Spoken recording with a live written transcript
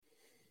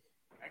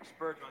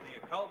expert on the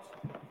occult,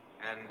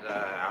 and,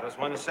 how does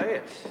one say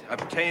it?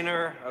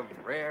 Obtainer of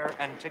rare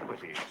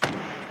antiquities.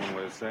 That's one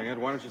way of saying it.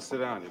 Why don't you sit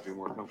down? You'll be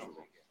more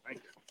comfortable. Thank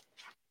you.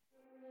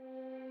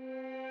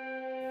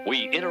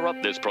 We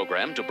interrupt this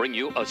program to bring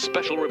you a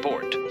special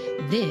report.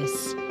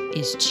 This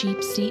is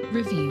Cheap Seat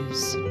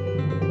Reviews.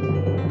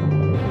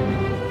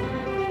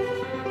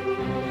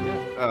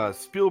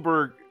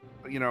 Spielberg,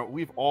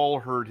 we've all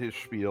heard his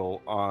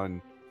spiel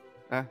on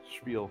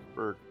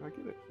Spielberg. I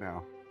get it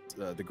now.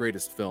 The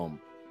greatest film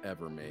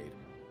ever made.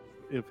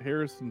 If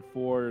Harrison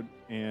Ford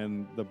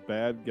and the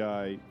bad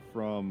guy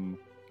from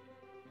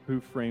Who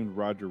Framed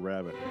Roger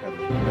Rabbit had a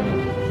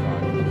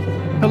shot.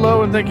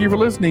 Hello, and thank you for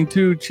listening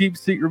to Cheap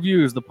Seat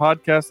Reviews, the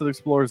podcast that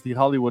explores the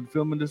Hollywood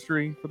film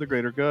industry for the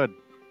greater good.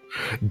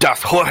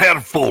 Das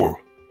Horrorful.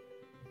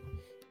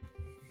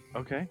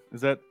 Okay,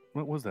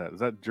 what was that? Is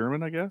that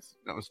German, I guess?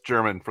 That was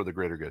German for the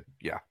greater good.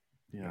 Yeah.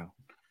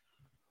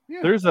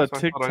 There's a so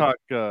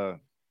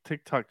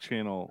TikTok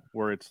channel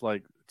where it's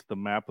the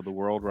map of the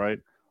world, right?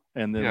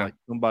 And then like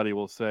somebody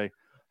will say,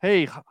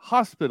 "Hey,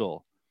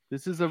 hospital,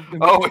 this is a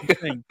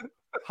thing,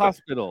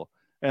 hospital."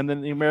 And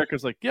then the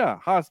America's like, "Yeah,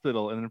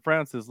 hospital," and then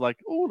France is like,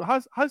 "Oh,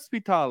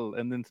 hospital,"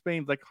 and then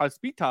Spain's like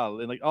hospital,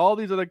 and like all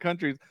these other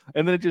countries,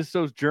 and then it just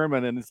shows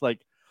German, and it's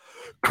like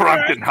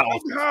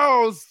Krankenhaus,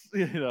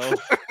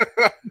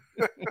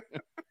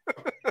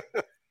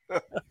 I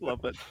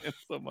love that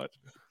so much.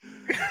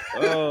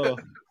 Oh.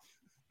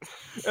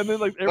 And then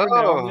like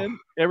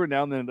every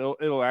now and then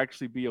it'll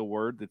actually be a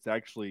word that's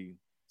actually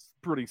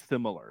pretty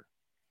similar.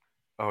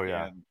 Oh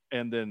yeah.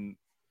 And then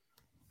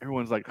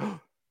everyone's like,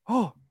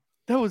 "Oh,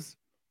 that was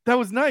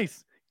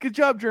nice. Good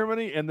job,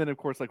 Germany." And then of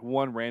course then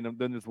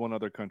there's one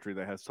other country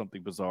that has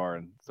something bizarre,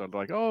 and so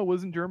they're like, "Oh, it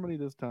wasn't Germany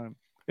this time."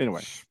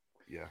 Anyway.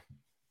 Yeah.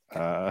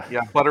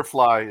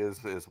 Butterfly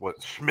is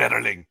what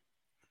Schmetterling.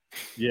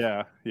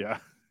 Yeah.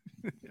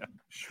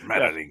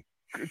 Schmetterling.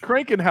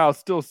 Krankenhaus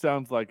still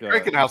sounds like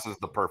Krankenhaus is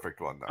the perfect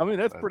one, though. I mean,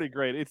 that's pretty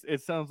great.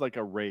 It sounds like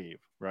a rave,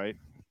 right?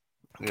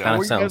 Yeah. Kind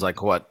of sounds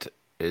like what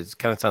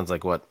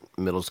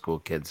middle school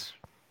kids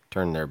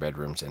turn their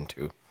bedrooms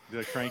into.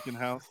 The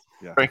Krankenhaus?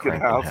 Yeah.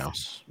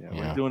 Krankenhaus. Yeah, what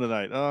are you doing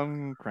tonight?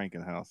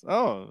 Krankenhaus.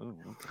 Oh.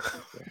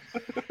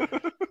 Okay.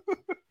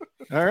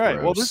 All right.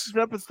 Gross. Well, this is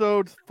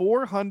episode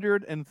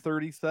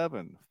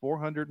 437.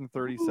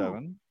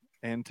 437.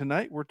 And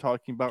tonight we're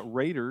talking about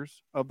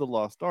Raiders of the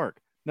Lost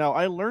Ark. Now,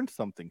 I learned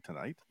something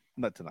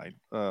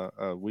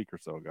a week or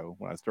so ago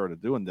when I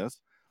started doing this,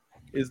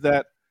 is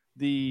that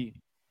the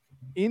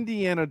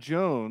Indiana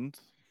Jones,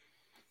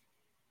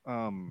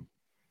 the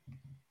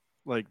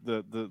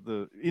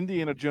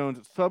Indiana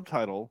Jones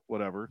subtitle,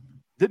 whatever,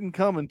 didn't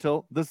come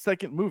until the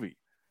second movie.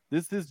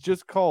 This is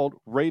just called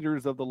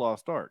Raiders of the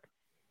Lost Ark.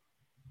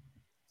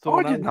 So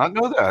I did not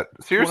know that.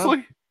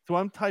 Seriously? So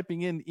I'm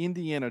typing in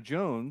Indiana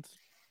Jones.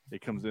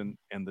 It comes in,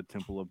 and the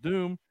Temple of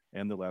Doom,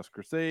 and the Last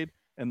Crusade,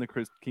 and the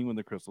King with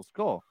the Crystal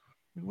Skull.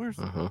 Where's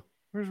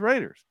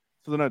Raiders?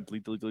 So then I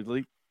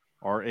delete.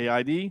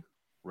 RAID,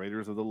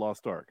 Raiders of the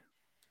Lost Ark.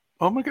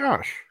 Oh my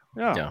gosh.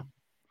 Yeah.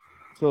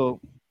 So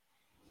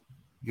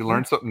you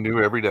learn something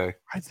new every day.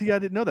 I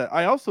didn't know that.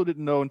 I also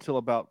didn't know until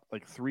about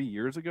 3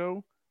 years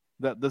ago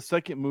that the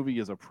second movie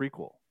is a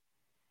prequel.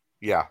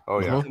 Yeah. Oh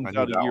yeah. It comes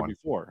out a year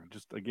before.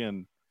 Just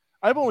again,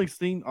 I've only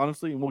seen,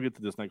 honestly, and we'll get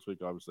to this next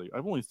week, obviously.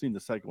 I've only seen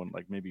the second one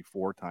maybe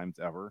 4 times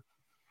ever.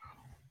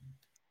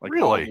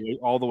 Really?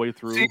 All the way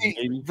through.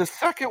 See, the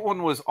second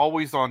one was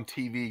always on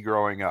TV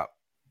growing up.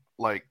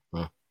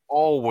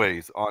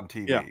 Always on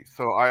TV. Yeah.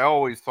 So I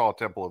always saw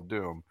Temple of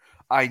Doom.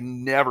 I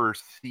never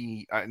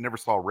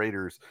saw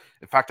Raiders.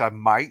 In fact, I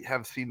might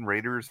have seen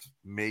Raiders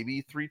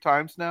maybe 3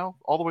 times now,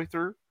 all the way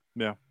through.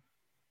 Yeah.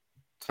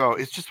 So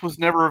it just was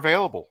never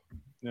available.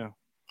 Yeah.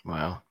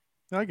 Wow.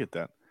 I get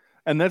that.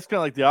 And that's kind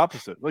of like the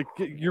opposite.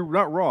 You're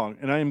not wrong.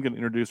 And I am going to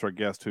introduce our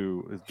guest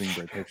who is being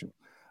very patient.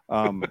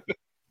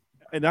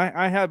 And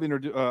I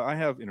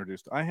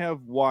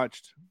have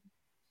watched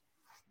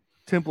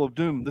Temple of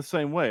Doom the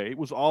same way. It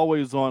was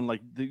always on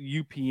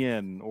the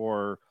UPN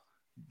or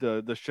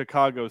the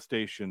Chicago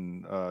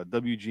station,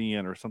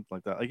 WGN or something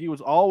like that. It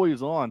was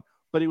always on,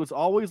 but it was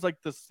always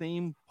the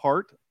same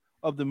part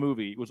of the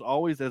movie. It was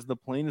always as the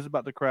plane is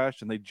about to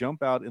crash and they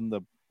jump out in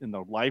the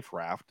life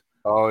raft.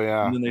 Oh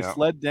yeah. And then they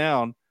sled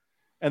down.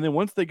 And then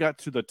once they got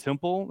to the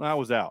temple, I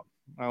was out.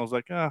 I was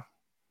like,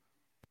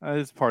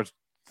 this part's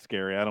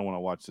scary. I don't want to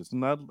watch this.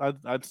 And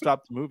I'd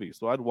stop the movie.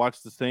 So I'd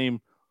watch the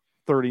same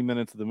 30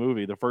 minutes of the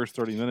movie, the first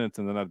 30 minutes,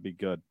 and then I'd be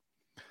good.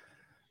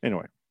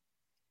 Anyway.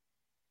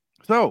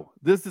 So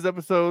this is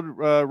episode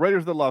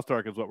Raiders of the Lost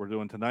Ark is what we're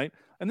doing tonight.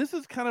 And this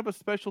is kind of a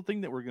special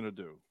thing that we're going to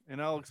do.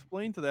 And I'll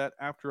explain to that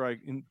after I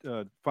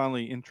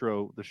finally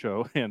intro the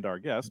show and our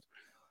guest.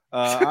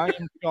 I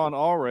am Sean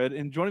Allred,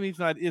 and joining me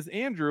tonight is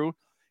Andrew.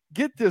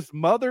 Get this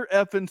mother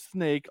effing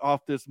snake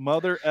off this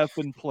mother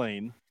effing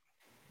plane,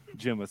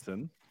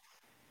 Jemison.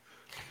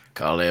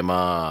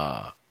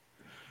 Kalema.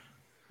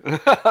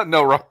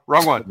 No,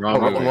 wrong one.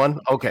 Wrong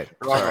one? Okay.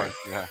 Wrong Sorry.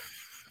 one.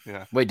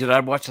 Yeah. Wait, did I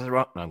watch the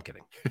wrong? No, I'm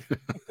kidding.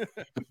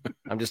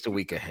 I'm just a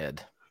week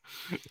ahead.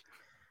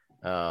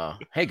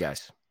 Hey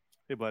guys.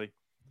 Hey, buddy.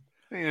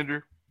 Hey,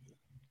 Andrew.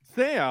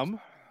 Sam,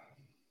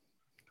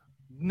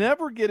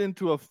 never get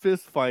into a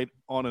fist fight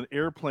on an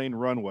airplane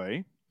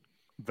runway.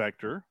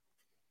 Vector.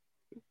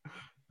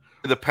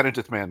 The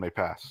penitent man may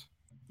pass.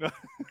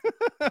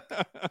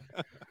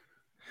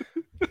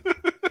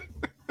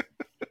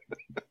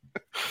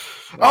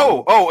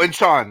 And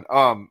Sean,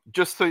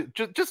 just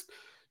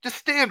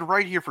stand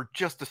right here for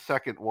just a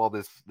second while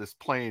this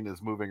plane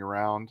is moving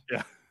around.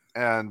 Yeah.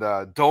 And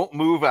don't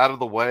move out of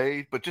the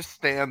way, but just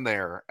stand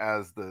there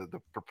as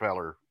the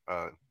propeller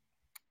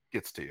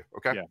gets to you.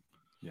 Okay.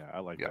 Yeah, I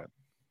like that.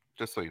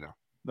 Just so you know.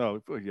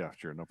 No, yeah,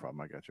 sure, no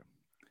problem. I got you.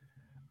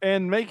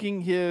 And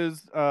making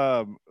his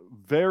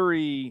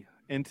very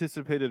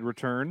anticipated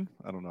return.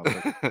 I don't know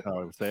if that's how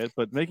I would say it,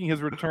 but making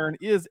his return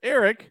is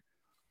Eric.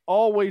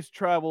 Always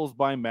travels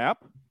by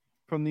map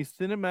from the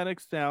Cinematic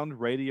Sound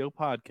Radio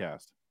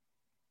Podcast.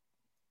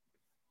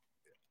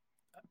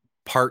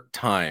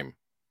 Part-time.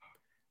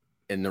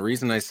 And the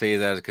reason I say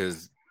that is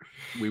because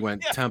we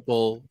went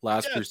Temple,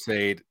 Last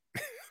Crusade.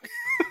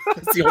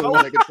 That's the only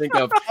one I can think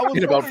of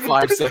in about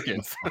 5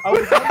 seconds. I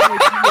was wondering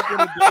if you were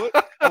going to do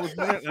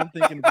it. I'm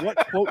thinking,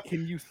 what quote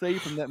can you say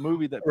from that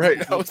movie?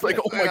 I was like,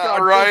 oh my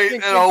God.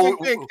 Right.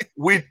 Think.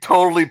 We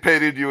totally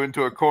painted you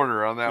into a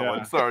corner on that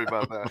one. Sorry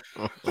about that.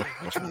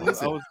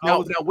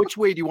 Now, which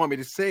way do you want me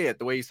to say it?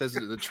 The way he says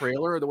it in the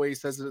trailer or the way he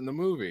says it in the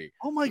movie?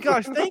 Oh my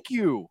gosh, thank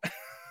you.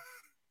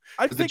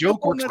 The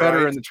joke works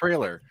better in the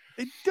trailer.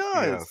 It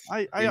does.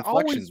 The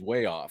inflection's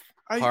way off.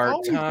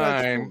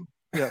 Part-time.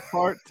 Yeah,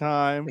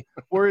 part-time.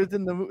 Whereas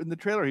in the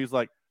trailer, he's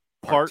like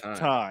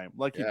part-time.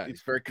 Like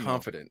he's very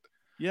confident.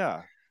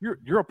 Yeah,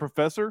 you're a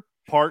professor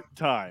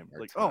part-time.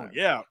 Like, oh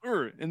yeah,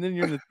 and then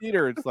you're in the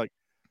theater. It's like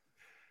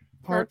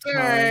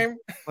part-time.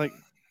 Like,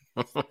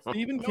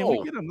 Steven, can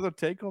we get another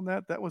take on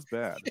that? That was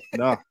bad.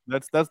 No,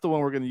 that's the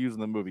one we're going to use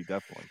in the movie.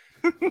 Definitely.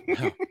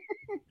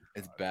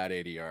 It's bad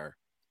ADR.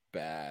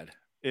 Bad.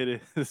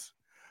 It is.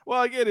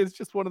 Well, again, it's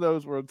just one of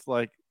those where it's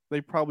like they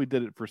probably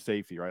did it for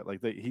safety, right?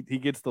 Like he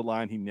gets the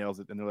line, he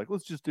nails it, and they're like,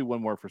 let's just do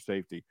one more for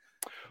safety.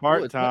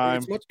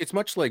 Part-time. It's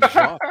much like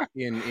Jacques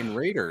in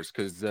Raiders,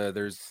 because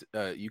there's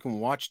you can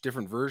watch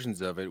different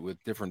versions of it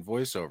with different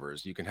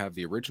voiceovers. You can have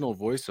the original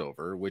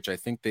voiceover, which I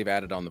think they've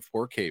added on the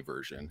 4K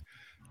version,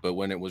 but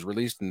when it was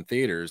released in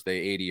theaters,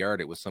 they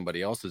ADR'd it with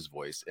somebody else's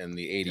voice, and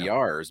the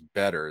ADR is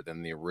better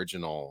than the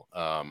original.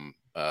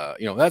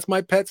 That's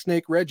my pet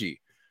snake,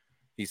 Reggie.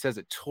 He says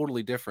it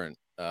totally different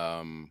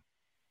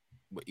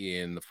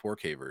in the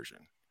 4K version,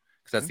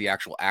 because that's the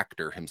actual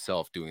actor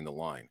himself doing the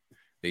line.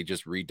 They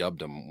just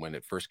redubbed him when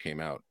it first came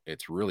out.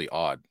 It's really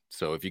odd.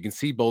 So if you can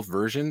see both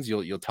versions,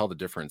 you'll tell the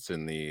difference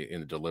in the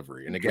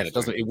delivery. And again,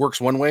 it works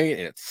one way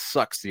and it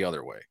sucks the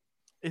other way.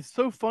 It's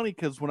so funny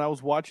because when I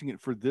was watching it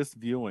for this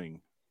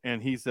viewing,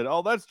 and he said,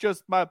 "Oh, that's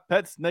just my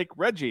pet snake,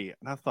 Reggie,"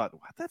 and I thought,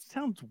 wow, that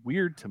sounds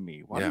weird to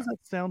me. Why does that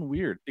sound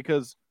weird?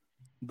 Because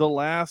the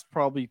last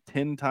probably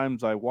 10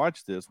 times I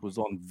watched this was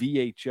on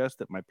VHS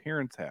that my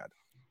parents had.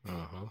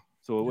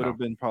 So it would have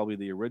been probably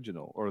the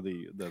original or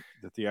the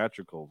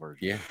theatrical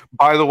version. Yeah.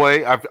 By the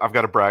way, I've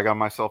got to brag on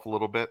myself a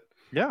little bit.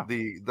 Yeah.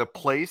 The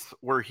place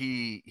where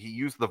he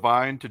used the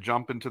vine to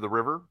jump into the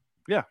river.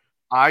 Yeah.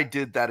 I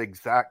did that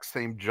exact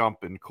same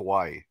jump in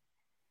Kauai.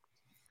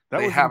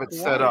 They have it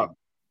set up.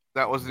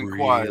 That was in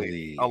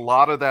Kauai. A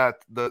lot of that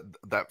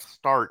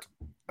start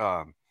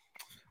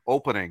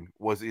opening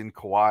was in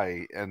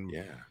Kauai, and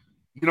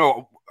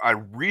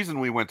reason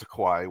we went to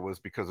Kauai was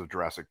because of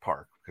Jurassic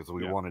Park, because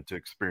we wanted to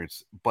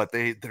experience. But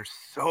there's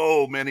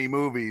so many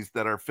movies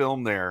that are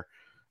filmed there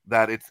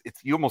that it's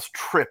you almost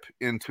trip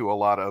into a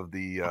lot of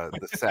the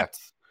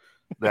sets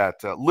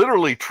that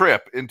literally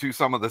trip into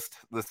some of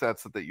the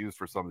sets that they use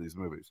for some of these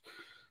movies.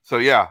 So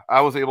yeah,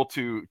 I was able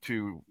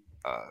to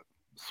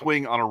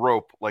swing on a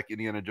rope like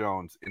Indiana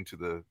Jones into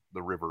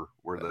the river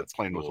where the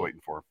plane was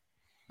waiting for him.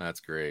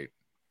 That's great.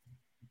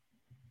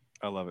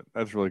 I love it.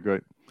 That's really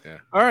great. Yeah.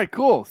 All right,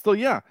 cool. So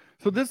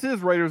this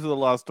is Raiders of the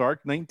Lost Ark,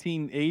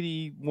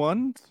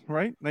 1981,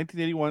 right?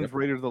 1981's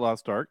Raiders of the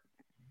Lost Ark.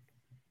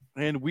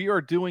 And we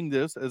are doing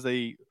this as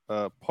a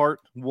part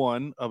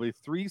one of a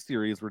 3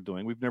 series we're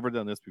doing. We've never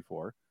done this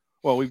before.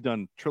 Well, we've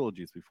done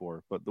trilogies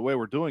before, but the way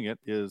we're doing it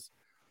is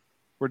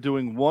we're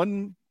doing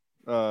one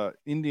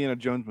Indiana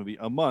Jones movie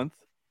a month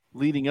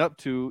leading up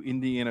to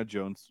Indiana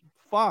Jones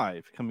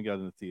 5 coming out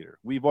in the theater.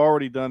 We've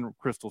already done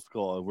Crystal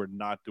Skull, and we're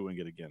not doing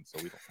it again,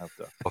 so we don't have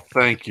to. Well,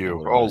 thank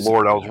you. Oh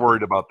Lord, I was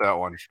worried about that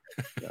one.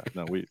 Yeah,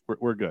 no,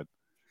 we're good.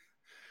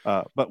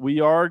 But we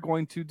are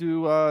going to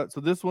do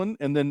so this one,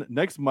 and then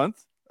next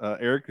month,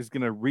 Eric is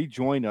going to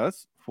rejoin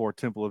us for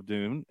Temple of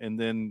Doom, and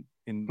then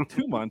in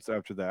 2 months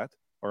after that,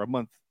 or a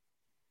month,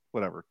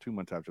 whatever, 2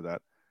 months after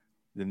that,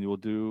 then you will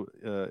do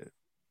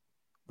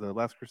the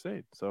Last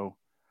Crusade. So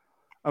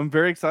I'm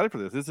very excited for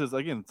this. This is,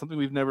 again, something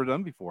we've never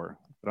done before,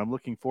 but I'm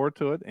looking forward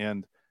to it.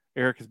 And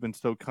Eric has been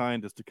so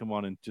kind as to come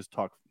on and just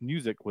talk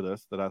music with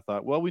us that I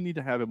thought, well, we need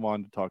to have him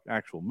on to talk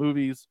actual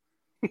movies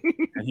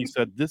And he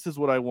said, "This is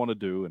what I want to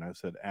do," and I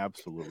said,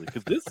 "Absolutely,"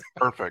 because this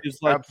Perfect. is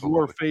like Absolutely.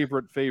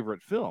 your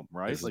favorite film,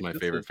 right? This is like my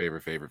favorite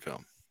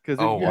film. Because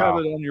Oh, you have wow.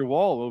 it on your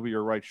wall over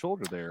your right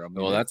shoulder there. I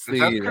mean, Well, that's Is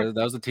that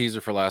that was the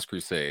teaser for Last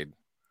Crusade.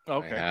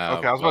 okay. Okay,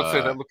 I was about to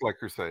say that looked like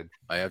Crusade.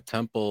 I have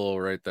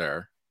Temple right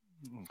there,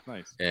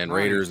 Nice. and Nice.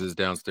 Raiders is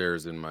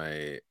downstairs in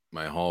my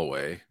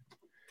hallway.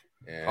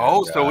 And,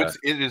 So it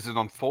is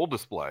on full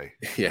display.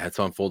 yeah, it's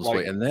on full display.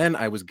 Like- And then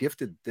I was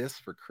gifted this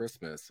for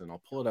Christmas, and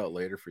I'll pull it out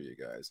later for you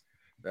guys.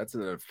 That's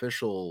an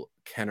official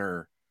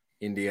Kenner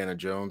Indiana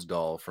Jones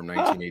doll from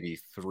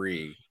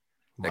 1983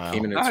 that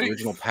came in its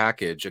original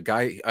package. A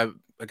guy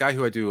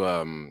who I do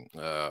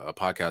a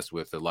podcast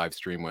with, a live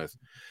stream with,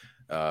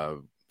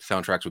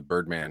 Soundtracks with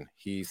Birdman.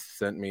 He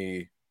sent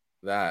me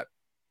that,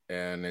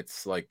 and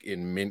it's like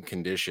in mint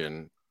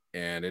condition,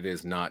 and it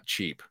is not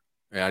cheap.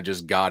 And I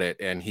just got it,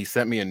 and he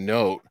sent me a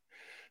note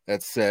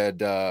that said,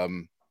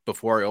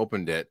 before I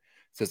opened it,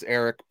 says,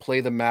 "Eric,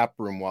 play the map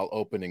room while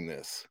opening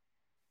this."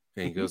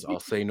 And he goes, "I'll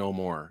say no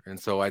more." And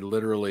so I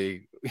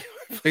literally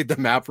played the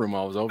map room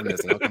while I was opening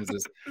this, and out comes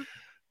this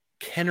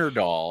Kenner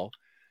doll.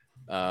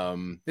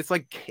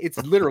 It's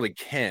literally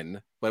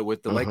Ken, but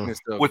with the likeness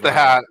of with the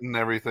hat and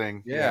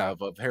everything.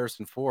 of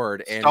Harrison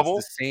Ford, and Stubble?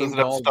 it's the same Does it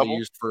have doll they stubble?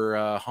 used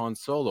for Han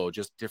Solo,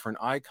 just different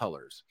eye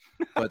colors.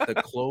 But the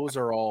clothes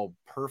are all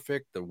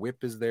perfect. The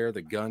whip is there,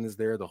 the gun is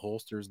there, the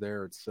holster's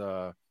there.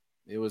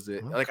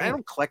 Like, I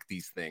don't collect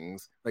these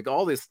things. Like,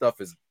 all this stuff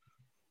is,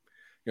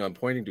 I'm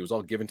pointing to, is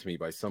all given to me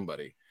by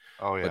somebody.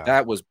 Oh yeah. But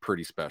that was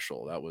pretty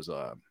special. That was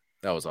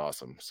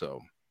awesome.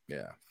 So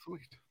yeah.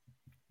 Sweet.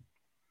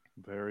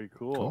 Very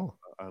cool. Cool.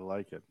 I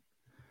like it.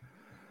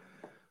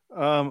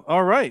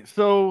 All right,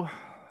 so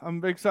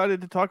I'm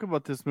excited to talk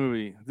about this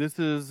movie. This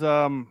is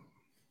going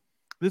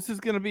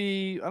to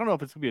be, I don't know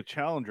if it's going to be a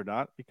challenge or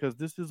not, because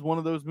this is one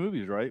of those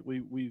movies, right?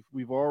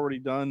 We've already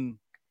done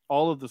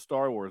all of the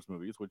Star Wars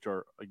movies, which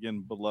are,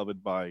 again,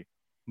 beloved by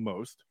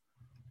most,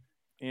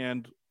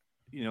 and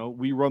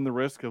we run the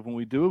risk of, when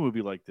we do a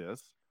movie like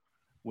this,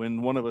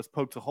 when one of us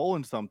pokes a hole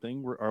in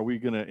something, are we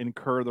going to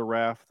incur the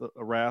wrath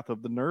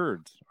of the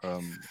nerds,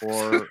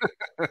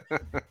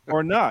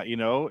 or not?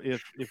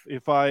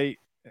 If I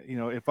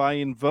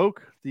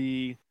invoke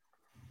the,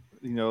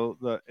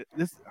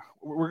 this,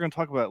 we're going to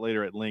talk about it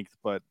later at length,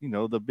 but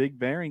the Big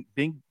Bang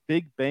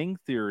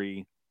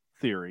Theory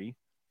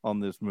on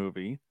this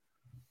movie,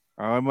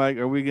 are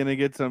we going to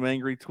get some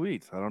angry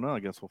tweets? I don't know. I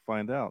guess we'll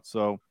find out.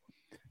 So,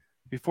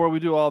 before we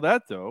do all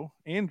that, though,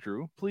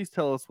 Andrew, please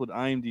tell us what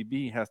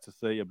IMDb has to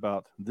say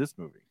about this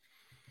movie.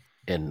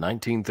 In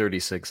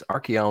 1936,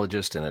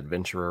 archaeologist and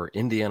adventurer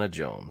Indiana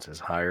Jones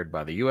is hired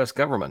by the U.S.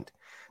 government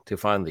to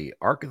find the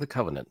Ark of the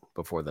Covenant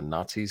before the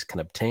Nazis can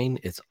obtain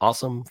its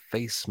awesome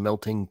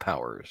face-melting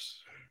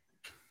powers.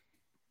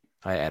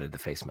 I added the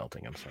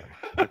face-melting, I'm sorry.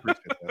 I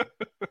appreciate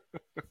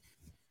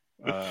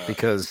that.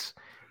 Because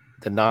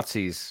the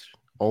Nazis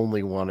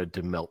only wanted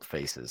to melt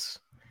faces.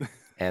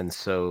 And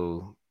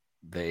so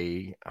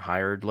they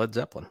hired Led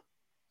Zeppelin.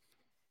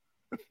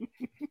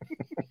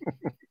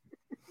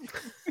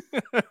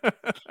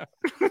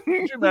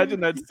 Could you imagine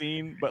that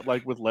scene, but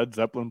like with Led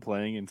Zeppelin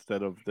playing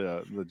instead of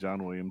the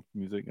John Williams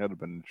music? That'd have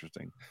been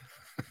interesting.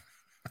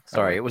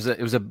 Sorry, it was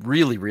a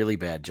really, really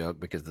bad joke,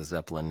 because the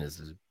Zeppelin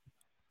is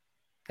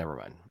never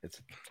mind.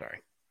 It's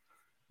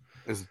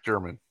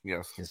German.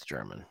 Yes, it's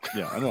German.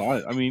 Yeah, I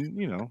know. I mean,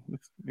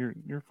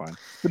 you're fine.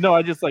 But no,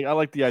 I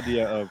like the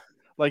idea of,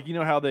 like,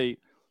 how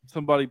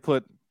somebody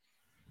put,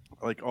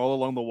 like, All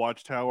Along the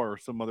Watchtower or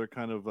some other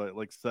kind of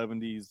like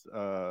 70s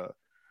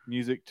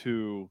music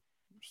to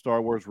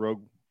Star Wars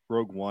Rogue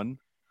One.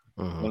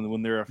 Mm-hmm.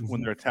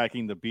 When they're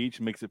attacking the beach,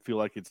 it makes it feel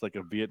like it's like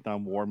a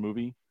Vietnam War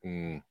movie.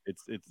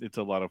 It's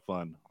a lot of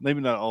fun.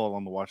 Maybe not All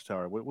Along the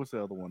Watchtower. What's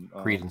the other one?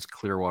 Creedence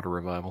Clearwater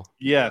Revival.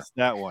 Yes,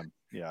 that one.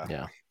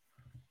 Yeah,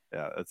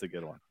 that's a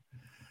good one.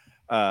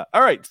 All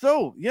right,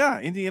 so yeah,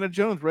 Indiana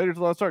Jones, Raiders of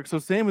the Lost Ark. So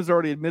Sam has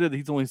already admitted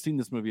he's only seen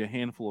this movie a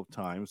handful of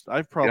times.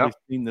 I've probably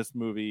seen this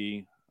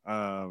movie.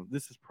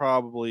 This is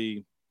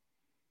probably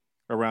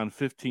around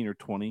 15 or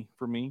 20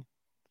 for me.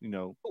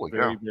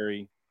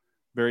 Very,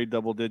 very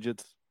double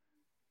digits.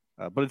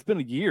 But it's been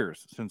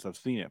years since I've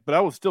seen it. But I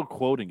was still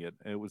quoting it.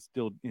 It was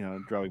still,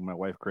 driving my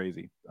wife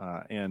crazy.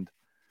 And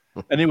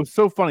it was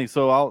so funny.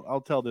 So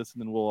I'll tell this,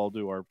 and then we'll all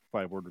do our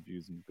 5-word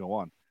reviews and go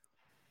on.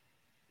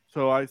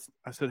 So I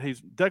said, "Hey,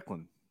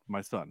 Declan, my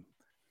son,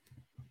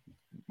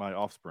 my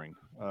offspring."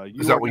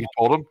 Is that what you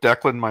told him?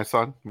 Declan, my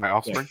son, my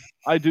offspring?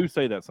 I do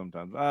say that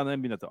sometimes. I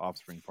mean, not the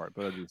offspring part,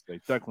 but I do say,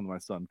 "Declan, my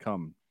son,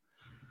 come.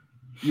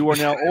 You are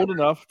now old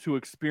enough to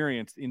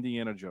experience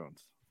Indiana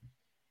Jones."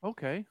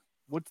 Okay,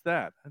 what's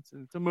that?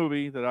 It's a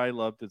movie that I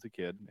loved as a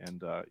kid,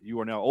 and you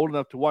are now old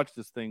enough to watch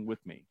this thing with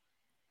me.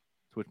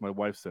 To which my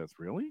wife says,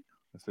 "Really?"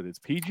 I said, "It's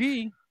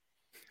PG."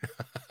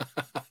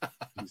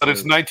 But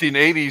it's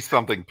 1980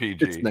 something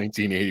PG. It's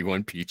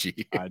 1981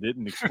 PG. I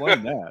didn't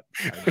explain that.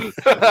 I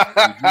just said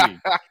it's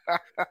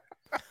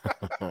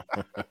PG.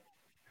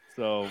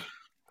 So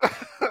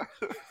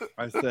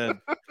I said,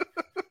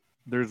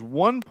 there's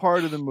one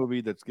part of the movie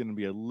that's going to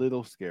be a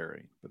little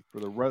scary, but for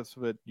the rest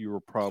of it, you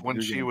were probably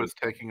when she was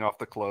taking off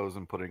the clothes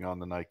and putting on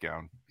the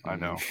nightgown. I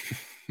know.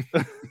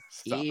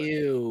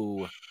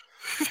 Ew.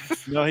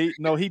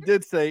 No, he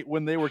did say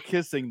when they were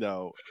kissing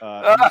though.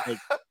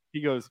 He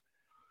goes,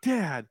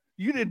 "Dad,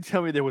 you didn't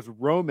tell me there was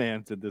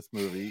romance in this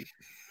movie."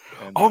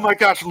 And, oh my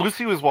gosh,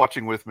 Lucy was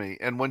watching with me,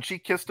 and when she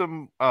kissed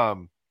him,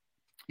 does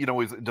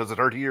it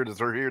hurt here? Does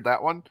it hurt here?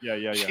 That one?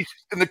 Yeah. She's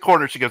in the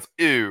corner, she goes,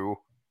 "Ew."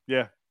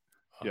 Yeah.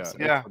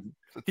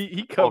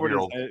 He covered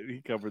his head,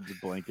 he covered the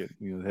blanket,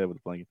 the head with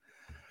the blanket.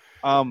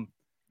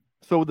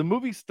 So the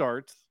movie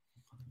starts,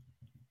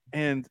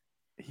 and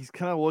he's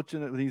kind of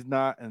watching it, but he's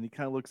not, and he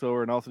kind of looks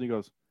over, and all of a sudden he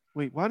goes,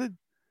 "Wait, why did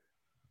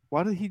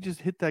he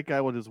just hit that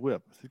guy with his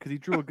whip?" Because he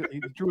drew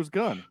his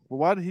gun. Well,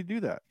 why did he do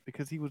that?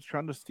 Because he was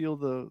trying to steal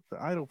the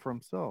idol for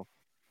himself.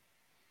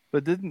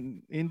 But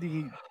didn't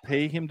Indy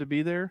pay him to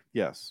be there?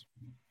 Yes.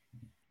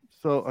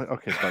 So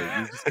okay, buddy,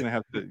 you're just gonna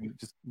have to. You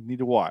just need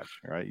to watch,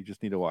 all right? You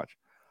just need to watch.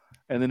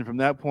 And then from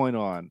that point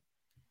on,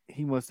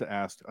 he must have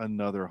asked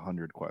another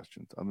 100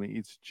 questions. I mean,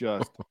 it's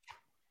just,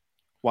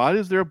 why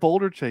is there a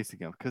boulder chasing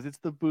him? Because it's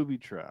the booby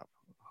trap.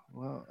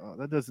 Well,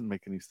 that doesn't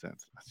make any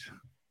sense.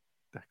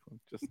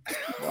 Just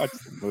watch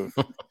the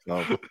movie.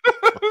 So,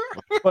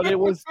 but it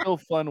was still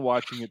fun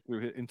watching it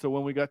through. And so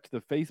when we got to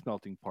the face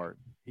melting part,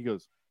 he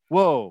goes,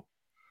 "Whoa,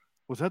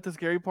 was that the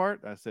scary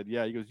part?" I said,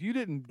 "Yeah." He goes, You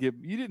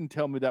didn't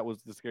tell me that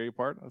was the scary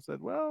part." I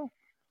said, "Well,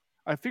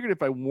 I figured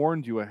if I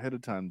warned you ahead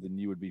of time, then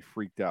you would be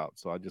freaked out.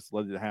 So I just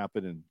let it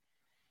happen." And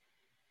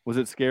was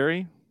it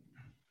scary?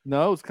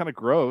 No, it was kind of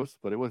gross,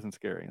 but it wasn't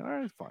scary. All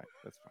right, fine.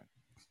 That's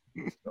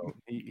fine. So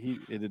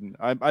it didn't.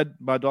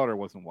 My daughter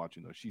wasn't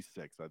watching though. She's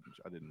 6.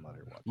 I didn't let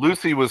her watch.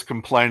 Lucy was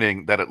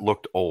complaining that it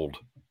looked old.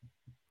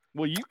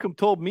 Well, you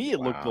told me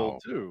it looked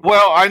old too.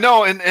 Well, I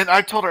know, and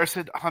I told her, I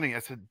said, "Honey," I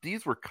said,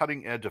 "these were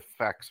cutting edge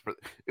effects, but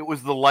it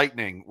was the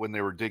lightning when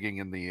they were digging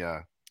in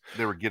the."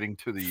 They were getting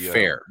to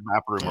the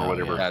map room or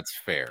whatever. Yeah, that's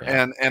fair.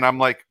 And I'm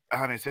like,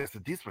 honey, I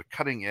said, these were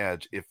cutting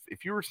edge.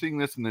 If you were seeing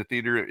this in the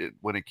theater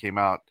when it came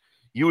out,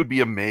 you would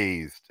be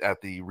amazed at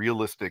the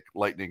realistic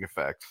lightning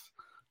effects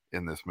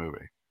in this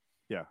movie.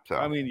 Yeah. So,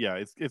 I mean, yeah,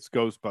 it's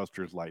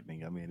Ghostbusters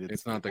lightning. I mean,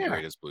 it's not the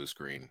greatest blue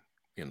screen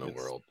in the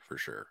world for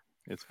sure.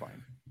 It's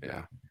fine.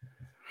 Yeah.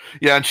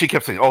 Yeah, and she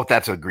kept saying, "Oh,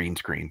 that's a green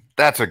screen.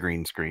 That's a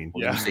green screen."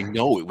 Yeah. Saying,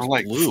 "No, it was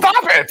like, blue.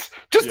 Stop it!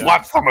 Just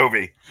watch the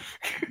movie."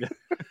 Yeah.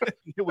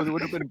 It would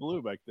have been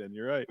blue back then.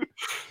 You're right.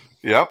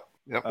 Yep,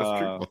 that's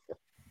true.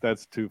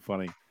 That's too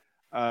funny.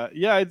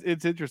 Yeah,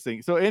 it's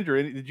interesting. So,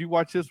 Andrew, did you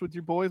watch this with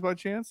your boys by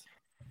chance?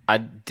 I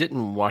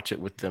didn't watch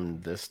it with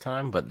them this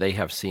time, but they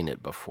have seen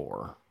it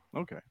before.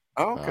 Okay.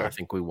 Oh, okay. I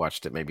think we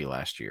watched it maybe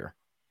last year.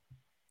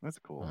 That's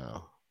cool.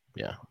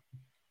 Yeah.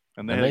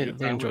 And they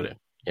enjoyed it.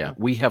 Yeah,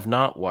 we have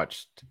not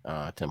watched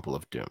Temple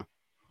of Doom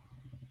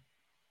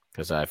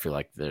because I feel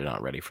like they're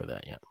not ready for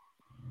that yet.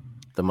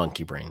 The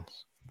monkey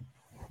brains.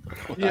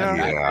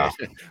 Yeah.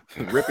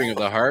 Ripping of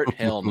the heart?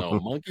 Hell no.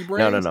 Monkey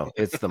brains? No.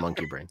 It's the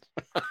monkey brains.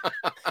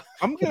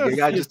 I'm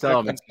gonna just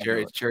tell them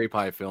it's cherry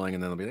pie filling,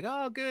 and then they'll be like,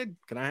 "Oh, good.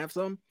 Can I have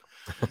some?"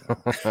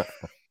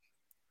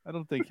 I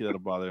don't think that'll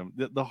bother them.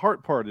 The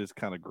heart part is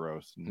kind of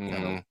gross.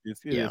 And it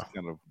is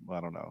kind of, I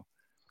don't know.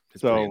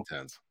 It's pretty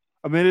intense.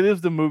 I mean, it is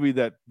the movie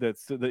that the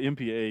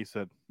MPAA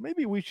said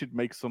maybe we should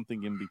make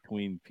something in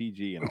between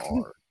PG and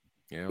R.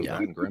 Yeah, it was that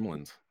and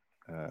Gremlins.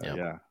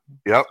 Yeah.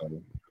 Yep.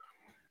 So,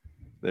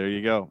 there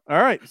you go.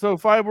 All right. So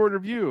 5-word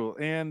review,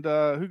 and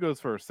who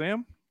goes first?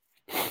 Sam?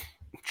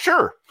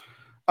 Sure.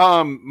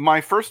 My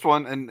first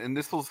one, and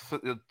this will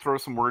throw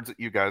some words at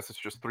you guys. It's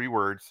just 3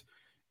 words.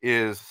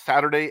 Is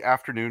Saturday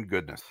afternoon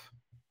goodness,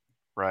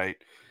 right?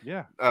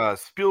 Yeah.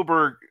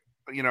 Spielberg.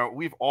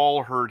 We've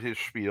all heard his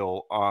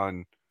spiel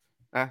on.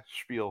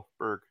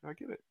 Spielberg. I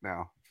get it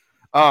now.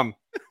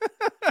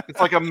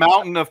 It's like a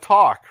mountain of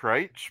talk,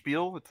 right?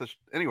 Spiel.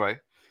 Anyway.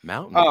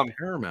 Mountain of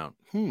Paramount.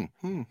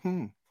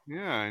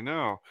 Yeah, I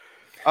know.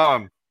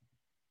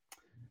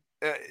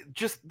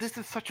 Just this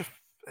is such a.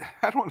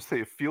 I don't want to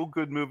say a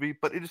feel-good movie,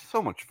 but it is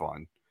so much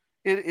fun.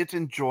 It's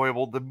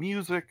enjoyable. The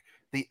music,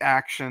 the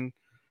action,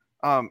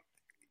 and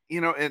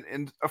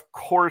of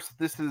course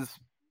this is,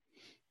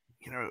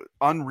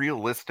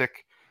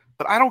 unrealistic,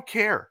 but I don't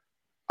care.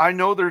 I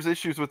know there's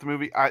issues with the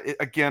movie.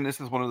 Again, this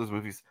is one of those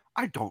movies.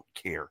 I don't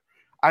care.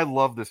 I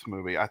love this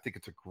movie. I think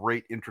it's a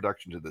great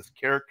introduction to this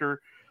character.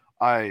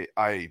 It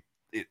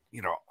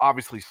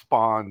obviously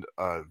spawned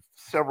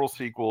several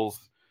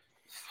sequels,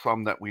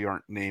 some that we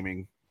aren't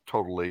naming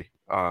totally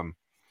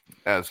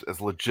as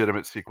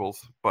legitimate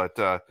sequels, but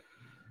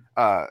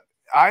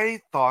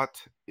I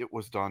thought it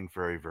was done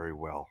very, very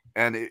well,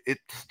 and it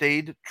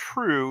stayed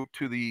true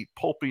to the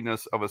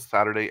pulpiness of a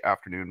Saturday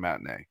afternoon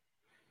matinee,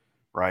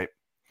 right?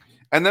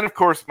 And then, of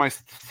course, my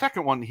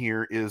second one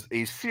here is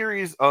a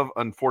series of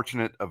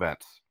unfortunate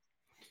events.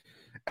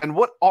 And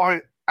what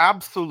I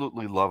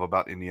absolutely love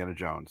about Indiana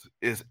Jones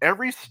is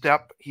every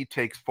step he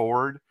takes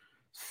forward,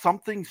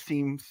 something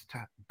seems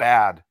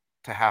bad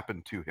to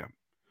happen to him,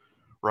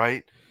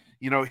 right?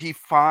 He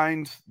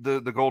finds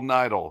the golden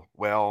idol.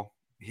 Well,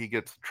 he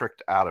gets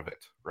tricked out of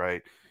it,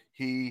 right?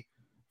 He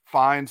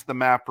finds the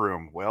map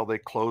room. Well, they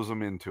close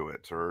him into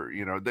it, or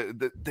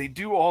they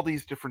do all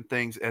these different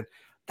things, and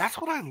that's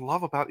what I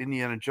love about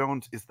Indiana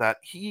Jones, is that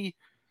he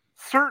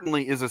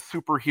certainly is a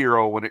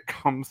superhero when it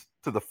comes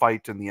to the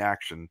fight and the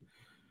action,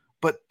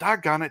 but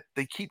doggone it,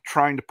 they keep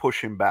trying to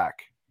push him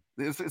back.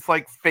 It's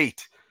like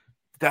fate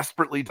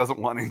desperately doesn't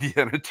want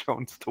Indiana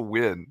Jones to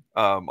win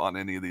on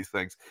any of these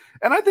things.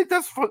 And I think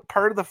that's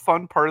part of the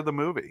fun part of the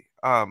movie.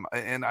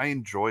 And I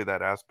enjoy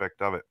that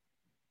aspect of it.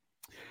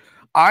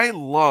 I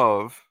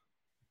love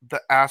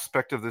the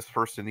aspect of this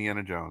first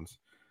Indiana Jones.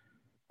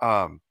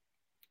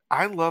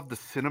 I love the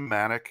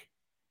cinematic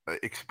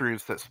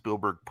experience that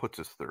Spielberg puts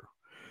us through.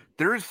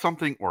 There is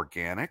something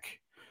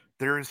organic.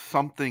 There is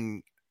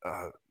something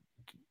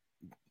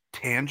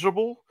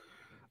tangible.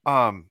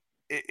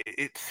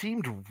 It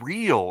seemed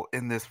real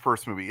in this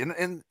first movie.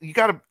 And you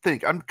got to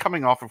think, I'm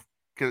coming off of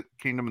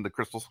Kingdom of the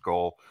Crystal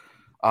Skull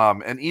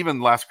and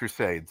even Last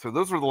Crusade. So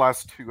those were the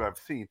last two I've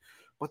seen.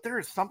 But there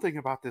is something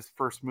about this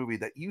first movie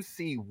that you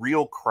see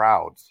real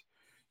crowds.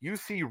 You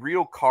see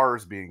real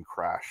cars being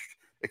crashed,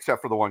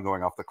 except for the one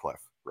going off the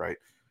cliff, right?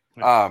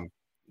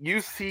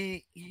 You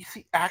see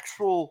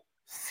actual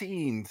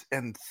scenes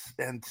and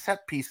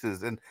set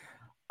pieces. And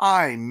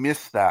I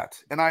miss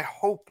that. And I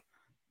hope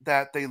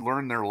that they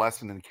learn their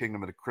lesson in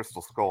Kingdom of the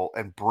Crystal Skull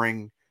and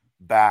bring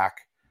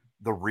back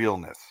the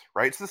realness,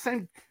 right? It's the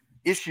same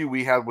issue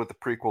we had with the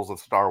prequels of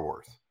Star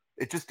Wars.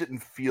 It just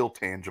didn't feel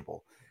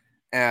tangible.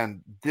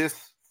 And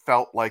this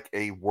felt like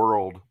a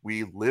world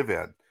we live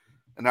in.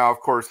 And now, of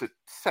course, it's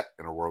set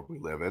in a world we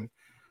live in.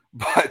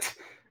 But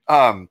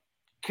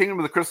Kingdom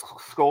of the Crystal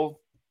Skull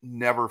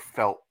never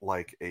felt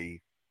like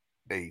a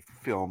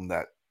film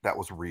that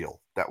was real,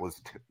 that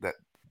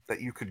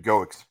you could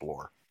go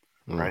explore.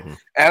 Right. Mm-hmm.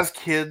 As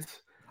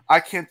kids, I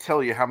can't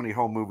tell you how many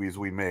home movies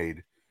we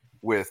made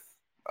with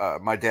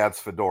my dad's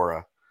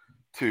fedora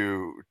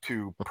to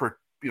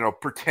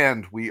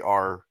pretend we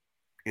are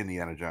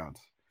Indiana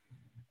Jones,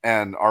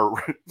 and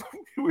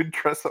we would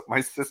dress up my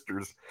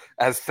sisters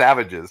as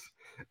savages,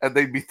 and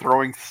they'd be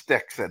throwing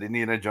sticks at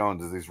Indiana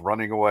Jones as he's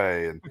running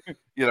away, and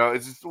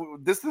it's just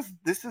this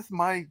is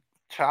my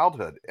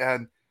childhood,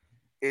 and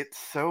it's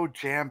so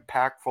jam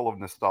packed full of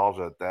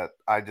nostalgia that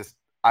I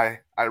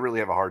really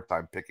have a hard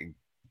time picking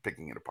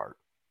it apart.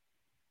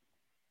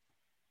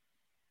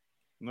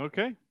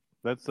 Okay,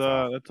 that's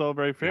all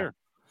very fair,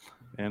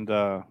 yeah. And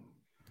but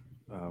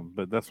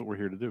that's what we're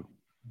here to do.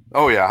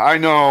 Oh yeah, I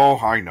know,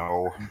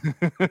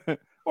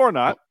 or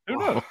not. Who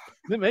knows?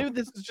 Maybe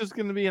this is just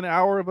going to be an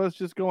hour of us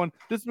just going,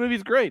 "This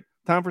movie's great.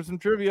 Time for some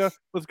trivia.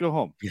 Let's go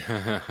home."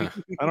 I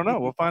don't know.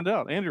 We'll find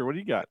out. Andrew, what do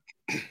you got?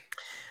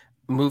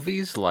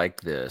 Movies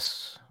like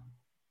this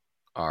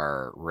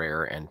are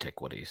rare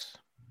antiquities.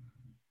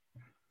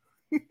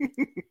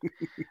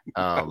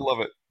 I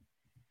love it.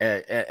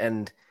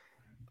 And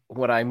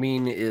what I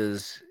mean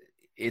is,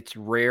 it's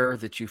rare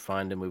that you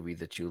find a movie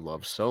that you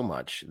love so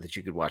much that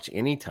you could watch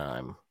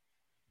anytime.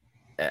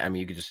 I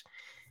mean, you could just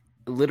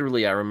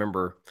literally, I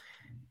remember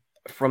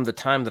from the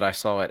time that I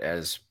saw it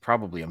as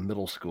probably a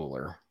middle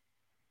schooler,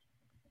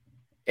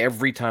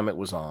 every time it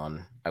was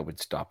on, I would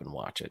stop and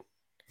watch it.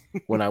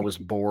 When I was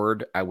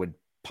bored, I would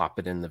pop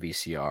it in the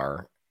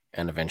VCR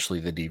and eventually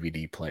the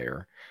DVD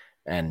player.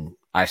 And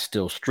I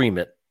still stream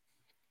it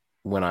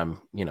when I'm,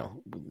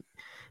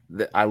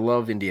 I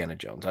love Indiana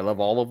Jones. I love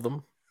all of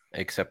them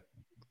except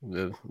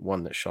the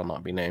one that shall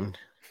not be named.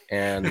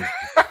 And,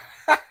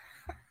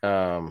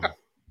 and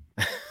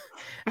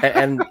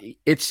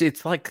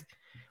it's like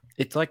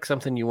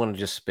something you want to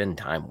just spend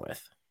time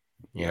with,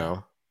 you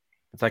know,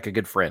 it's like a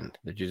good friend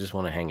that you just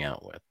want to hang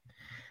out with.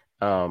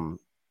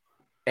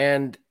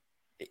 And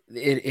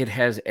it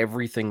has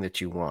everything that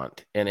you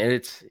want. And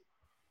it's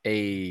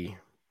an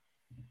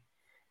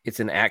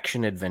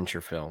action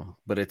adventure film,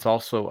 but it's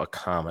also a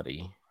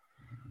comedy.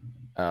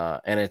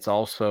 And it's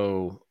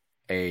also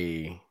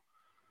a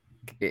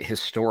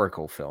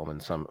historical film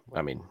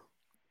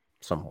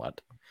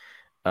somewhat.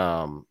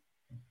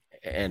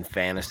 And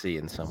fantasy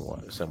in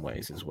some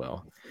ways as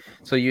well.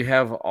 So you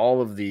have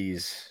all of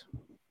these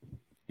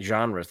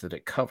genres that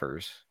it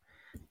covers,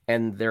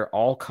 and they're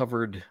all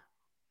covered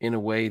in a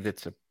way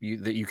that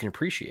you can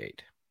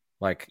appreciate.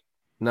 Like,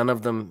 none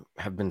of them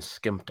have been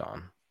skimped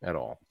on at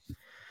all.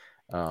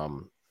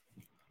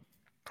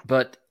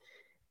 But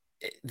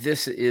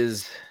this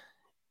is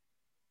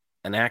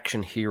an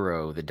action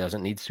hero that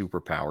doesn't need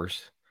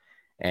superpowers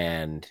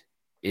and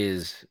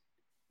is,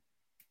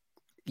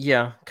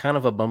 kind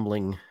of a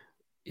bumbling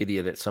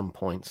idiot at some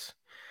points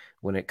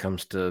when it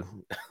comes to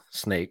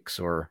snakes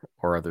or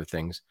other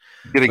things.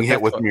 Getting hit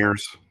with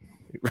mirrors.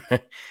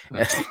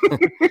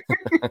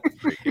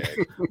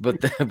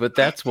 but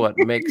that's what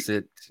makes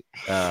it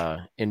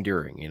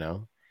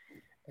enduring,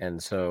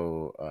 And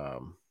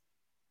so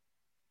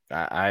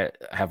I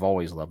have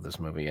always loved this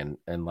movie,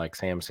 and like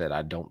Sam said,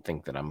 I don't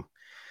think that I'm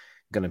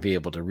going to be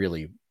able to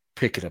really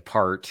pick it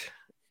apart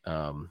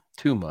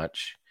too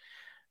much.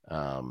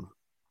 And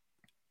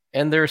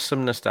there's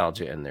some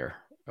nostalgia in there,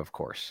 of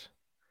course.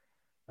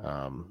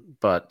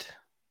 But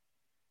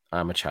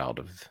I'm a child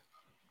of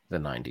the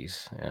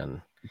 90s,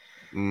 and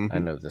I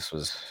know this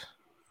was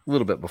a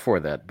little bit before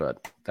that,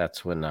 but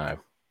that's when I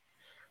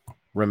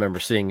remember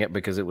seeing it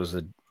because it was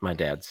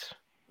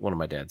one of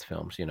my dad's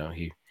films. You know,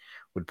 he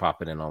would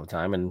pop it in all the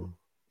time, and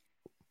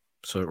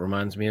so it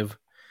reminds me of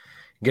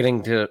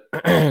getting to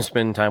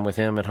spend time with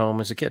him at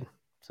home as a kid.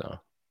 So,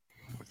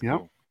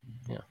 yep.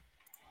 Yeah.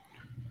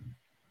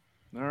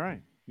 All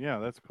right. Yeah,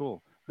 that's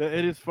cool.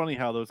 It is funny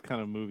how those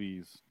kind of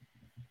movies,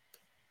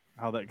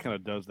 how that kind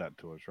of does that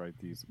to us, right?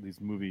 These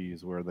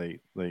movies where they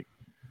like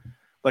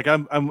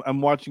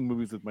I'm watching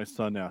movies with my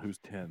son now, who's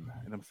 10,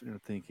 and I'm sitting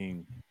there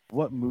thinking,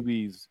 what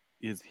movies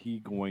is he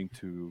going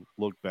to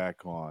look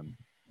back on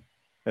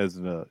as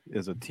a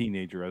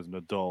teenager, as an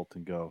adult,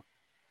 and go,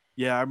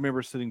 yeah, I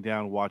remember sitting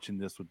down watching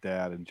this with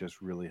Dad and just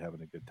really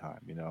having a good time.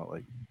 You know,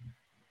 like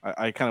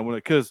I kind of want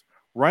to, because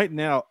right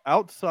now,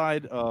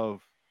 outside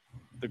of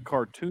the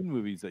cartoon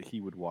movies that he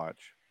would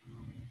watch,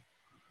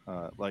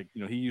 like,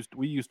 you know,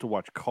 we used to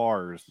watch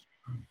Cars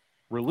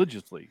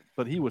religiously,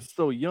 but he was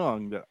so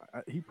young that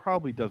he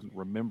probably doesn't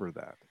remember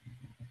that.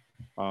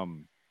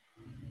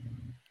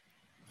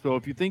 So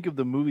if you think of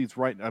the movies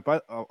right now,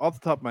 off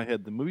the top of my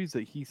head, the movies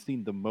that he's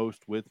seen the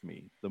most with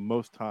me, the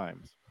most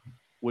times,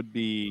 would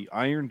be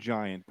Iron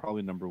Giant,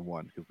 probably number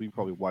one, because we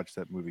probably watched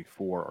that movie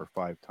 4 or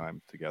 5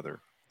 times together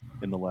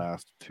in the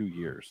last 2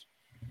 years.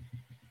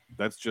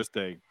 That's just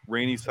a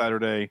rainy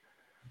Saturday.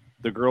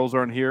 The girls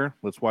aren't here.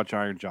 Let's watch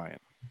Iron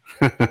Giant.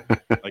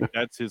 Like,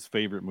 that's his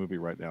favorite movie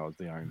right now, is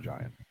the Iron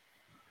Giant.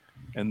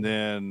 And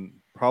then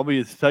probably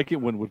his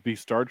second one would be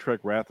Star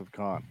Trek Wrath of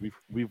Khan.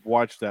 We've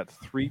watched that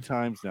 3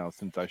 times now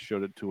since I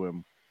showed it to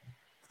him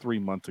 3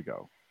 months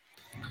ago,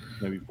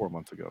 maybe 4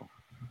 months ago.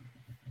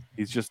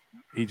 He's just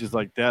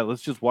like, Dad,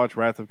 let's just watch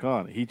Wrath of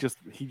Khan. He just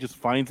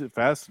finds it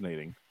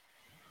fascinating.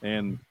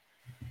 And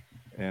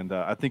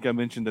I think I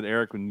mentioned that,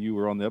 Eric, when you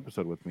were on the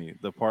episode with me,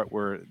 the part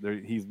where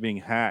he's being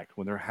hacked,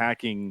 when they're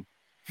hacking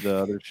the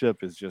other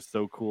ship, is just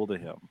so cool to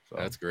him. So,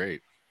 that's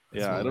great.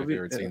 That's one of my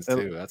favorite scenes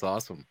too. That's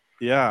awesome.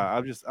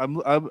 Yeah,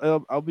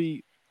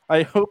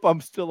 I hope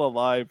I'm still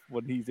alive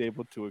when he's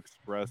able to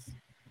express,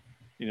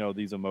 you know,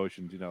 these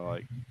emotions. You know,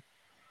 like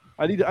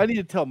I need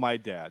to tell my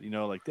dad, you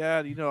know, like,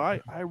 Dad, you know, I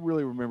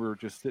really remember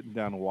just sitting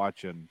down and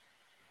watching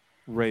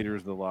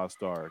Raiders of the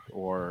Lost Ark,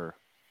 or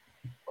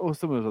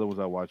some of those other ones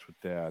I watched with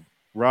Dad.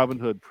 Robin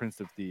Hood, Prince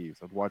of Thieves.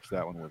 I'd watch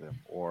that one with him,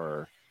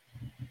 or,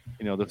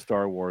 you know, the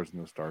Star Wars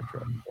and the Star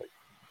Trek.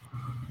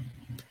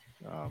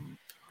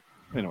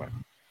 Anyway,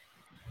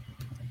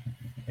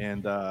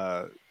 and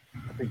I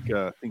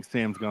think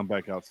Sam's gone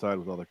back outside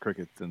with all the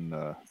crickets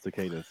and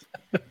cicadas.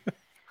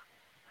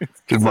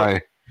 Did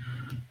my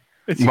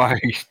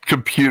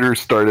computer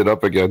started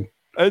up again?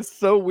 It's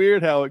so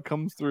weird how it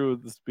comes through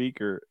the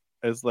speaker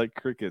as like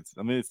crickets.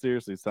 I mean, it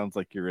seriously sounds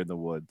like you're in the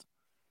woods.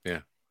 Yeah.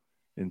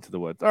 Into the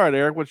woods. All right,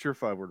 Eric, what's your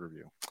 5-word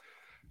review?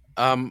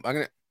 I'm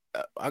gonna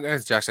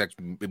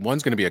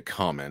one's gonna be a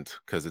comment,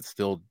 because it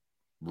still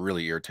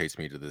really irritates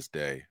me to this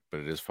day, but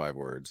it is 5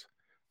 words.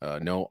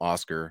 No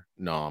Oscar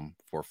nom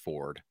for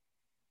Ford,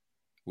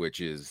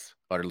 which is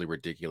utterly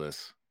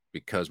ridiculous,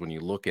 because when you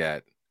look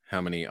at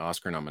how many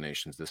Oscar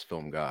nominations this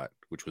film got,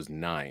 which was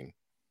 9,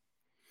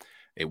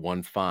 it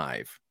won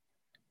 5.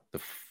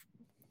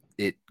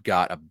 It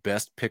got a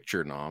Best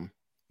Picture nom,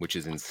 which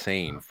is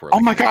insane for. Oh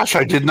my gosh,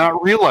 I did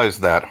not realize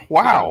that.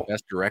 Wow.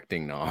 Best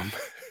Directing nom,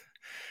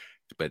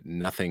 but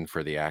nothing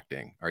for the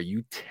acting. Are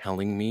you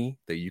telling me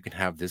that you can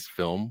have this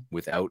film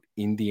without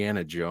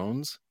Indiana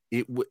Jones?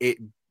 It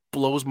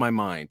blows my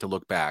mind to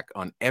look back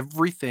on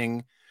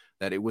everything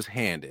that it was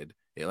handed.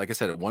 Like I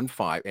said, it won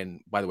 5,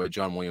 and by the way,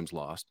 John Williams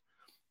lost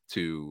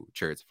to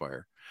Chariots of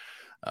Fire.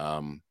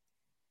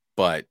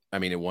 But I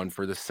mean, it won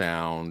for the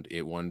sound,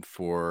 it won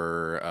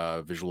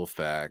for visual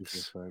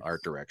effects,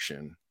 art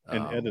direction,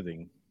 and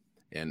editing,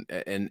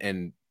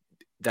 and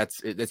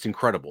that's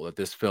incredible that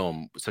this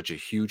film was such a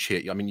huge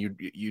hit. I mean,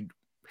 you'd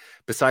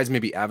besides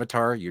maybe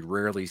Avatar, you'd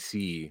rarely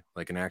see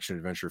like an action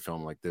adventure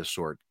film like this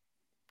sort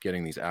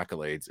getting these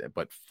accolades,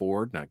 but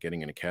Ford not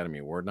getting an Academy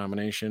Award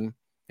nomination,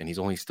 and he's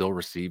only still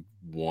received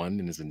 1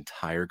 in his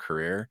entire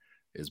career,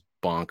 is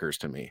bonkers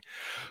to me.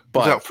 But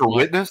was that for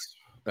Witness?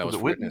 That was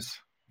Witness.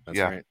 That's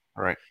right.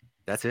 All right.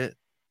 That's it.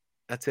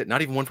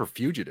 Not even 1 for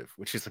Fugitive,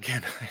 which is,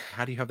 again,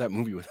 how do you have that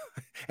movie with?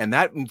 And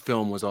that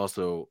film was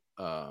also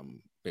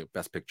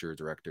Best Picture,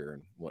 Director,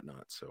 and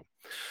whatnot. So,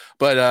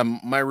 but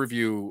my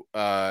review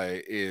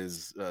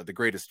is the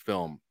greatest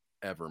film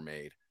ever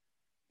made,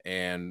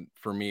 and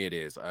for me, it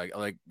is. I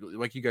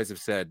like you guys have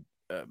said.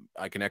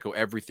 I can echo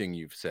everything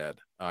you've said.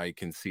 I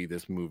can see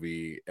this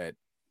movie at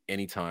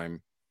any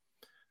time,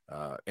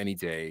 any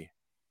day,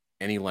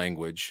 any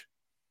language,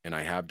 and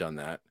I have done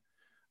that.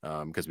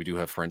 Because we do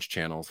have French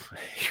channels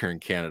here in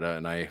Canada,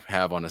 and I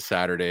have on a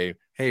Saturday,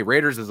 hey,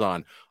 Raiders is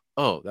on.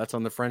 Oh, that's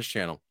on the French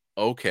channel.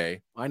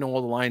 Okay, I know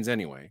all the lines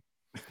anyway.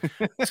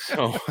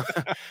 So,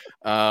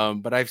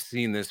 but I've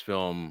seen this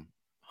film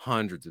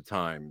hundreds of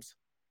times.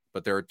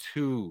 But there are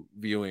 2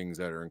 viewings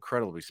that are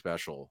incredibly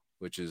special,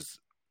 which is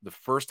the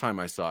first time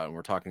I saw it, and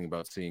we're talking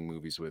about seeing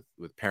movies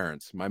with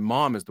parents, my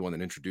mom is the one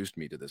that introduced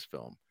me to this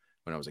film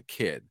when I was a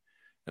kid,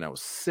 and I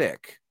was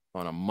sick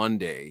on a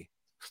Monday,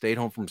 stayed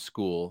home from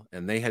school,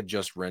 and they had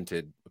just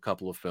rented a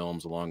couple of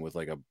films along with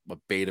like a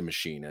beta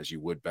machine, as you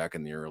would back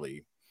in the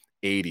early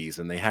 80s,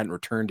 and they hadn't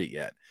returned it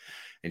yet.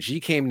 And she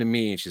came to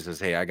me and she says,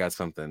 "Hey, I got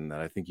something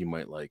that I think you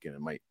might like, and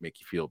it might make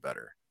you feel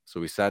better." So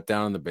we sat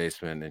down in the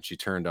basement and she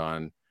turned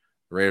on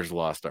Raiders of the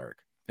Lost Ark.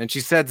 And she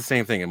said the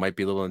same thing. It might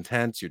be a little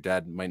intense. Your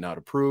dad might not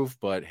approve,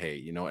 but hey,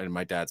 you know, and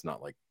my dad's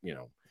not like, you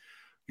know,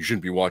 you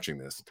shouldn't be watching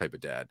this type of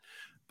dad.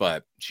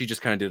 But she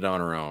just kind of did it on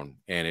her own,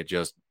 and it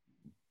just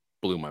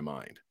blew my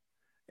mind.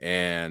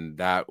 And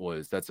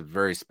that's a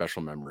very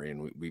special memory,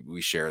 and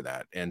we share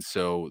that. And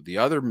so the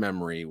other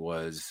memory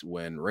was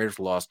when Raiders of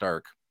the Lost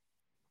Ark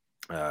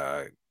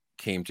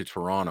came to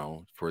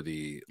Toronto for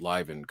the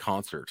live in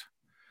concert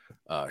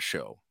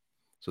show.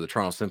 So the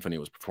Toronto Symphony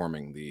was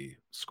performing the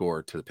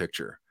score to the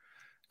picture.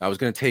 I was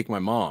going to take my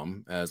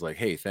mom as like,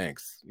 "Hey,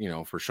 thanks, you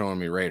know, for showing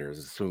me Raiders.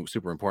 It's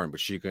super important,"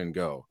 but she couldn't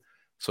go.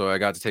 So I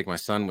got to take my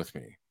son with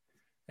me.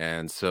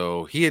 And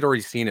so he had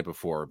already seen it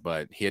before,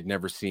 but he had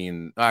never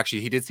seen, actually,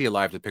 he did see it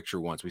live to the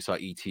picture once. We saw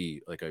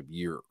E.T. like a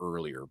year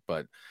earlier,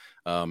 but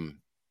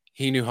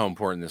he knew how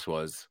important this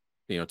was,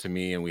 you know, to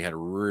me, and we had a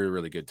really,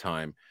 really good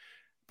time.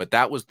 But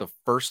that was the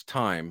first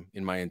time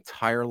in my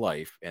entire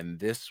life, and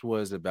this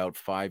was about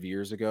 5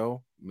 years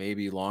ago,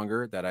 maybe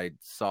longer, that I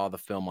saw the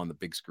film on the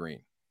big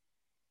screen.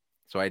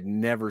 So I'd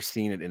never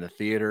seen it in a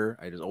theater.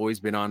 I'd always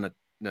been on a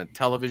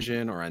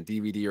television or on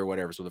DVD or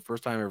whatever. So the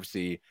first time I ever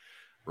see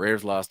Raiders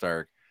of the Lost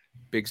Ark,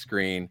 big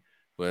screen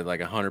with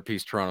like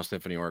 100-piece Toronto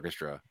Symphony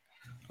Orchestra.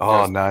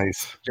 Oh,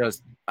 nice. The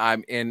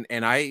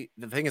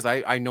thing is,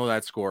 I know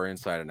that score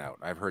inside and out.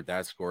 I've heard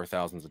that score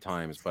thousands of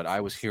times, but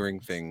I was hearing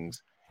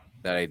things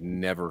that I'd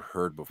never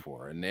heard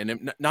before.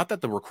 And not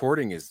that the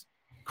recording is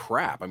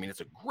crap. I mean,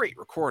 it's a great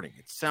recording.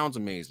 It sounds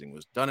amazing. It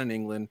was done in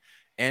England,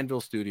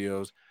 Anvil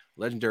Studios.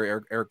 Legendary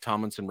Eric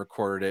Tomlinson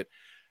recorded it.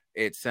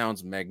 It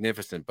sounds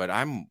magnificent, but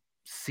I'm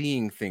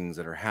seeing things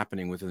that are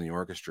happening within the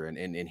orchestra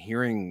and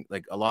hearing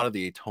like a lot of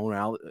the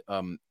atonal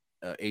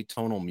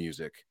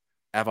music,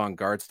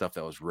 avant-garde stuff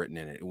that was written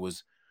in it.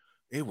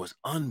 It was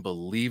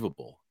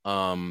unbelievable.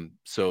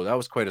 So that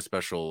was quite a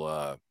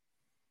special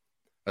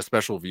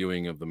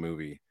viewing of the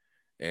movie.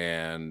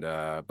 And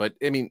but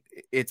I mean,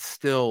 it's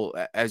still,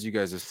 as you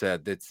guys have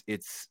said,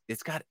 it's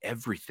got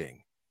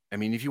everything. I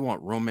mean, if you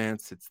want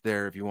romance, it's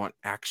there. If you want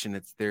action,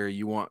 it's there.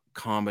 You want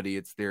comedy,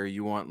 it's there.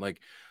 You want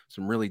like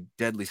some really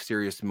deadly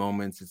serious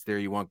moments, it's there.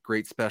 You want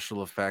great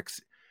special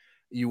effects.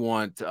 You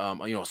want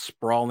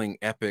sprawling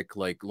epic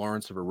like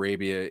Lawrence of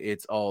Arabia.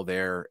 It's all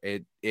there.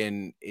 It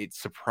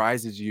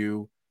surprises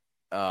you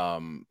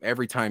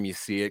every time you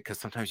see it, because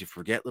sometimes you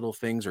forget little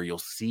things, or you'll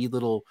see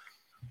little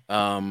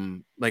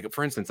like,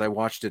 for instance, I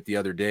watched it the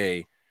other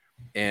day,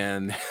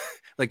 and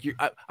like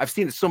I've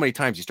seen it so many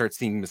times, you start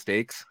seeing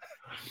mistakes.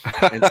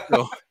 And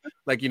so,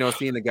 like, you know,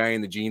 seeing the guy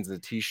in the jeans and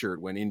the t-shirt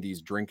when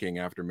Indy's drinking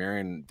after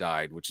Marion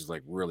died, which is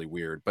like really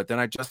weird. But then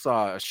I just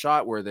saw a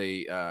shot where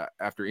they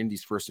after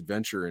Indy's first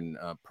adventure in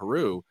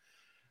Peru,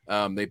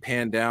 they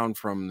pan down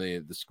from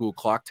the school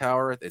clock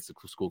tower. It's the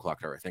school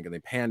clock tower, I think, and they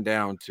pan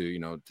down to, you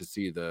know, to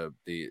see the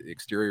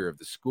exterior of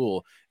the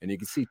school, and you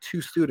can see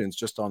two students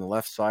just on the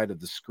left side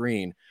of the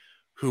screen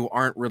who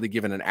aren't really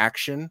given an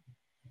action,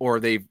 or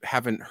they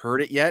haven't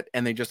heard it yet,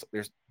 and they're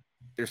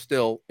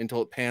still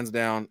until it pans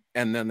down,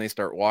 and then they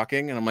start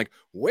walking, and I'm like,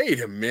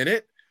 wait a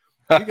minute,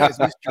 you guys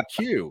missed your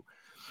cue.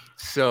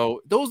 So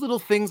those little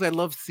things I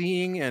love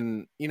seeing,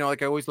 and you know,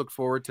 like I always look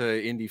forward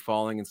to Indy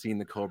falling and seeing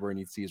the Cobra, and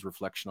you'd see his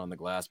reflection on the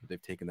glass, but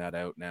they've taken that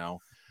out now.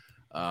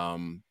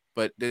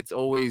 But it's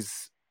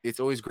always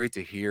great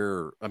to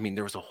hear. I mean,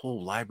 there was a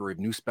whole library of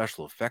new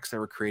special effects that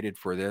were created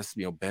for this.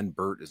 You know, Ben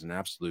Burt is an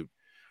absolute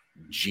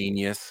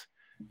genius.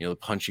 You know,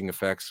 the punching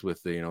effects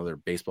with the, you know, their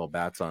baseball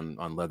bats on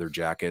leather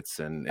jackets,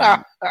 and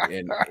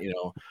you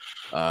know,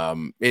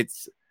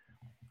 it's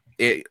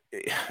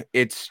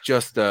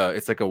just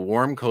it's like a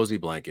warm, cozy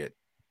blanket.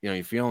 You know,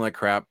 you're feeling like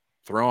crap,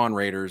 throw on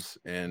Raiders,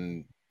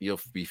 and you'll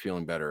be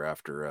feeling better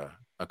after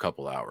a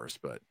couple hours.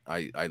 But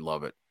I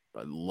love it.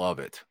 I love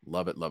it.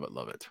 Love it. Love it.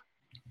 Love it.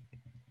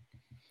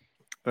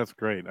 That's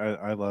great.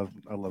 I love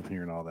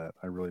hearing all that.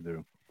 I really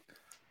do.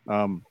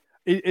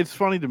 It's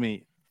funny to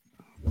me.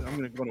 I'm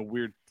going to go on a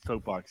weird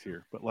soapbox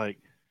here, but like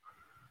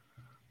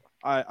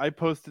I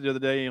posted the other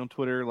day on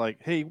Twitter, like,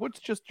 hey,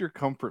 what's just your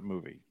comfort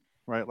movie,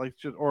 right? Like,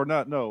 just, or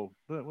not, no,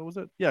 what was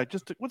it? Yeah,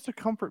 just what's a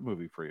comfort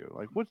movie for you?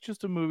 Like, what's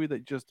just a movie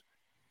that just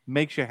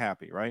makes you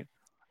happy, right?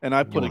 And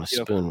I put a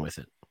spoon with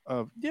it.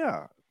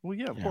 Yeah, well,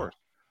 yeah, of course.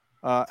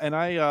 And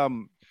I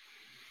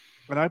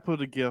put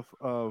a GIF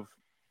of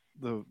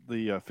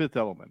the Fifth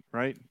Element,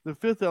 right? The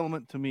Fifth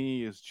Element to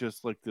me is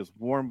just like this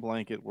warm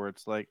blanket where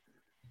it's like,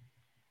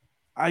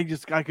 I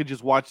could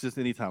just watch this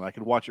anytime. I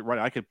could watch it right.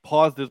 I could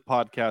pause this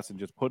podcast and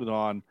just put it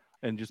on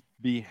and just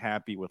be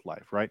happy with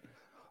life, right?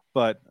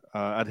 But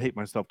I'd hate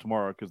myself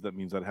tomorrow, because that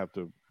means I'd have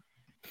to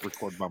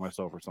record by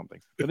myself or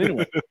something. But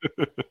anyway,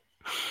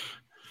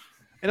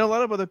 And a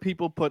lot of other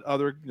people put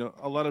other,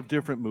 a lot of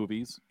different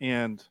movies,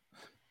 and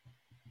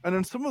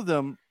on some of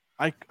them,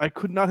 I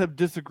could not have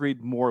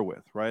disagreed more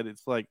with. Right?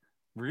 It's like,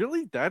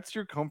 really, that's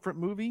your comfort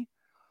movie,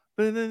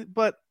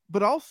 but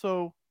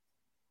also,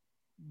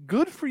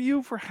 good for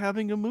you for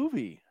having a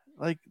movie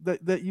like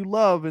that you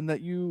love and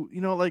that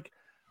like.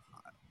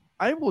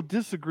 I will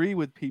disagree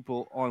with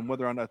people on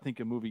whether or not I think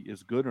a movie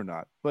is good or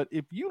not. But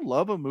if you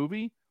love a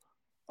movie,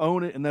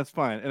 own it, and that's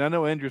fine. And I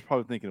know Andrew's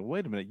probably thinking,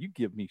 wait a minute, you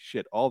give me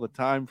shit all the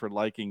time for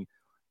liking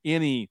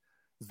any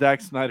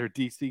Zack Snyder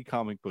DC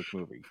comic book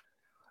movie.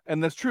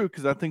 And that's true,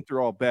 because I think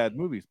they're all bad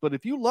movies. But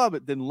if you love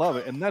it, then love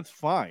it, and that's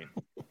fine.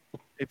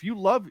 If you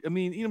love, I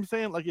mean, you know what I'm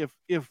saying? Like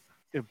if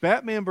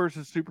Batman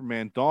versus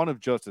Superman, Dawn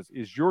of Justice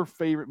is your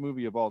favorite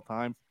movie of all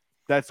time,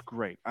 that's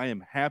great. I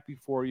am happy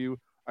for you.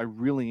 I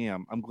really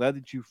am. I'm glad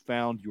that you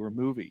found your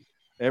movie.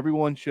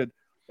 Everyone should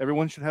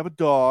have a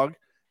dog.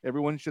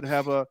 Everyone should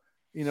have a,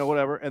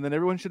 whatever. And then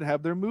everyone should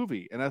have their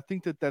movie. And I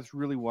think that that's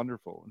really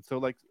wonderful. And so,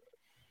 like,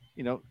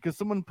 because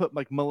someone put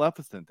like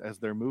Maleficent as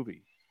their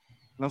movie.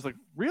 And I was like,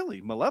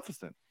 really?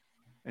 Maleficent?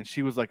 And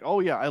she was like, oh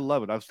yeah, I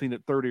love it. I've seen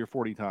it 30 or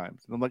 40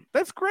 times. And I'm like,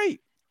 that's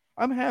great.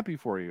 I'm happy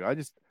for you.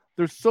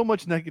 There's so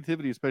much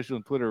negativity, especially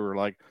on Twitter, where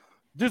like,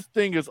 this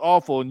thing is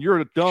awful and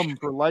you're dumb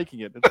for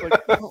liking it. It's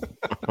like, no.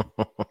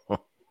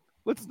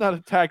 Let's not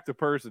attack the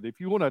person.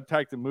 If you want to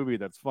attack the movie,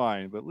 that's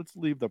fine, but let's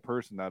leave the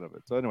person out of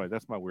it. So anyway,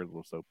 that's my weird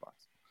little soapbox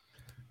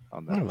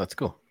on that. Oh, that's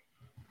cool.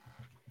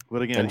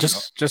 But again, and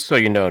just so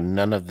you know,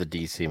 none of the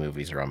DC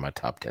movies are on my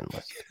top 10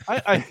 list.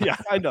 I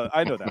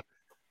know that.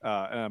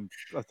 And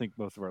I think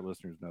most of our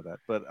listeners know that.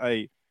 But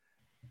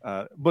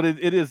but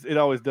it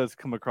always does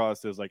come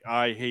across as like,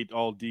 I hate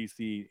all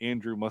DC.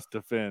 Andrew must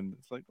defend.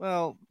 It's like,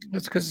 well,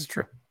 that's because it's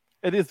true.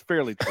 It is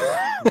fairly true.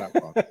 Not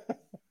wrong.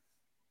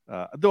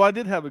 Though I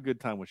did have a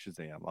good time with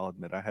Shazam. I'll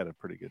admit I had a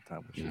pretty good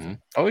time with Shazam. Mm-hmm.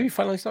 Oh, you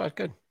finally saw it.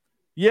 Good.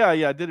 Yeah.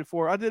 I did it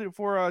for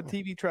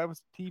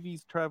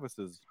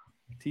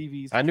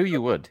TV's I knew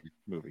you would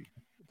movie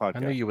podcast. I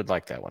knew you would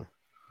like that one.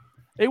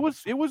 It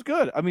was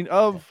good. I mean,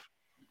 of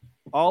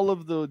all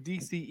of the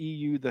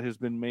DCEU that has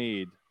been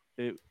made,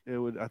 it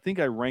would. I think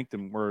I ranked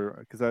them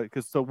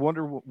because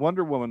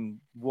Wonder Woman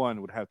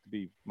 1 would have to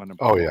be my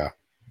number. Oh 1.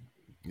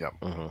 yeah.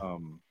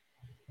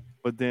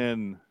 But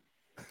then.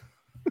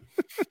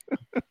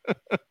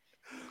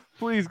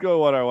 Please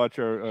go on watch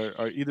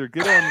our either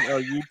get on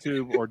our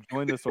YouTube or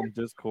join us on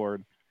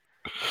Discord.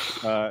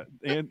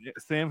 And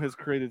Sam has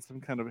created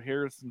some kind of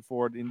Harrison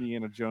Ford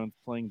Indiana Jones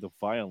playing the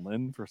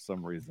violin for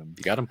some reason.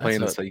 You got him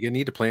playing you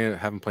need to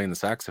have him playing the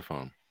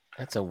saxophone.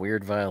 That's a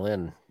weird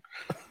violin.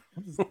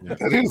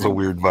 That is a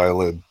weird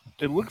violin.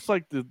 It looks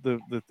like the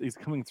he's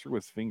coming through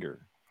his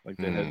finger, like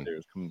the head there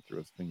is coming through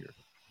his finger.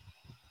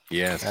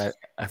 Yes,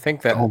 I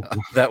think that was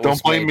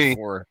don't blame me.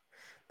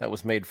 That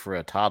was made for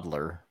a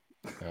toddler,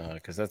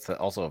 because that's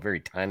also a very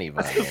tiny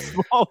violin.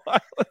 Small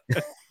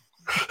violin.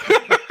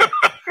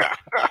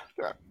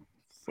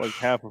 It's like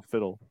half a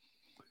fiddle.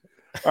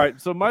 All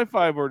right, so my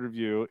 5-word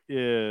review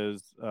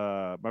is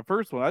my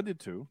first one. I did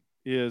 2.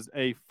 Is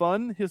a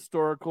fun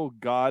historical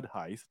God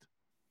heist.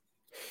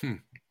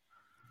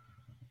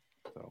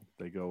 So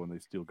they go and they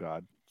steal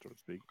God, so to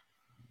speak.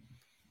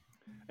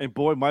 And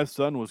boy, my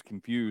son was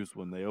confused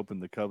when they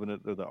opened the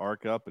Covenant or the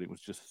Ark up, and it was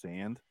just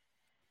sand.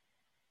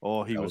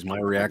 Oh, that was my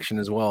reaction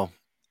as well.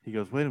 He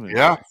goes, "Wait a minute,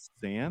 yeah,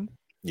 sand."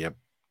 Yep.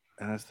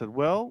 And I said,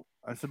 "Well,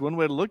 one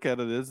way to look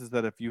at it is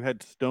that if you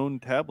had stone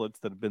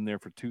tablets that have been there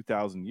for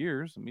 2,000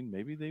 years, I mean,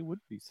 maybe they would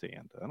be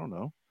sand. I don't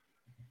know.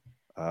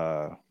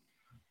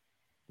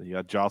 They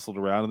got jostled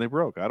around and they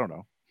broke. I don't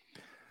know."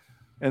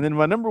 And then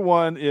my number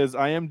 1 is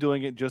I am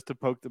doing it just to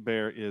poke the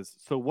bear. Is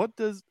so what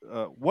does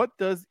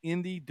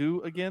Indy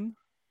do again?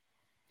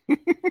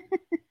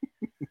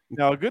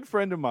 Now, a good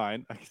friend of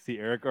mine, I can see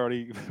Eric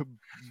already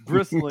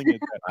bristling at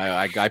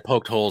that. I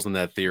poked holes in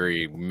that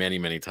theory many,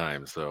 many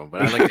times. So,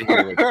 but I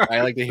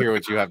like to hear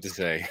what you have to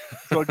say.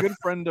 So, a good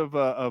friend of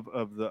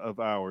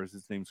ours,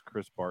 his name's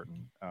Chris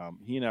Barton.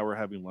 He and I were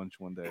having lunch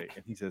one day,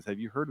 and he says, "Have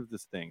you heard of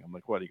this thing?" I'm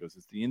like, "What?" He goes,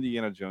 "It's the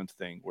Indiana Jones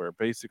thing, where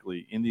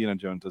basically Indiana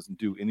Jones doesn't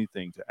do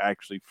anything to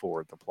actually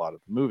forward the plot of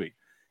the movie.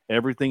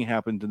 Everything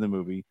happened in the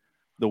movie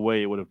the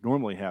way it would have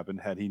normally happened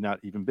had he not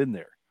even been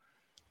there."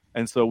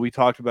 And so we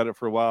talked about it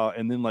for a while,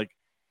 and then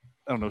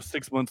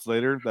 6 months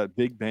later, that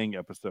Big Bang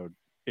episode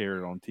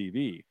aired on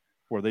TV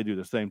where they do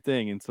the same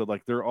thing. And so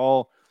they're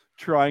all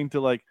trying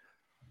to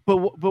but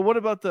what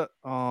about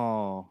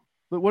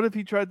but what if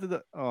he tried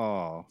to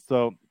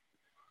so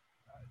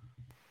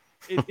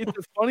it's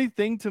a funny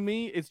thing to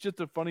me. It's just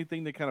a funny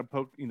thing to kind of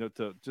poke,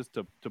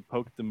 to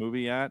poke the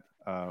movie at.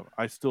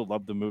 I still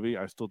love the movie.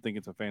 I still think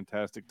it's a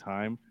fantastic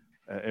time.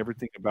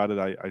 Everything about it,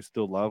 I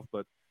still love,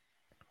 but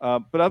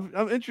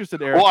I'm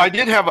interested, Eric. Well, I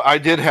did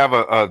have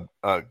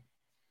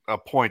a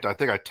point. I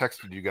think I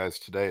texted you guys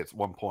today at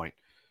one point.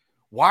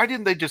 Why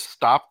didn't they just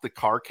stop the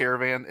car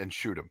caravan and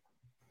shoot him?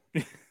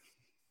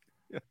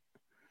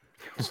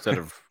 Instead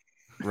of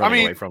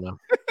running away from them.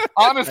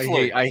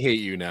 Honestly, I hate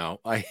you now.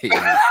 I hate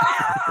you.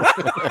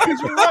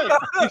 Because you're right.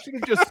 You should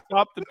have just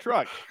stopped the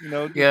truck.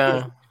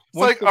 Yeah. It's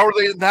like, are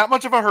they in that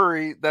much of a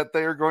hurry that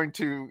they are going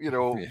to,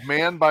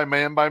 man by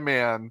man by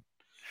man?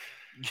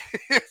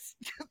 These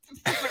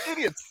are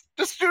idiots.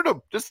 Just shoot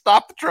them. Just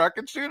stop the truck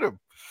and shoot them.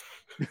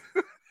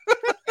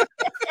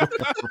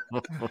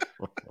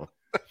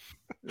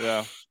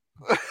 Yeah.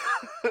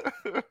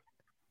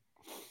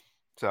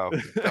 So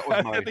that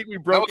was my, I think we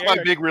broke that was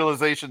my big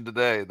realization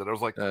today, that I was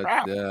like,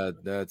 crap.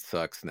 That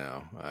sucks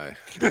now. I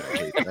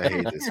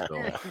hate this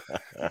film.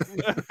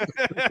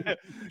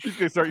 He's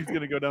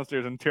gonna go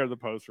downstairs and tear the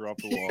poster off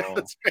the wall.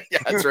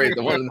 That's right.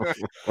 The one.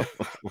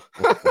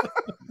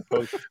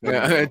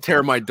 I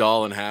tear my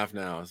doll in half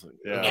now. Like,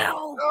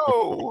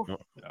 no.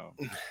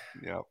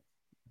 Yeah.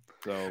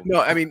 So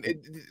no, I mean,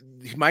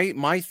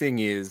 my thing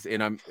is,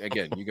 and I'm,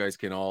 again, you guys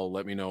can all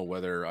let me know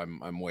whether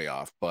I'm way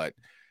off, but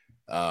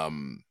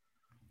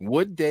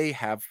would they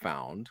have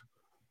found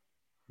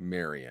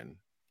Marion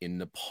in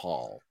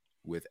Nepal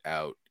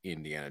without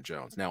Indiana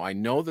Jones? Now, I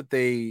know that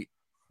they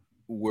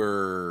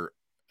were,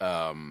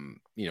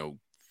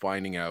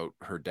 finding out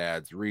her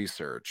dad's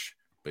research,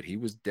 but he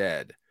was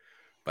dead.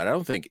 But I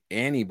don't think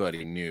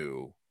anybody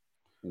knew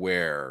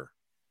where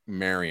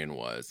Marion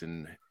was,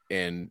 and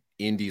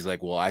Indy's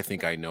like, well, I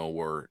think I know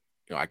where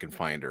I can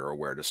find her or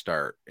where to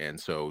start, and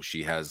so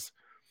she has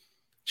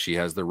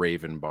the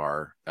Raven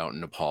Bar out in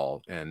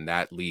Nepal, and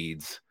that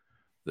leads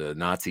the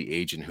Nazi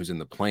agent who's in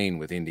the plane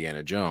with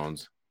Indiana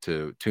Jones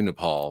to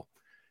Nepal.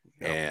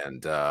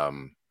 And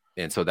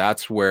so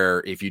that's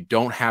where, if you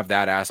don't have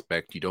that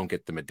aspect, you don't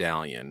get the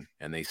medallion,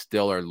 and they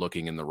still are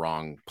looking in the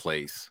wrong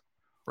place,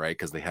 right?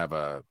 Because they have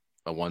a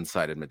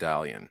one-sided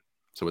medallion.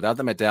 So without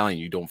the medallion,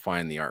 you don't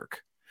find the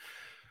Ark.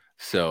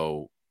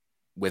 So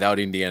without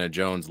Indiana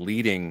Jones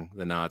leading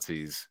the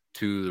Nazis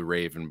to the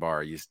Raven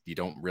Bar, you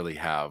don't really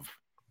have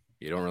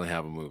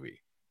a movie.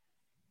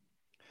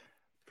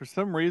 For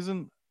some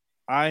reason,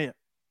 I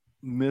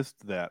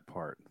missed that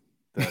part.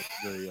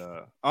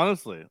 That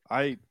honestly,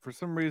 for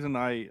some reason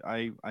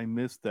I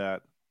missed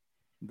that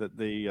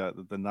the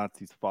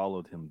Nazis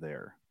followed him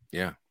there.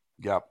 Yeah.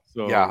 Yep.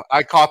 So, yeah,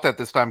 I caught that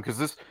this time,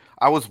 because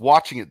I was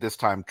watching it this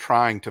time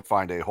trying to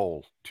find a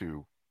hole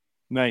to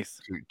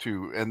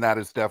and that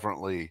is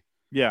definitely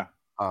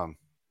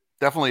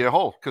definitely a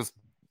hole, because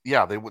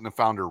they wouldn't have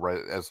found her right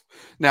as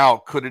now.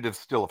 Could it have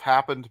still have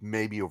happened?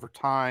 Maybe over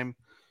time.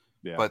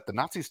 Yeah. But the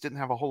Nazis didn't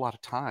have a whole lot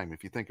of time,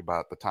 if you think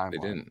about the timeline. They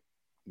didn't.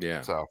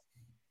 Yeah.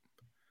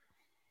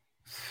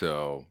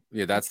 So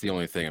yeah, that's the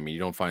only thing. I mean, you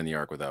don't find the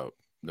Ark without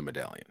the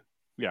medallion.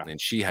 Yeah. And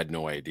she had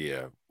no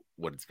idea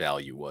what its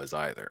value was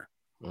either.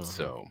 Uh-huh.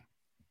 So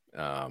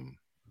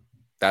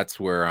that's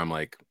where I'm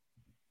like,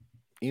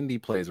 Indy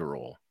plays a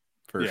role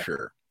for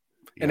sure.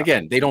 Yeah. And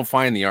again, they don't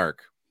find the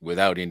Ark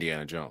without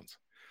Indiana Jones.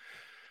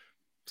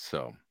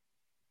 So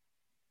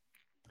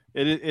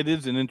it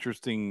is an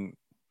interesting.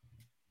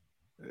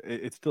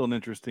 It's still an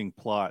interesting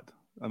plot.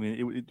 I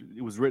mean,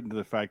 it was written to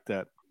the fact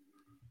that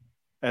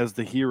as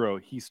the hero,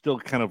 he still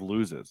kind of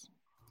loses,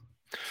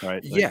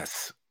 right? Like,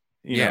 yes.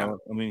 You know,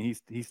 I mean,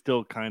 he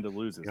still kind of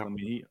loses. Yep. I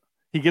mean,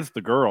 he gets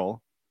the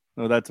girl.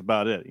 No, that's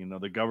about it.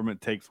 The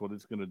government takes what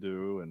it's going to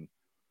do, and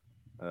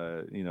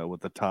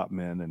with the top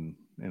men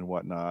and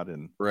whatnot,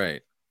 and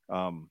right.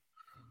 I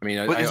mean,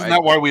 isn't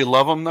that why we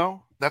love him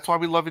though? That's why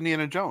we love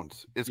Indiana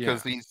Jones. It's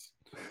because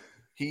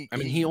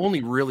he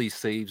only really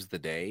saves the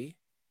day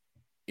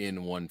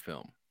in one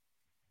film,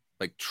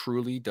 like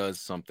truly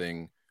does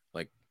something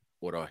like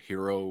what a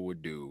hero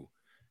would do,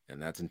 and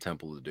that's in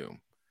Temple of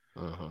Doom.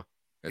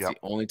 That's the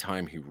only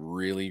time he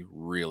really,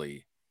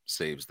 really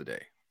saves the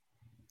day.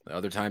 The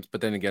other times,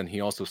 but then again, he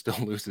also still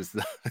loses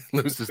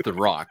the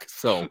rock.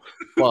 So,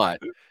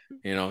 but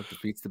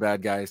defeats the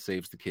bad guy,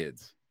 saves the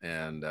kids,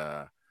 and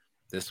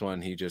this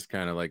one he just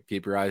kind of like,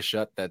 keep your eyes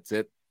shut. That's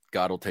it.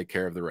 God will take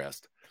care of the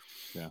rest.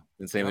 Yeah.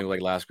 And same thing with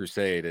like Last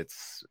Crusade.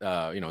 It's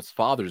its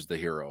father's the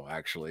hero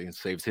actually, and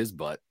saves his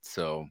butt.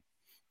 So,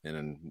 and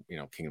then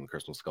Kingdom of the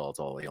Crystal Skull, it's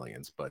all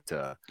aliens. But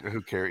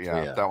who cares?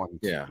 Yeah, that one.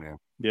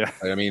 Yeah.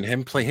 I mean,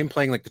 him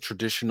playing like the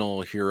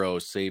traditional hero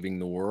saving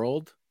the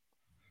world.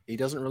 He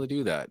doesn't really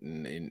do that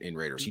in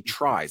Raiders. He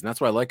tries, and that's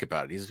what I like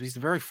about it. He's a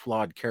very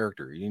flawed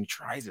character. He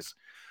tries his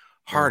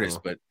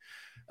hardest, but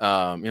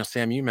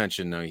Sam, you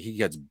mentioned he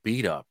gets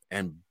beat up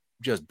and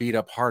just beat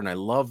up hard, and I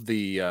love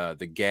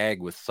the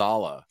gag with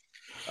Sallah.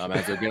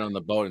 As they're getting on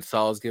the boat and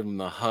Salah's giving him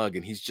the hug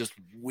and he's just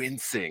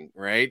wincing,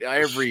 right?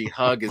 Every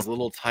hug is a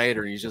little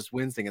tighter and he's just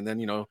wincing. And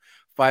then,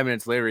 5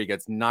 minutes later, he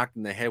gets knocked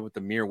in the head with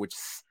the mirror, which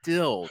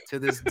still to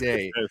this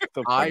day,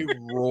 I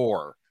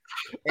roar.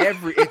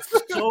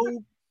 It's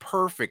so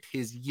perfect.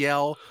 His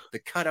yell, the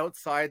cut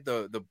outside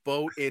the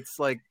boat. It's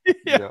like,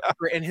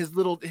 and his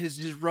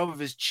rub of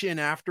his chin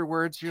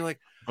afterwards. You're like,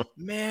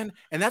 man.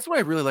 And that's what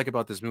I really like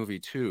about this movie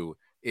too,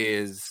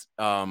 is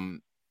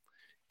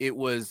it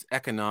was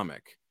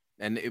economic.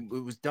 And it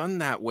was done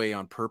that way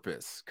on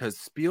purpose because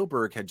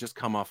Spielberg had just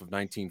come off of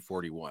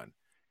 1941.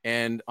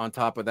 And on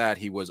top of that,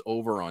 he was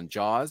over on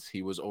Jaws.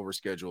 He was over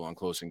schedule on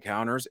Close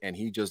Encounters. And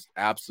he just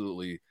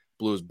absolutely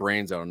blew his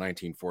brains out in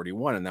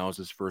 1941. And that was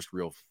his first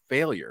real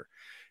failure.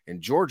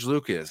 And George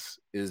Lucas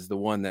is the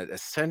one that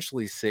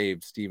essentially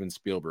saved Steven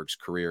Spielberg's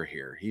career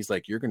here. He's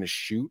like, you're going to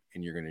shoot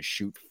and you're going to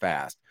shoot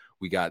fast.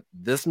 We got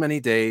this many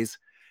days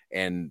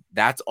and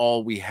that's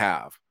all we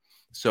have.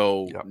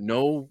 So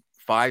no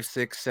 5,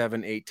 6,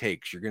 7, 8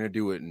 takes. You're going to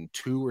do it in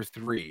 2 or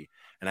 3.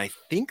 And I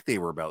think they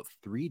were about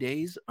 3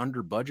 days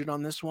under budget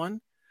on this one,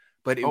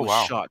 but it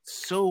was shot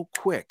so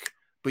quick.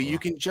 But you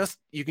can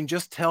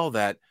just tell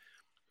that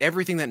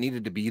everything that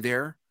needed to be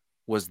there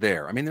was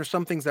there. I mean, there's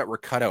some things that were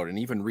cut out, and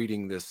even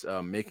reading this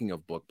making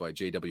of book by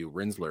J.W.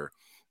 Rinsler,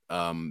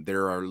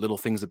 there are little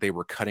things that they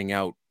were cutting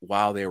out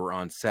while they were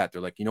on set.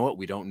 They're like, you know what?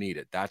 We don't need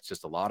it. That's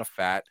just a lot of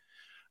fat.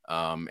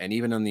 And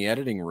even in the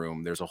editing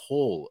room, there's a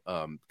whole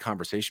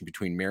conversation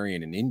between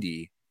Marion and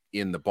Indy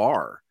in the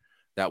bar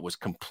that was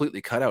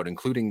completely cut out,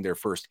 including their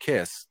first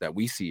kiss that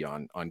we see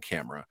on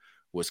camera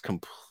was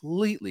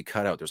completely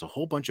cut out. There's a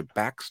whole bunch of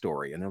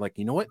backstory, and they're like,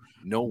 you know what?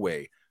 No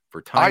way.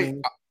 For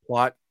timing,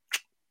 plot,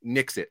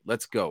 nix it.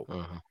 Let's go.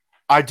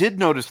 I did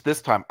notice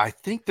this time, I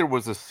think there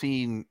was a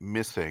scene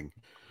missing.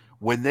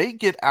 When they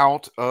get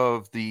out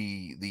of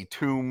the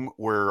tomb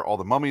where all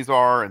the mummies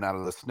are and out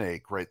of the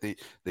snake, right?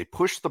 They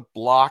push the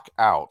block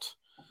out,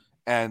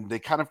 and they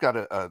kind of got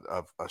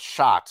a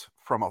shot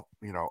from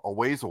a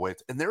ways away,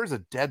 and there is a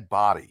dead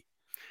body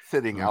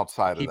sitting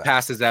outside of that. He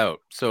passes out.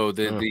 So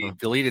the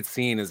deleted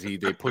scene is they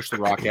push the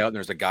rock out, and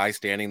there's a guy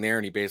standing there,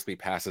 and he basically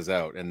passes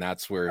out, and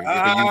that's where you're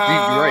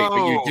right,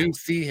 but you do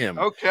see him.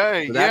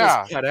 Okay, so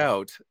that is cut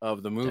out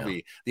of the movie.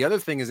 Yeah. The other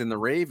thing is in the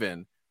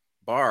Raven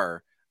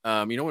bar.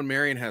 You know when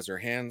Marion has her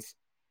hands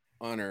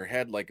on her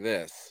head like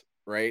this,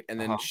 right? And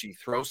then she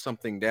throws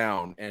something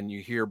down and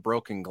you hear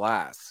broken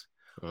glass.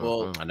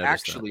 Well,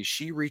 actually,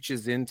 she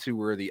reaches into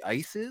where the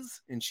ice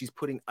is and she's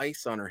putting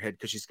ice on her head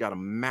because she's got a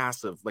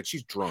massive, like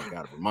she's drunk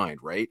out of her mind,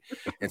 right?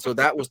 And so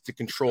that was to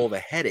control the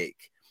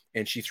headache.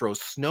 And she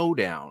throws snow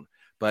down,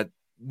 but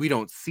we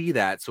don't see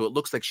that. So it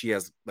looks like she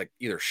has like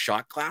either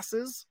shot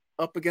glasses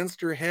up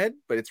against her head,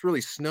 but it's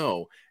really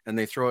snow. And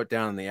they throw it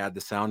down and they add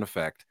the sound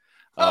effect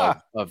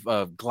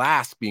of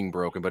glass being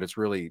broken, but it's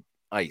really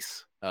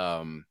ice.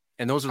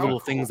 And those are little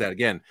things that,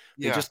 again,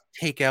 they just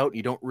take out.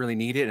 You don't really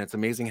need it. And it's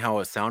amazing how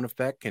a sound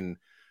effect can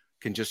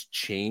just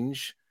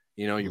change,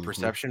 your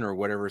perception or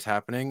whatever is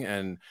happening.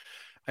 And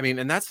I mean,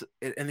 and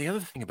the other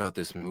thing about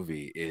this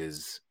movie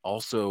is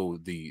also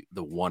the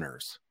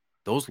oneers.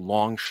 Those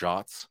long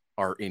shots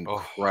are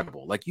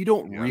incredible. Like you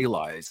don't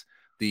realize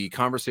the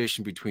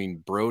conversation between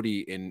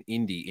Brody and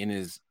Indy in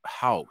his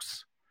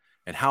house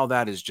and how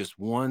that is just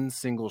one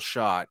single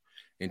shot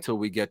until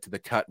we get to the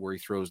cut where he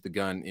throws the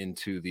gun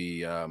into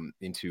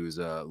his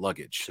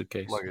luggage.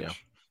 Suitcase.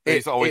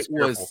 He's always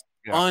was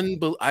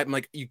unbelievable. I'm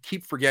like, you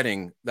keep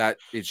forgetting that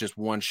it's just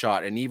one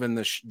shot, and even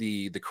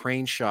the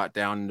crane shot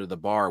down into the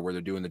bar where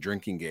they're doing the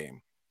drinking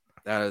game,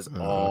 that is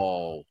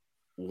all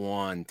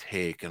one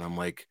take, and I'm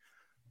like,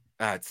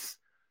 that's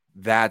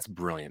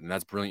brilliant, and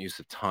that's brilliant use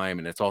of time,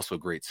 and it's also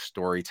great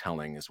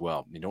storytelling as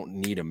well. You don't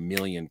need a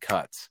million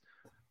cuts.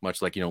 Much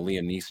like,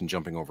 Liam Neeson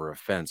jumping over a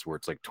fence where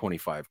it's like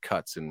 25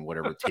 cuts in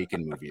whatever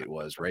Taken movie it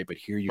was, right? But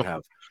here you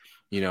have,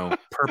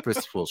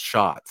 purposeful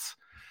shots.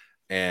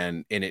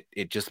 And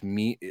it just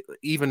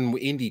even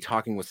Indy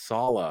talking with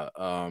Sala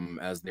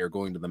as they're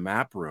going to the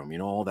map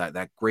room, all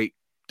that great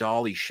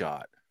dolly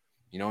shot,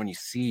 and you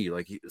see,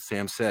 like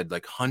Sam said,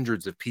 like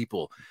hundreds of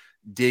people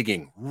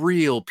digging,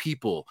 real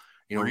people,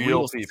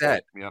 real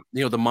set,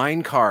 the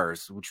mine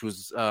cars, which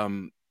was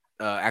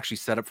actually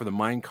set up for the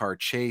mine car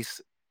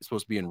chase.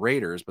 Supposed to be in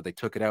Raiders, but they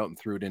took it out and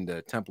threw it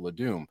into Temple of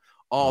Doom.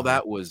 All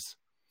that was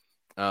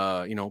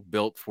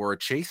built for a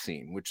chase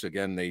scene, which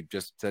again they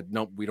just said,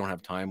 nope, we don't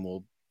have time,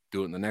 we'll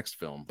do it in the next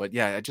film. But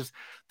yeah,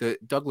 the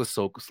Douglas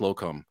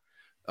Slocum,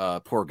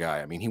 poor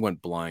guy. I mean, he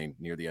went blind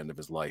near the end of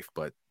his life,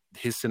 but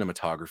his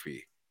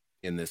cinematography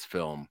in this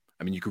film,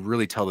 I mean, you could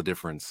really tell the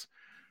difference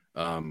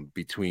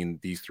between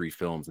these 3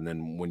 films. And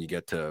then when you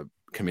get to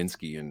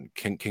Kaminsky and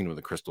Kingdom of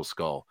the Crystal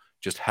Skull,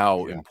 just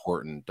how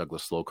important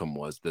Douglas Slocum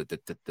was,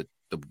 the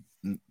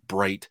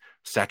bright,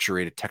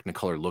 saturated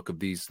Technicolor look of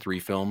these 3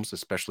 films,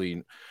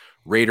 especially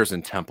Raiders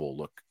and Temple,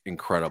 look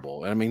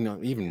incredible. I mean,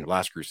 even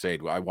Last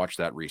Crusade, I watched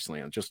that recently,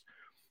 and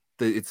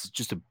it's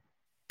just a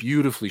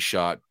beautifully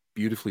shot,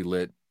 beautifully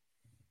lit.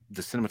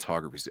 The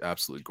cinematography is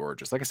absolutely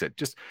gorgeous. Like I said,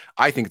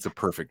 I think it's a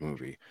perfect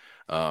movie.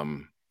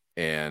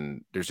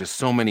 And there's just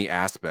so many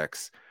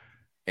aspects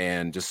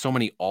and just so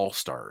many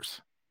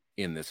all-stars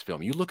in this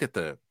film. You look at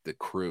the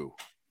crew.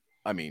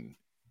 I mean,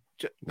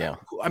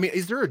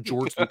 is there a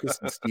George Lucas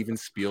and Steven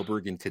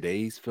Spielberg in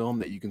today's film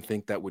that you can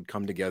think that would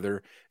come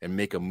together and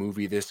make a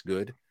movie this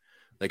good?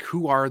 Like,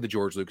 who are the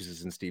George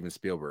Lucases and Steven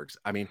Spielbergs?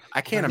 I mean,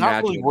 I can't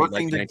imagine really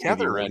working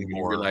together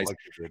anymore.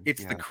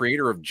 It's the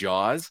creator of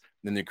Jaws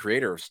and the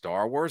creator of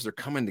Star Wars. They're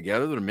coming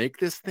together to make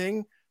this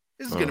thing.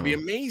 This is going to be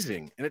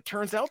amazing, and it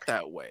turns out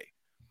that way.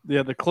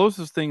 Yeah, the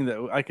closest thing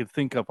that I could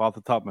think of off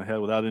the top of my head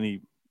without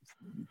any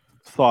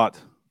thought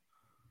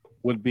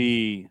would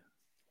be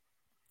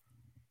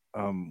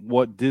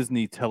what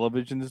Disney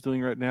Television is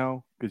doing right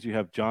now, because you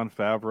have Jon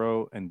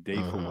Favreau and Dave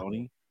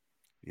Filoni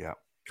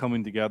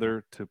coming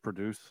together to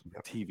produce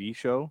a TV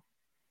show.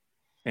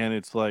 And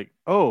it's like,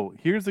 oh,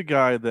 here's a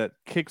guy that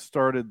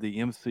kickstarted the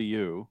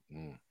MCU.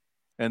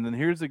 And then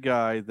here's a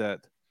guy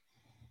that,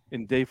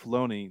 in Dave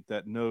Filoni,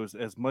 that knows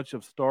as much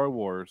of Star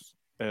Wars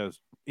as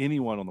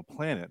anyone on the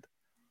planet.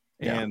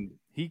 And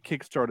he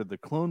kickstarted the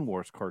Clone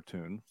Wars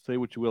cartoon. Say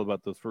what you will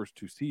about those first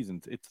 2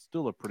 seasons. It's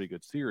still a pretty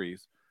good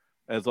series,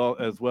 as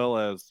well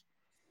as,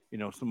 you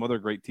know, some other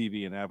great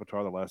TV in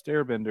Avatar: The Last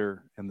Airbender,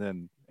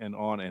 and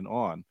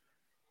on.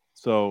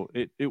 So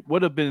it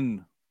would have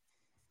been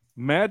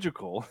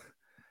magical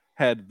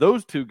had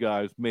those 2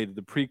 guys made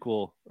the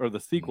prequel or the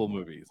sequel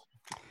movies.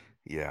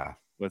 Yeah.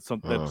 But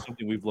that's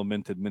something we've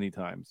lamented many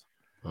times.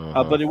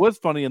 But it was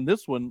funny in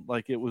this one,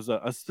 like it was an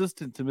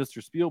assistant to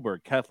Mr.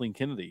 Spielberg, Kathleen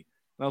Kennedy.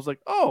 And I was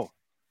like, oh.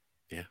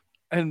 Yeah.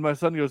 And my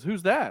son goes,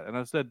 who's that? And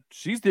I said,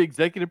 she's the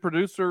executive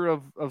producer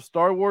of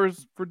Star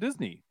Wars for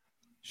Disney.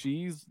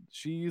 She's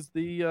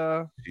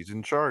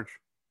in charge.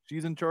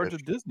 She's in charge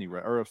of Disney,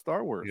 right? Or of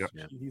Star Wars.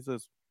 Yeah. He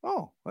says,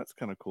 oh, that's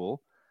kind of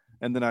cool.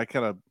 And then I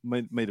kind of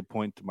made a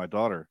point to my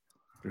daughter.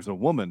 There's a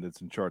woman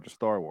that's in charge of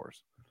Star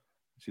Wars.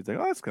 She's like,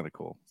 oh, that's kind of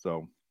cool.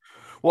 So,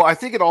 well, I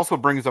think it also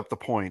brings up the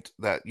point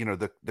that, you know,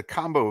 the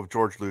combo of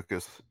George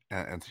Lucas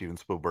and Steven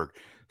Spielberg.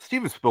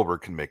 Steven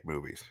Spielberg can make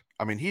movies.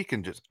 I mean, he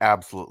can just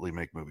absolutely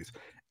make movies.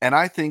 And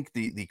I think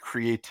the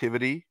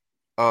creativity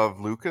of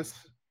Lucas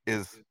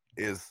is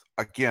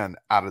again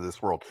out of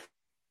this world.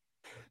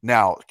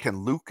 Now, can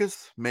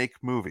Lucas make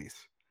movies?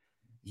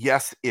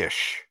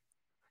 Yes-ish,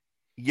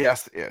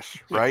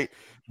 right?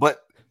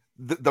 But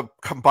the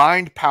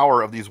combined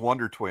power of these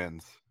Wonder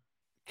Twins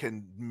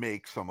can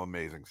make some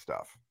amazing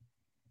stuff.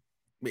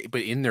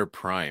 But in their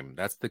prime,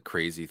 that's the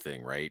crazy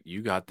thing, right?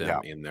 You got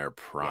them in their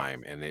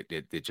prime, and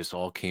it just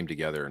all came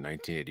together in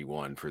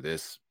 1981 for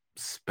this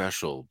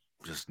special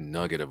just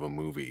nugget of a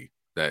movie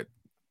that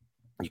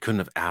you couldn't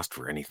have asked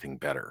for anything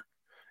better.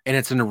 And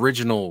it's an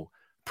original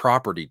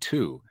property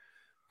too.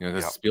 You know,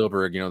 because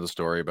Spielberg, you know, the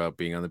story about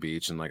being on the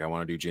beach and like, I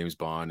want to do James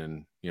Bond,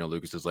 and you know,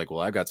 Lucas is like,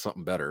 well, I've got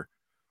something better.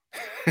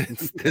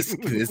 It's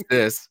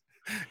this.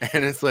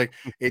 And it's like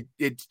it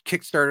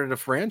kickstarted a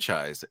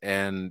franchise,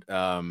 and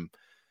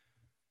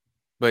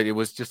but it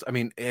was just, I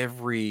mean,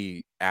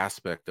 every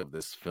aspect of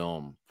this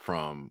film,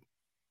 from,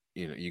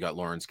 you know, you got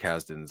Lawrence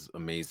Kasdan's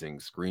amazing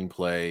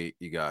screenplay,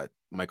 you got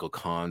Michael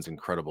Kahn's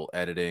incredible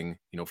editing,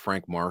 you know,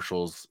 Frank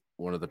Marshall's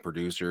one of the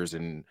producers,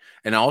 and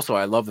also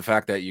I love the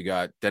fact that you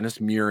got Dennis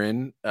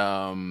Muren,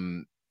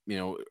 you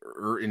know,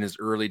 in his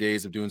early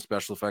days of doing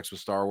special effects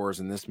with Star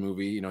Wars in this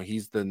movie. You know,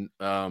 he's the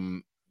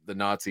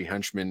Nazi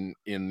henchman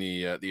in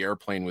the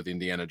airplane with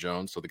Indiana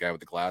Jones, so the guy with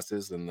the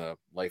glasses in the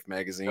Life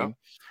magazine. Yep.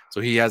 So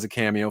he has a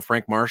cameo.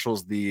 Frank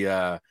Marshall's the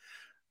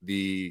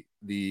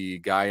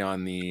guy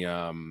on the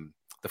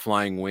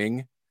flying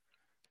wing,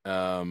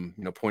 you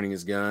know, pointing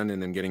his gun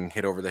and then getting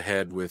hit over the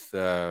head with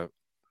by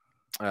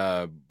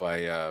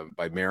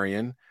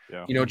Marion.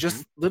 Yeah. You know,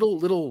 just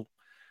little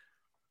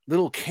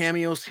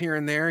cameos here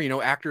and there, you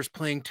know, actors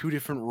playing 2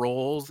 different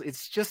roles.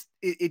 It's just,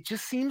 it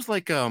just seems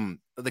like one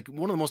of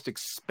the most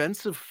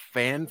expensive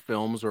fan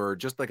films, or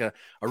just like a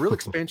real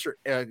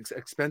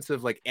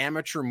expensive like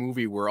amateur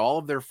movie where all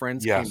of their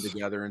friends came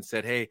together and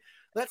said, hey,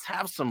 let's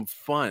have some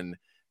fun.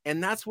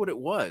 And that's what it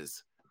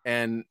was.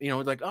 And, you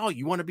know, like, oh,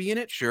 you want to be in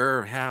it?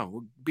 Sure. Yeah,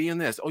 we'll be in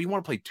this. Oh, you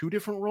want to play 2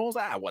 different roles?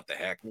 What the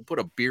heck? We'll put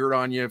a beard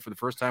on you for the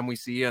first time we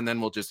see you, and then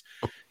we'll just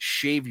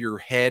shave your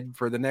head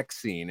for the next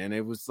scene. And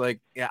it was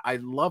like, yeah, I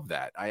love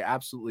that. I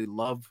absolutely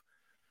love,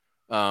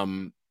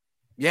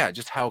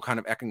 just how kind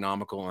of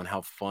economical and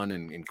how fun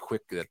and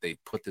quick that they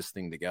put this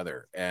thing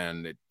together.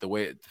 And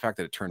the fact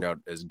that it turned out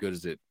as good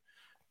as it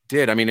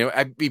did. I mean,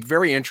 it'd be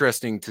very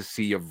interesting to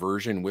see a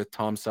version with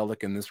Tom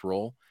Selleck in this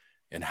role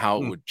and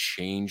how it would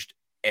change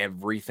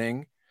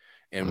everything,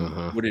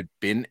 and would it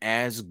been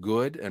as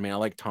good? I mean, I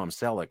like Tom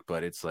Selleck,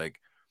 but it's like,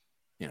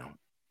 you know,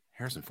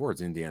 Harrison Ford's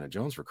Indiana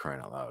Jones, for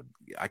crying out loud.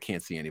 I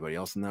can't see anybody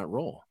else in that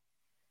role.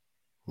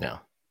 No.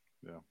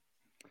 Yeah.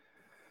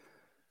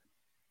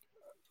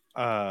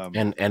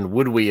 And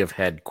would we have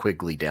had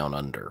Quigley Down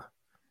Under?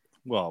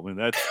 Well, I mean,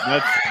 that's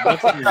the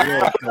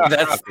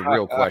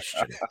real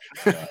question.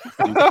 Yeah.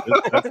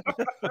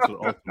 That's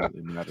what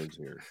ultimately matters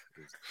here.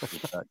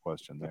 Is that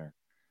question there.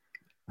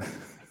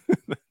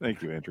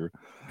 Thank you, Andrew.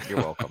 You're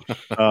welcome.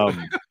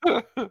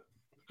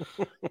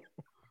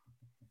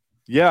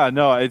 Yeah,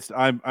 no,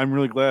 I'm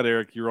really glad,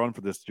 Eric, you're on for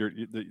this.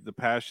 The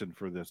passion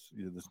for this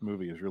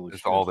movie is really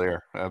it's all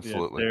there.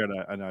 Absolutely. Yeah, it's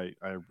there, and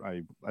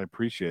I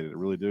appreciate it. I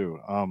really do.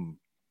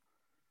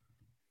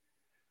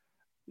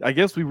 I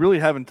guess we really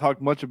haven't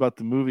talked much about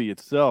the movie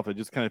itself. I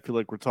just kind of feel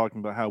like we're talking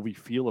about how we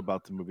feel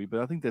about the movie, but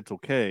I think that's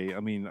okay. I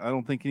mean, I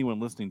don't think anyone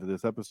listening to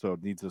this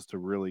episode needs us to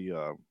really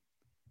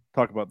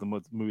talk about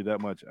the movie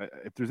that much.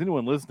 If there's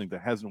anyone listening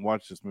that hasn't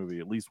watched this movie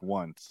at least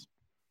once,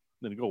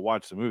 then go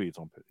watch the movie. It's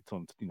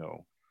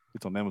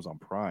on Amazon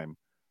Prime.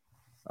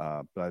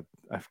 But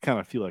I kind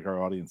of feel like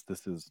our audience,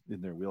 this is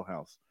in their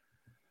wheelhouse.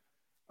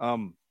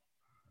 And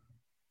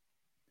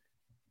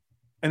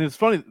it's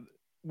funny,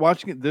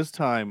 watching it this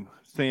time,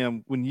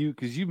 Sam,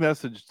 because you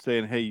messaged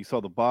saying, "Hey, you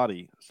saw the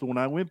body." So when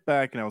I went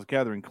back and I was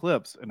gathering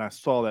clips and I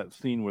saw that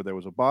scene where there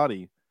was a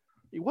body,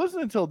 it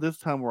wasn't until this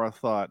time where I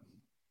thought,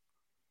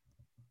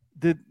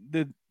 did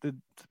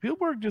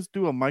Spielberg just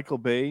do a Michael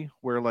Bay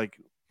where like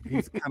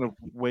he's kind of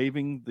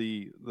waving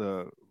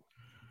the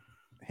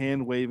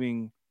hand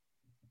waving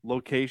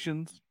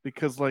locations,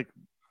 because like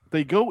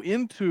they go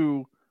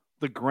into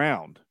the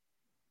ground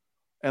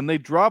and they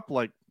drop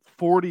like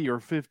 40 or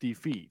 50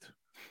 feet.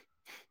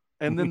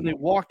 And then they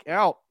walk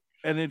out,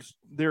 and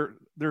they're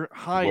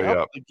high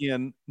up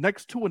again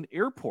next to an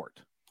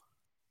airport.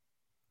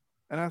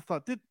 And I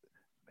thought,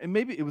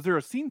 was there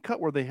a scene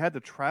cut where they had to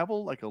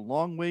travel like a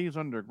long ways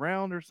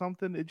underground or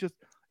something?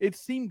 It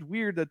seemed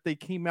weird that they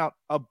came out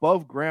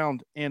above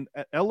ground and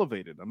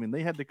elevated. I mean,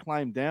 they had to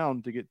climb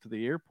down to get to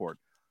the airport.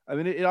 I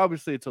mean, it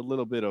obviously it's a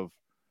little bit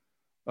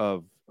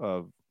of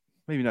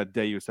maybe not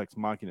Deus Ex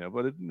Machina,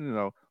 but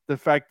the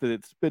fact that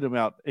it spit them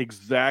out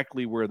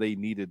exactly where they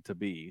needed to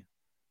be.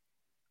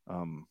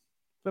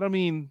 But I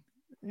mean,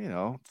 they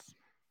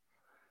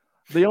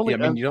only.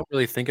 you don't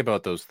really think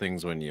about those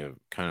things when you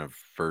kind of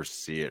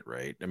first see it,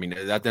 right? I mean,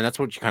 that's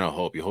what you kind of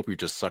hope. You hope you're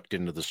just sucked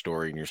into the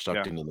story and you're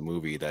sucked into the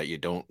movie, that you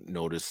don't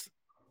notice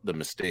the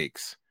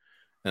mistakes.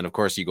 And of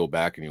course, you go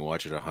back and you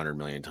watch it 100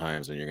 million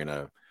times, and you're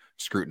gonna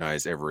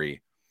scrutinize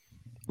every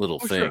little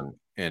thing. Sure.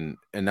 And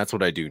that's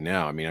what I do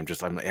now. I mean,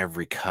 I'm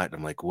every cut.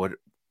 I'm like, what?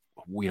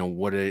 Where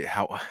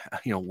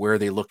are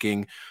they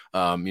looking?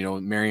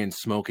 Marion's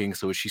smoking.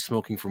 So is she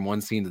smoking from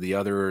one scene to the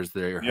other, or is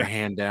her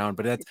hand down?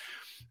 But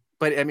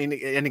I mean,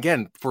 and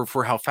again,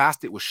 for how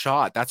fast it was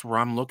shot, that's where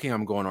I'm looking.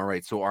 I'm going, all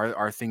right, so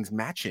are things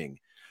matching?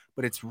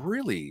 But it's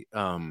really,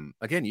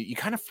 again, you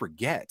kind of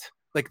forget,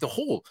 like the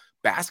whole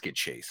basket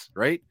chase,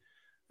 right?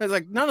 It's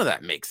like none of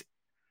that makes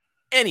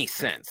any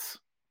sense.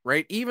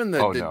 Right, even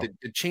the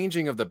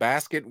changing of the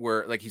basket,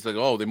 where like he's like,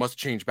 oh, they must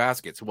change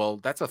baskets. Well,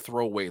 that's a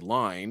throwaway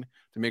line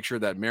to make sure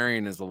that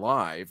Marion is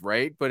alive,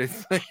 right? But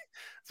it's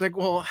like,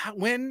 well,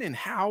 when and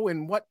how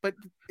and what? But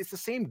it's the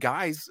same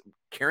guys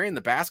carrying the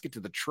basket to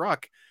the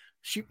truck.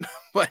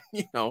 But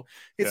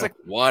it's like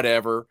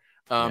whatever.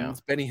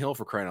 It's Benny Hill,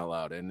 for crying out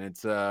loud, and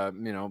it's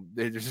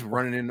they're just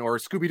running in, or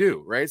Scooby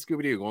Doo, right?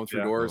 Scooby Doo going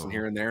through doors and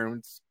here and there.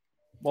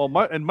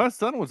 And my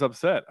son was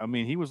upset. I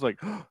mean, he was like,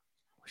 oh,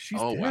 she's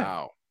dead.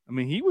 Wow. I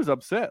mean, he was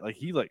upset. Like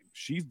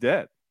she's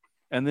dead.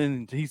 And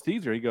then he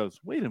sees her. He goes,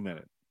 wait a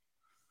minute.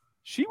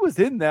 She was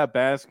in that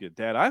basket,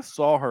 Dad. I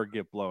saw her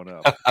get blown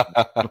up.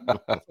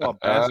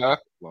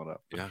 Blown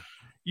up. Yeah.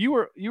 You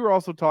were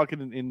also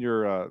talking in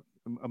your a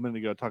minute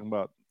ago, talking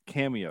about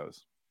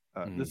cameos.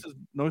 This is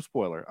no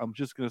spoiler. I'm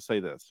just going to say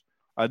this.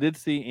 I did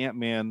see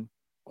Ant-Man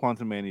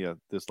Quantumania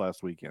this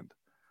last weekend.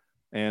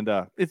 And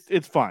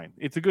it's fine.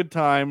 It's a good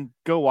time.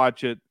 Go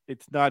watch it.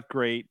 It's not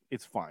great.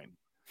 It's fine.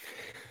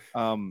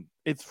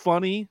 It's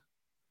funny,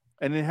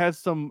 and it has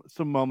some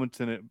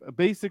moments in it.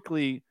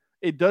 Basically,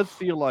 it does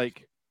feel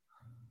like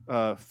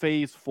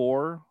Phase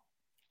 4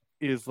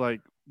 is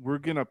like we're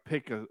gonna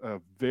pick a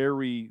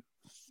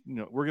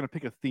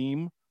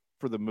theme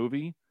for the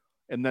movie,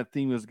 and that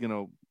theme is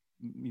gonna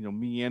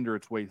meander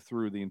its way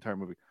through the entire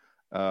movie.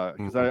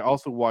 Because I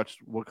also watched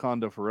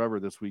Wakanda Forever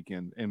this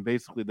weekend, and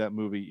basically that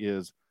movie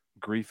is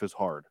grief is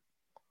hard.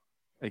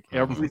 Like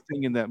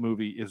everything in that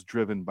movie is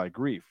driven by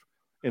grief.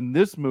 In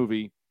this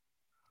movie,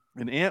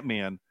 in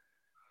Ant-Man,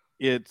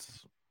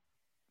 it's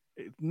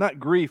not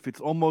grief. It's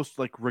almost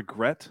like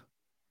regret.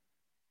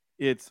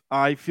 It's,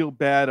 I feel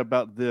bad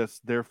about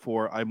this,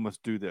 therefore I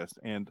must do this.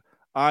 And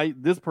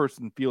this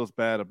person feels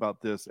bad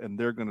about this, and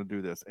they're going to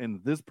do this. And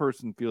this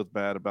person feels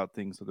bad about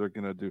things, so they're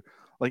going to do.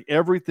 Like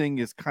everything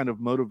is kind of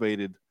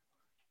motivated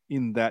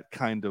in that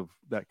kind of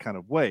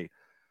way.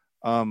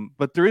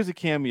 But there is a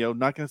cameo.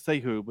 Not going to say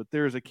who, but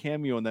there is a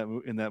cameo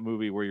in that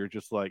movie where you're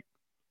just like,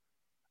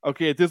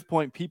 okay, at this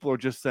point, people are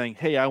just saying,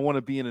 "Hey, I want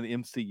to be in an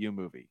MCU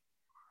movie."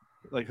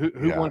 Like,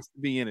 who wants to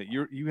be in it?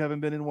 You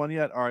haven't been in one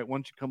yet. All right, why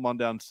don't you come on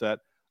down set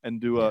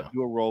and do a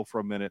role for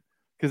a minute?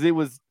 Because it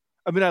was,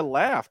 I mean, I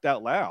laughed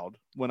out loud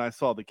when I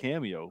saw the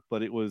cameo,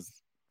 but it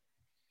was,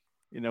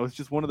 it's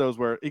just one of those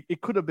where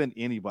it could have been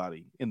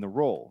anybody in the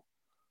role,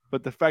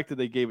 but the fact that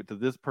they gave it to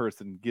this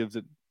person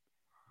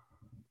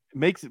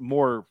makes it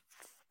more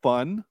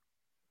fun.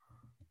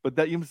 But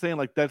that, I'm saying,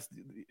 like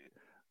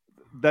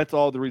that's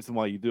all the reason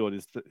why you do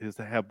it is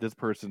to have this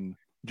person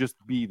just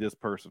be this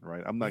person,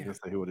 right? I'm not going to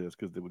say who it is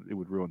because it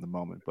would ruin the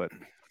moment. But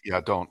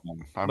don't.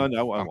 I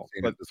won't.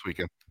 But this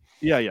weekend.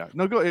 Yeah.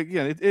 No, go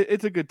again.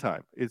 It's a good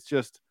time. It's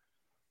just,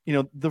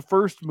 the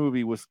first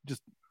movie was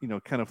just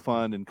kind of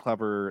fun and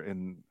clever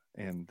and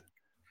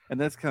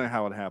that's kind of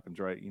how it happens,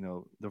 right?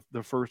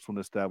 The first one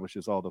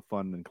establishes all the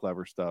fun and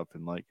clever stuff,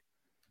 and like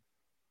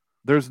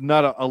there's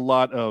not a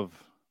lot of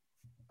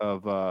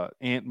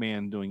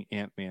Ant-Man doing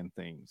Ant-Man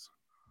things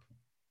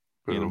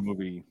in a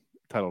movie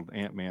titled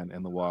Ant-Man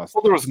and the Wasp.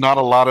 Well, there was not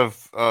a lot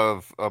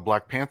of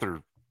Black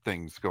Panther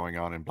things going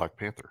on in Black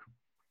Panther.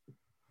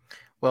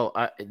 Well,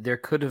 there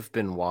could have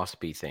been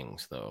waspy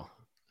things, though.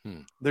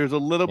 There's a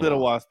little bit of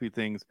waspy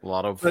things. A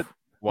lot of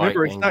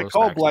Remember, it's not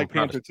called Black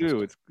Panther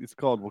 2. It's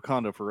called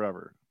Wakanda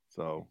Forever.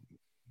 So,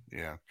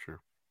 yeah, sure.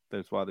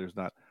 That's why there's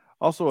not.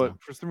 Also,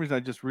 for some reason, I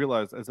just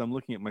realized as I'm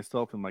looking at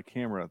myself in my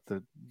camera,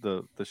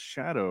 the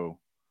shadow,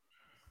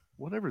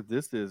 whatever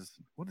this is,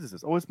 what is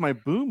this? Oh, it's my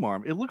boom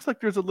arm. It looks like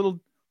there's a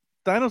little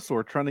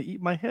dinosaur trying to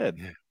eat my head.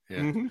 Yeah.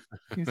 Can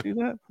you see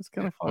that? It's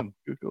kind of fun.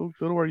 Go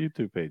to our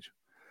YouTube page.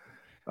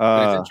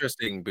 It's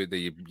interesting, but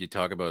you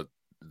talk about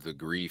the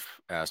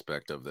grief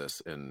aspect of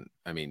this, and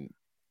I mean,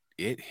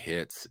 it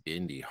hits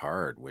Indy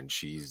hard when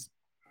she's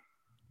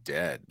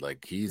dead.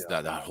 Like he's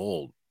that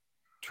whole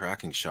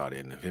tracking shot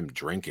in of him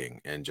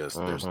drinking, and just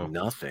there's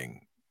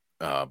nothing.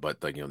 But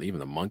like even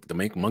the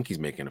monkey's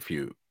making a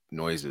few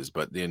noises,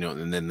 but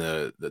and then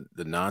the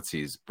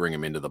Nazis bring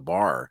him into the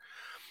bar,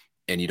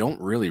 and you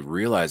don't really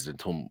realize it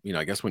until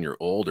I guess when you're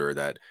older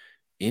that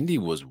Indy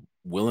was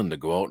willing to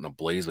go out in a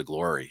blaze of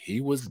glory.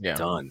 He was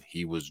done.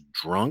 He was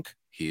drunk.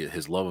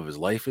 His love of his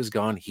life is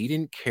gone. He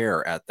didn't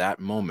care at that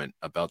moment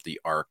about the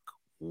Ark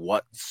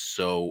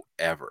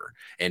whatsoever.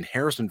 And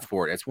Harrison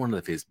Ford, that's one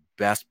of his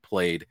best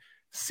played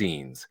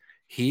scenes.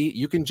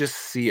 You can just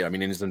see it. I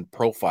mean, it's in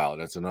Profile,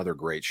 and it's another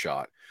great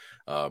shot.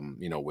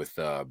 With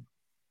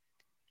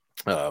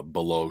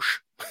Belloc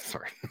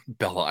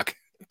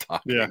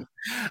talking.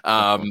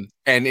 Yeah.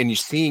 And you're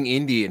seeing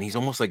Indy, and he's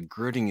almost like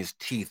gritting his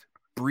teeth,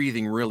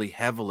 breathing really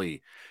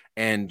heavily,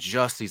 and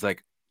he's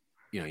like,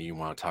 you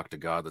want to talk to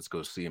God, let's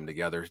go see him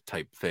together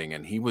type thing.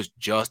 And he was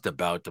just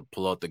about to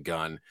pull out the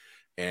gun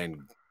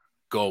and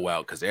go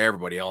out because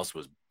everybody else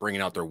was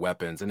bringing out their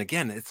weapons. And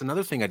again, it's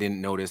another thing I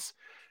didn't notice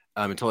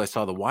until I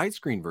saw the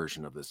widescreen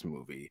version of this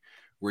movie,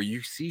 where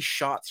you see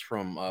shots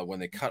from when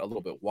they cut a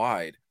little bit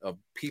wide of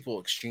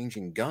people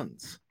exchanging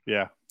guns.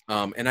 Yeah.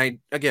 And I,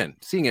 again,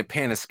 seeing it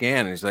pan a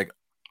scan, and it's like,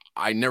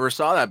 I never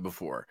saw that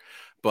before.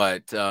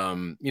 But,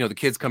 the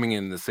kids coming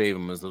in to save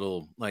him was a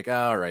little like,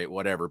 all right,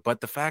 whatever.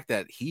 But the fact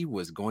that he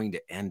was going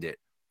to end it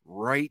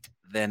right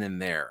then and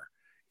there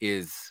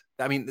is,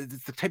 I mean,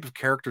 it's the type of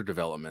character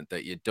development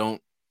that you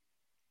don't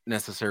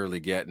necessarily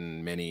get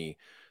in many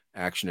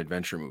action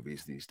adventure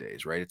movies these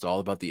days, right? It's all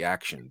about the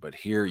action. But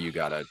here you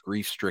got a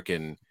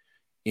grief-stricken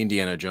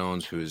Indiana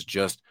Jones who has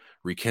just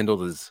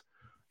rekindled his,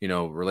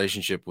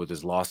 relationship with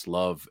his lost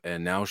love,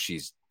 and now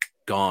she's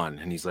gone,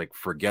 and he's like,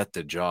 forget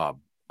the job,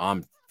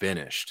 I'm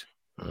finished.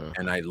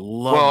 And I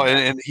love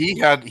and he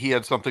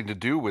had something to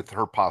do with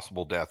her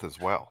possible death as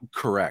well.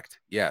 Correct.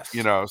 Yes.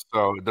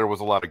 So there was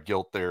a lot of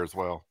guilt there as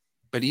well.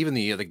 But even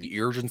the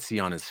urgency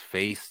on his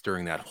face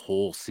during that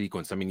whole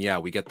sequence. I mean, yeah,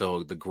 we get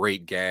the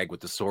great gag with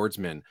the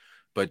swordsman,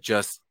 but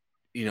just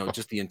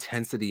just the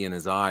intensity in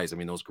his eyes. I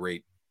mean, those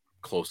great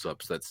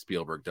close-ups that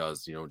Spielberg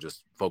does,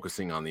 just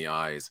focusing on the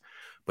eyes.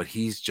 But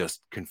he's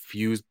just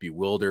confused,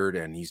 bewildered,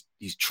 and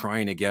he's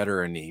trying to get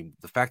her. And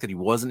the fact that he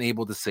wasn't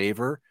able to save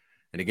her.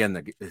 And again,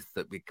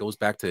 it goes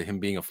back to him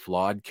being a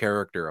flawed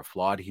character, a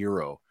flawed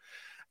hero.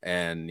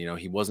 And,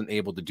 he wasn't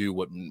able to do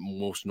what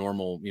most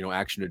normal,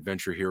 action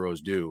adventure heroes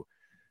do.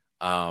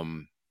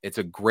 It's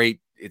a great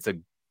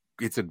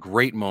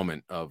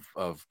moment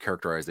of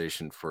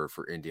characterization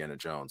for Indiana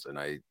Jones. And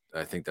I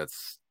think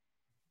that's,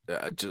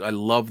 I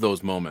love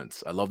those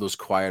moments. I love those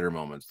quieter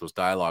moments, those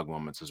dialogue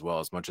moments as well,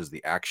 as much as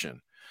the action,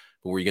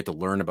 but where you get to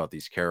learn about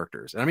these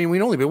characters. And I mean,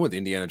 we've only been with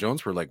Indiana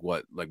Jones for like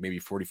maybe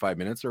 45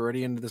 minutes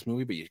already into this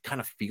movie, but you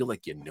kind of feel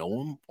like you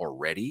know him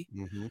already.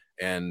 Mm-hmm.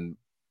 And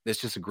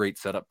it's just a great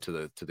setup to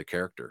the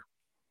character.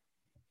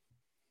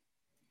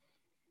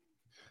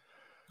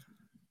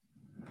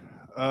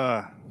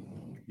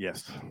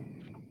 Yes.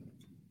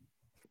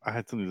 I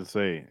had something to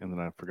say and then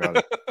I forgot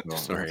it. No,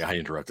 sorry, I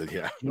interrupted.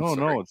 Yeah.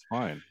 No, it's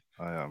fine.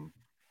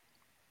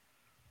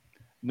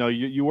 No,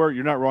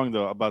 you're not wrong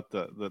though about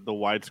the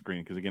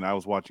widescreen, because again, I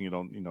was watching it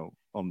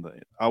on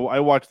I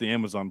watched the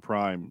Amazon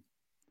Prime,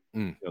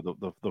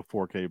 the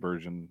 4K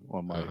version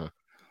on my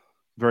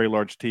very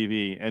large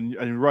TV,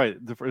 and right,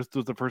 this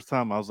was the first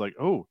time I was like,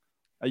 oh,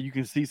 you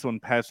can see someone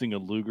passing a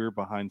Luger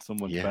behind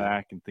someone's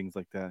back and things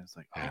like that. It's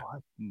like, oh,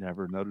 I've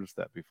never noticed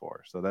that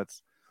before. So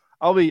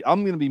I'm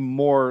going to be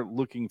more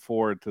looking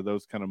forward to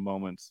those kind of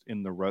moments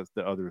in the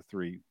other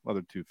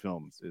two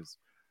films.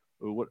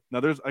 Now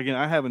there's, again,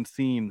 I haven't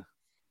seen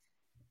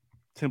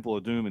Temple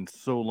of Doom in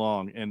so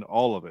long, and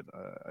all of it.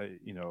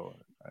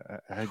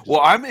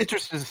 I'm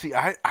interested to see.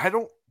 I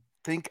don't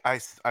think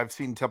I've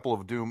seen Temple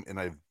of Doom in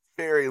a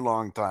very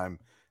long time,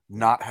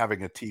 not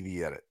having a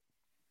TV edit.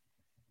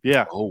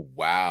 Yeah. Oh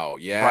wow.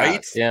 Yeah.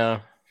 Right. Yeah.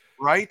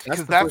 Right.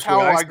 Because that's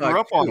how I grew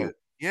up on it.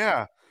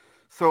 Yeah.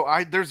 So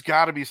there's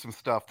got to be some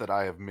stuff that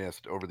I have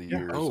missed over the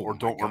years or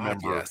don't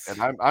remember, yes.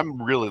 And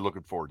I'm really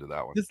looking forward to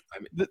that one.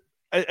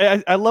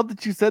 I love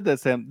that you said that,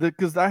 Sam,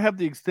 because I have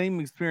the same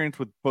experience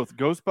with both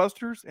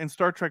Ghostbusters and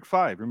Star Trek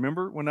V.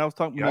 Remember when I was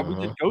talking when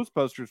we did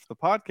Ghostbusters for the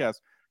podcast?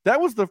 That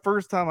was the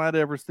first time I'd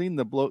ever seen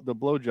the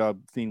blowjob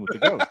scene with the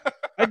ghost.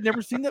 I'd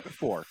never seen that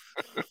before.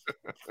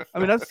 I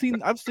mean, I've seen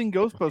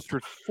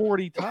Ghostbusters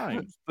 40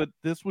 times, but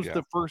this was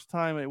the first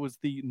time it was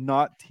the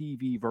not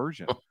TV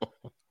version.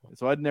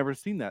 So I'd never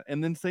seen that.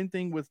 And then same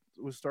thing with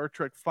Star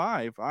Trek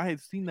V. I had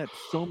seen that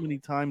so many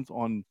times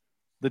on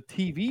the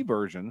TV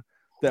version.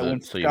 That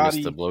when so Scotty, you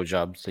missed the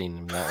blowjob scene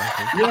in that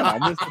one? Too? Yeah,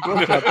 I missed the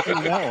blowjob scene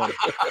in that one.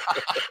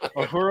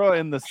 Uhura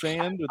in the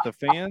sand with the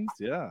fans.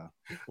 Yeah.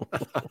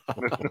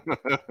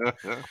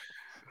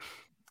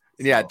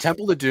 Yeah,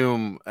 Temple of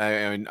Doom.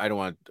 I don't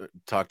want to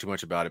talk too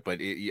much about it,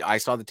 but I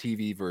saw the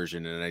TV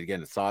version, and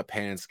again, I saw it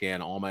pan and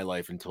scan all my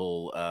life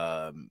until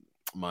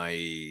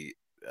my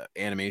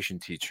animation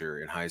teacher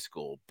in high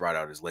school brought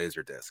out his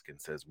laser disc and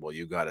says, "Well,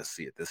 you got to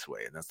see it this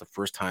way." And that's the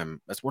first time.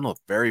 That's one of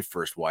the very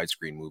first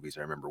widescreen movies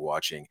I remember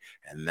watching,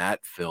 and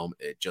that film,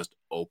 it just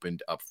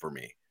opened up for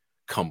me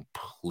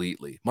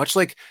completely. Much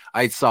like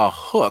I saw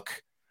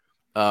Hook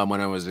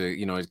when I was a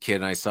kid,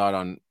 and I saw it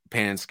on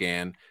pan and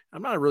scan.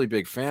 I'm not a really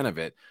big fan of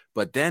it,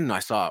 but then I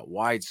saw it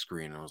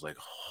widescreen, and I was like,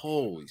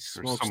 "Holy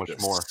smokes!" So much the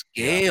more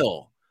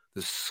scale,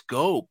 the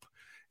scope,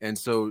 and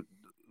so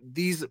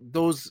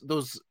those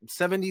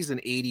 70s and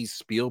 80s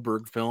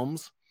Spielberg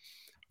films,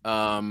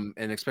 and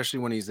especially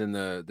when he's in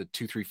the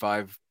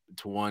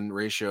 2:35:1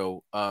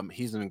 ratio,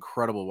 he's an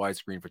incredible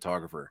widescreen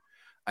photographer.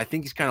 I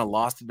think he's kind of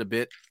lost it a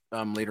bit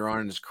later on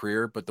in his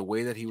career, but the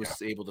way that he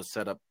was able to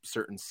set up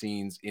certain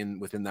scenes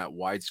within that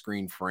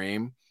widescreen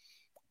frame,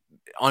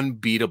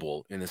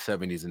 unbeatable in the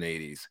 70s and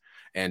 80s.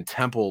 And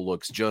Temple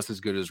looks just as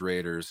good as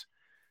Raiders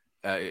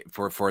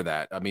for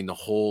that. I mean, the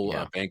whole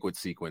banquet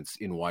sequence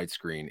in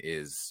widescreen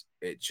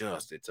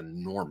it's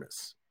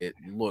enormous. It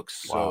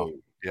looks so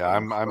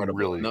I'm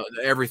really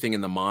everything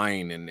in the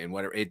mine and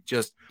whatever. It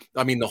just,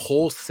 I mean, the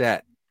whole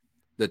set,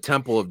 the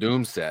Temple of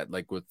Doom set,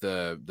 like with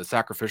the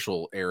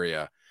sacrificial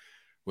area,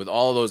 with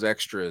all those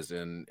extras,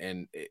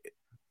 and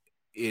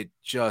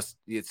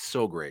it's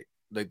so great.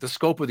 Like the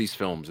scope of these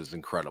films is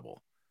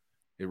incredible.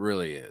 It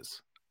really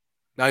is.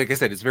 Now, like I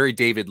said, it's very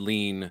David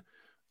Lean,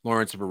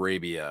 Lawrence of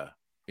Arabia,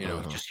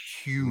 just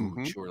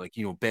huge, or like,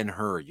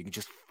 Ben-Hur. You can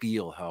just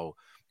feel how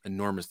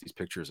enormous these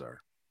pictures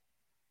are.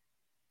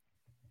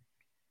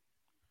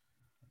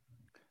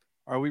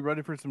 Are we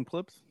ready for some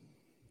clips?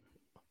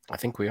 I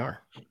think we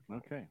are.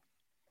 Okay.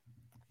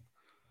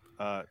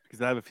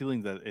 Because I have a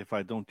feeling that if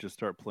I don't just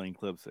start playing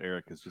clips,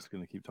 Eric is just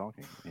going to keep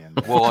talking. And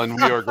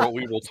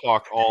we will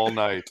talk all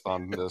night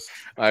on this.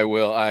 I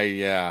will.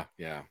 Yeah.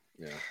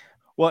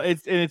 Well,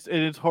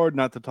 it's hard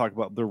not to talk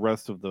about the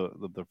rest of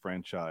the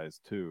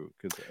franchise too,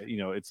 because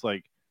it's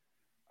like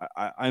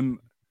I'm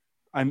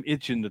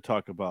itching to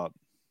talk about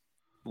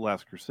The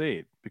Last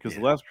Crusade, because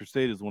The Last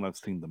Crusade is one I've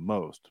seen the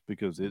most,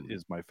 because it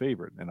is my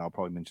favorite, and I'll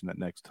probably mention that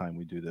next time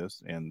we do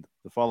this and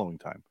the following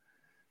time.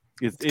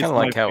 It's kind of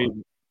like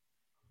favorite.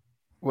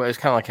 Well, it's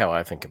kind of like how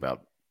I think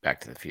about Back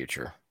to the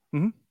Future.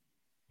 Mm-hmm.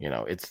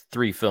 It's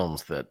three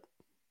films that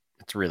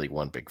it's really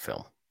one big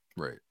film,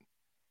 right?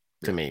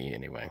 To me,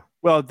 anyway.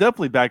 Well,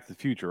 definitely Back to the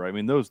Future. I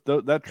mean,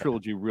 that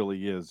trilogy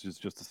really is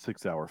just a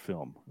 6-hour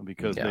film,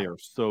 because they are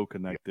so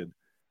connected.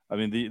 I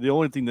mean, the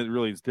only thing that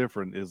really is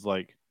different is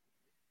like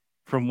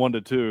from 1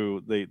 to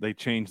 2, they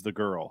changed the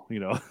girl.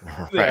 The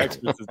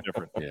actress is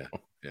different.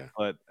 Yeah.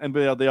 But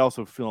they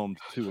also filmed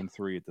 2 and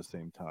 3 at the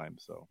same time,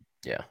 so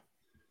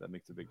that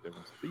makes a big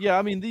difference. But yeah,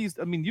 I mean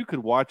you could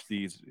watch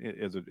these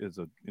as a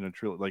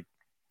trilogy, like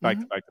back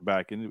to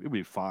back, and it would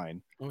be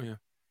fine. Oh yeah.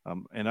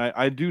 And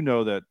I do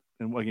know that,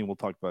 and again we'll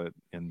talk about it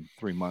in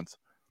 3 months.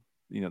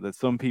 That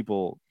some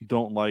people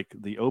don't like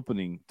the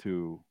opening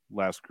to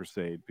Last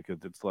Crusade, because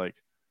it's like,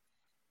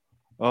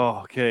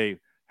 oh, okay,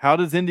 how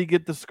does Indy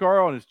get the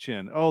scar on his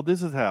chin? Oh,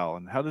 this is how.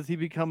 And how does he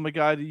become a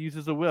guy that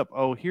uses a whip?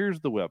 Oh, here's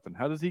the weapon.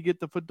 How does he get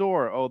the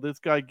fedora? Oh, this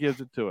guy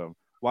gives it to him.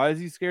 Why is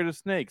he scared of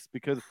snakes?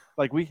 Because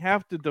like we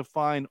have to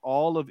define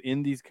all of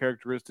Indy's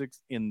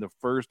characteristics in the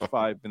first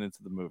 5 minutes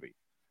of the movie.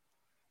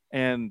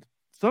 And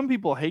some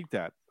people hate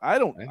that. I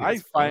don't.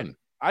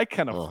 I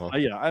kind of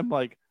I'm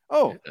like,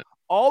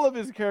 all of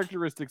his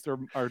characteristics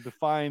are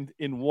defined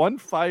in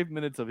 5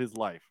 minutes of his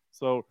life.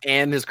 So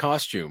and his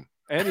costume.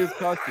 Yeah,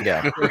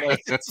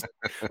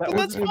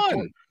 that's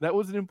fun. That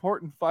was an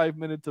important 5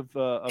 minutes of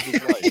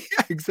his life.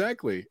 Yeah,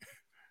 exactly.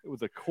 It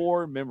was a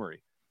core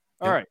memory.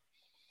 All right.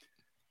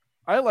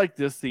 I like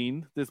this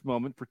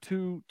moment for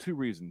two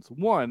reasons.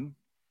 One,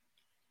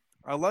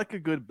 I like a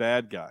good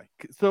bad guy.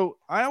 So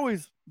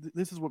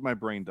this is what my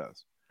brain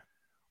does.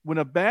 When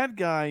a bad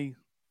guy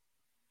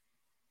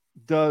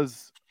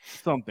does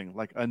something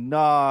like a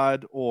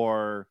nod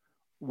or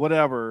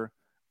whatever,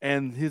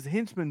 and his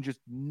henchmen just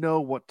know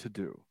what to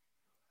do,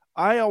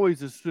 I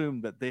always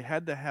assume that they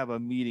had to have a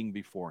meeting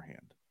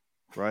beforehand,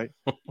 right?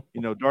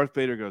 Darth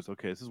Vader goes,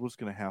 okay, this is what's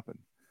going to happen.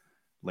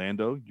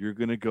 Lando, you're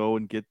going to go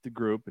and get the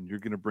group, and you're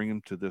going to bring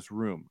them to this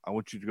room. I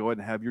want you to go ahead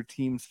and have your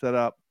team set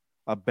up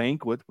a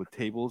banquet with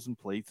tables and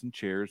plates and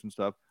chairs and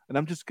stuff, and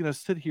I'm just going to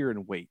sit here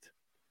and wait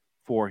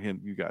for him,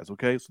 you guys,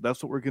 okay? So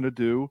that's what we're going to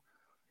do,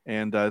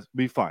 and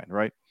be fine,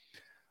 right?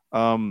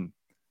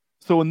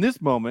 So in this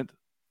moment,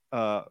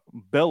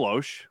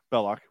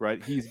 Belloc,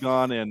 right? He's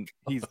gone, and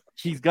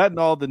he's gotten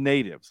all the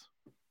natives.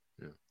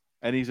 Yeah.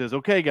 And he says,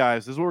 okay,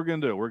 guys, this is what we're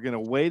going to do. We're going to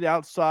wait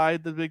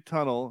outside the big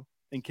tunnel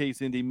in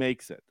case Indy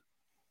makes it.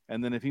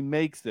 And then if he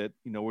makes it,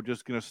 we're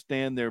just going to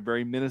stand there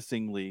very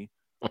menacingly.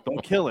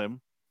 Don't kill him.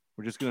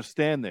 We're just going to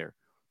stand there.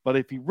 But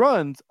if he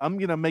runs, I'm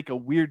going to make a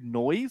weird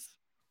noise.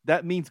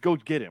 That means go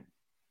get him.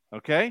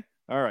 Okay?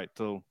 All right.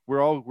 So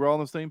we're all on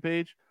the same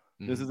page.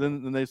 This is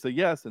and they say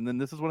yes, and then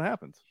this is what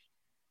happens.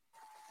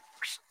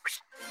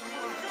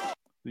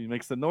 He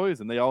makes the noise,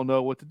 and they all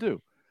know what to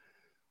do.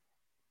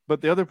 But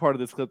the other part of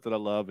this clip that I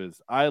love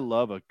is I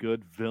love a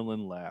good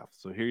villain laugh.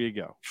 So here you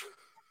go.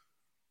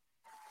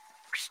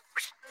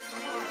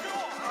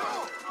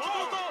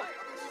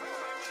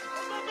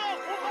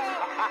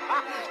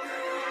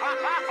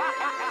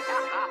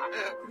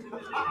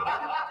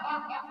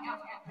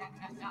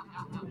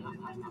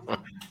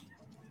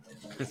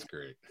 It's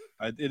great.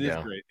 It is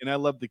great. And I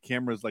love the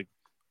cameras, like,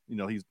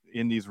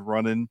 Indy's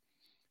running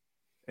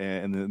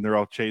and then they're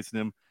all chasing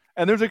him.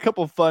 And there's a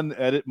couple fun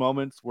edit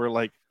moments where,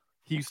 like,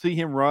 you see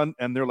him run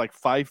and they're like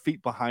 5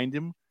 feet behind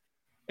him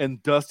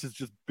and dust is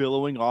just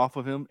billowing off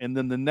of him. And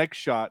then the next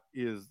shot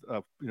is,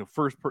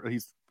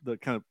 he's the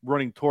kind of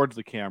running towards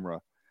the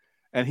camera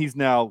and he's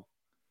now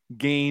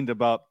gained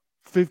about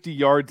 50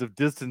 yards of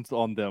distance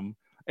on them.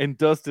 And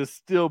dust is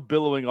still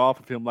billowing off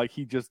of him like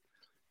he just,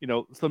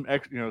 some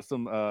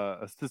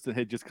assistant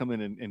had just come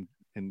in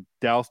and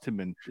doused him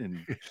in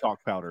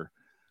chalk powder.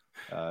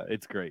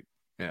 It's great.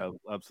 Yeah,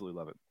 I absolutely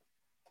love it.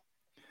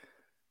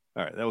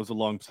 All right, that was a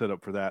long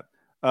setup for that.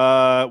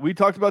 We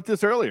talked about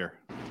this earlier.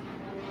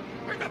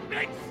 There's a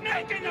big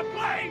snake in the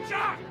plane,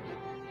 Jock!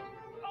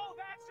 Oh,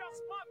 that's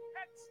just my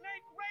pet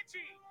snake,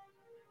 Reggie.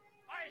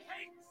 I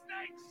hate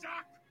snakes,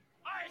 Jock.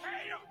 I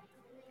hate them.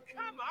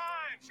 Come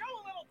on, show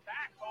a little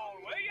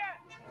backbone, will ya?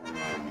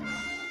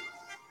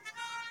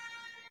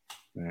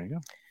 There you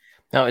go.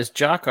 Now, is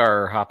Jock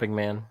our hopping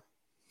man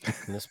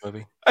in this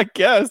movie? I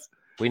guess.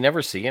 We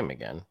never see him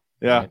again.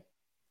 Yeah. Right?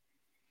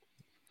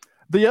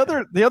 The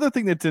other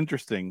thing that's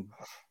interesting,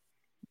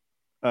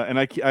 and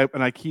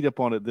I keyed up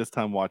on it this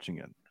time watching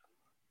it,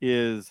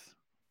 is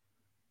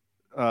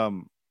I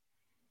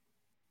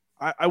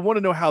want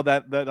to know how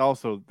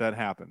that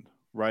happened,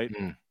 right?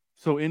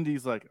 So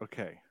Indy's like,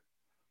 okay,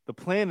 the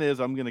plan is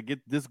I'm going to get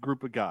this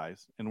group of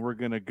guys and we're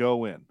going to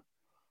go in.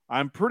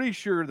 I'm pretty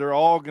sure they're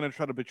all going to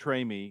try to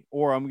betray me,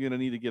 or I'm going to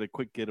need to get a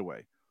quick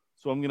getaway.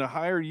 So I'm going to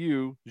hire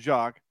you,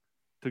 Jacques,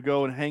 to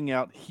go and hang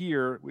out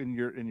here in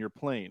your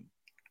plane,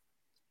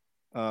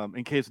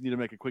 in case I need to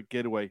make a quick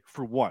getaway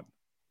for one.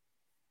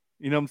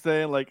 You know what I'm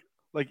saying? Like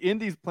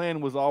Indy's plan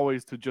was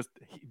always to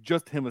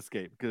just him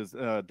escape, because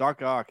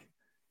Doc Ock,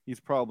 he's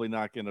probably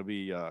not going to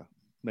be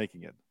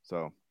making it.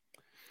 So.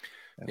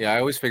 Yeah, I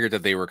always figured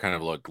that they were kind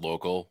of like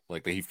local,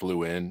 like he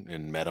flew in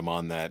and met him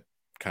on that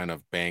kind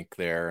of bank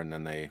there, and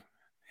then they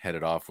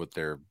headed off with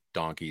their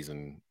donkeys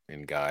and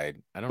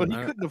guide. But he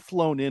couldn't have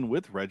flown in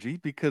with Reggie,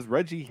 because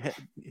Reggie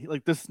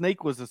the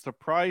snake was a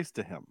surprise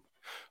to him.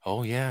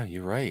 Oh yeah,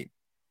 you're right.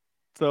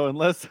 So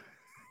unless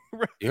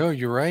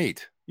you're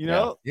right.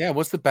 Yeah.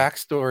 What's the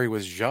backstory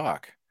with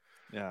Jacques?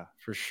 Yeah,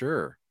 for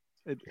sure.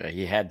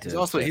 He had to.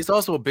 He's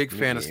also a big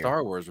fan of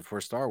Star Wars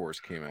before Star Wars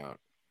came out.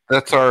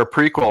 That's our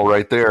prequel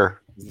right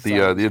there.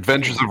 The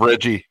Adventures of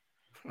Reggie.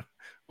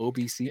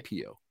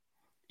 OBCPO.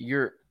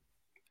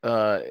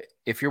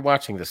 If you're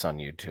watching this on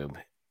YouTube,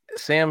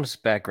 Sam's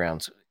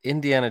backgrounds,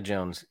 Indiana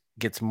Jones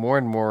gets more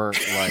and more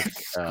like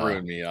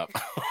screwing me up.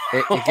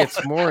 It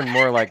gets more and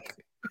more like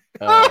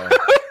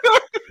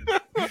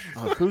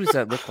who does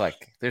that look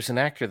like? There's an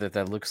actor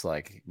that looks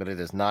like, but it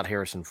is not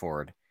Harrison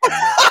Ford.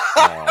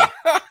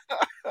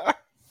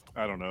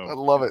 I don't know. I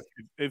love it.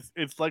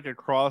 It's like a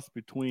cross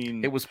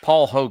between. It was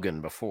Paul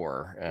Hogan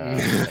before, and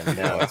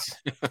now it's.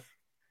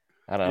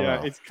 I don't know.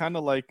 Yeah, it's kind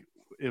of like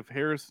if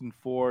Harrison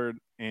Ford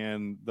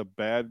and the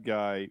bad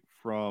guy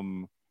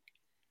from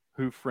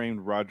Who Framed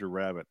Roger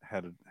Rabbit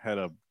had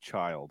a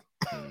child.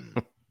 I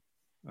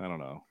don't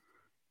know.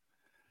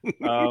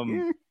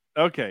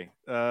 Okay.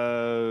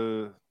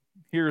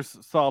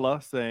 Here's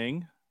Sala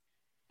saying.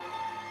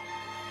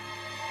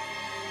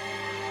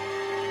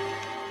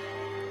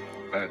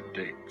 Bad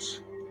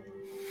dates.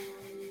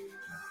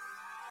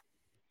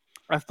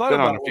 I thought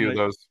about a few of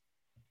those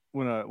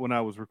when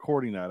I was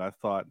recording that. I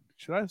thought,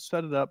 should I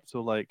set it up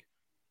so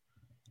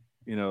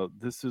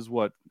this is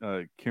what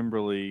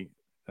Kimberly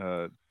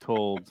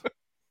told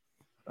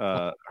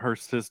her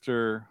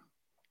sister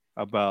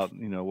about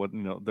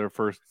their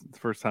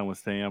first time with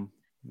Sam.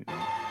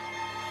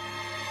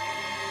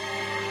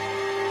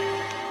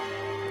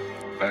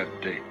 Bad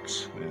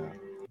dates. Yeah.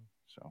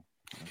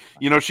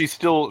 So. She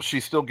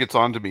still gets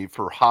on to me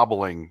for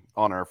hobbling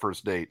on our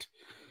first date,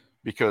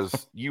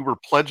 because you were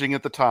pledging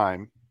at the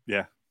time.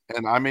 Yeah.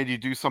 And I made you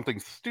do something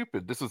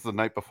stupid. This was the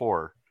night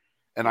before.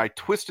 And I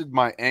twisted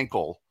my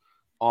ankle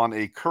on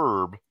a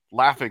curb,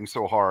 laughing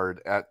so hard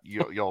at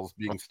y'all's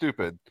being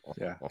stupid.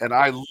 Yeah. And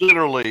I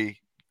literally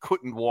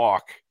couldn't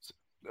walk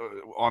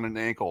on an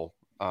ankle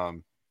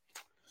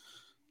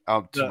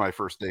out to my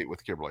first date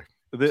with Kimberly.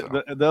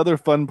 The other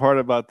fun part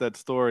about that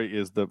story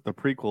is the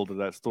prequel to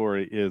that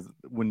story is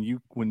when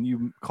you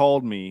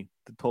called me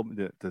to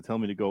tell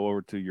me to go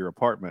over to your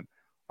apartment,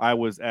 I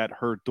was at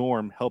her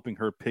dorm helping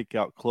her pick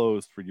out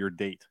clothes for your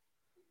date.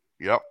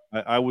 Yep.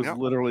 I was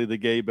literally the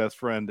gay best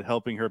friend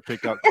helping her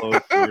pick out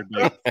clothes for her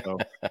date. So,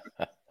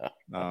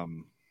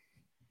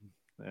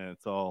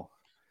 it's all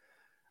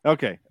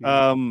okay.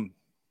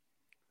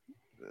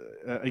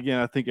 Again,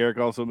 I think Eric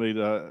also made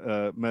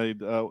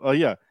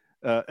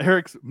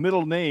Eric's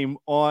middle name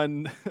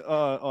on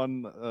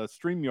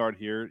StreamYard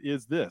here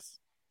is this.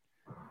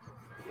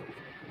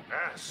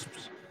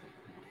 Asps.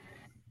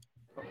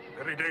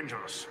 Very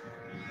dangerous.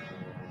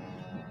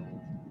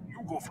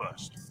 You go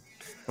first.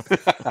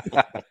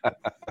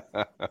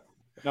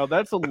 Now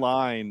that's a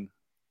line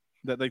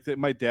that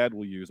my dad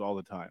will use all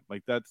the time.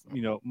 Like that's,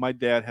 my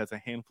dad has a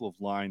handful of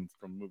lines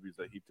from movies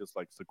that he just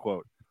likes to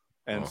quote.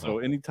 And so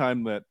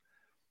anytime that,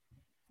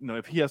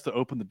 if he has to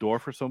open the door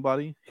for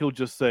somebody, he'll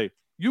just say,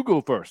 "You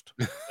go first."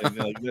 And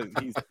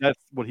that's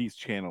what he's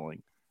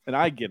channeling. And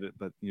I get it,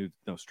 but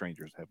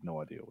strangers have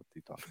no idea what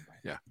he's talking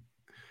about.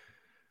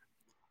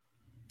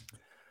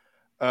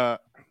 Yeah.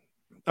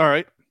 All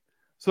right.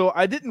 So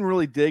I didn't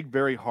really dig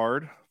very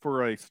hard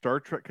for a Star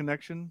Trek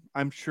connection.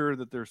 I'm sure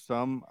that there's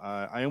some.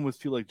 I almost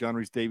feel like John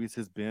Rhys Davies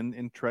has been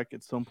in Trek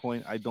at some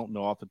point. I don't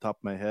know off the top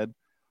of my head.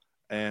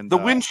 And the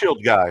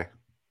windshield guy.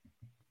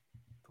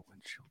 The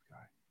windshield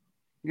guy.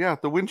 Yeah,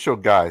 the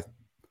windshield guy.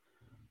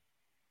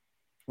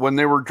 When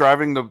they were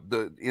driving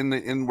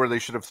in where they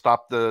should have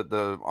stopped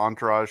the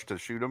entourage to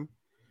shoot him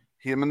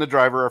and the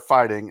driver are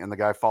fighting, and the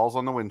guy falls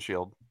on the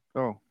windshield.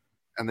 Oh.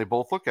 And they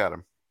both look at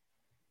him.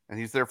 And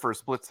he's there for a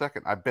split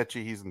second. I bet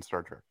you he's in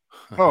Star Trek.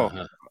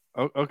 Oh,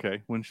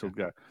 okay. Windshield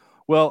guy.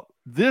 Well,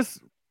 this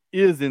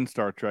is in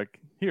Star Trek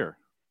here.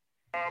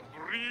 A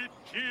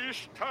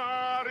British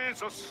tar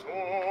is a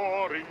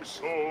soaring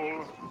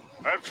soul,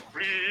 as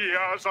free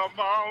as a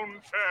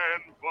mountain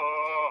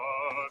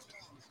bird.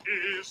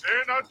 His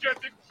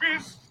energetic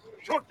fist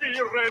should be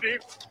ready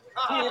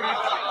to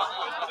resist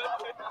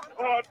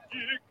a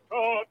dictator.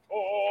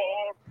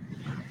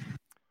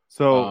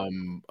 So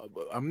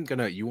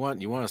you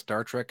want a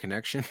Star Trek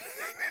connection?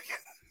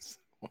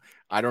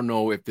 I don't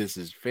know if this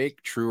is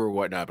fake, true, or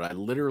whatnot, but I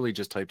literally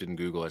just typed it in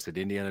Google. I said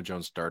Indiana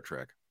Jones Star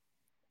Trek.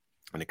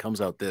 And it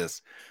comes out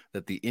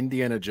that the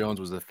Indiana Jones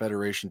was a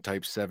Federation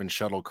Type 7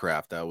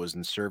 shuttlecraft that was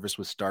in service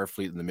with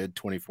Starfleet in the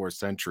mid-24th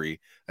century,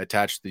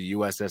 attached to the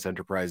USS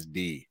Enterprise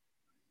D.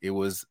 It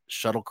was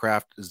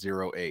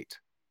Shuttlecraft 08.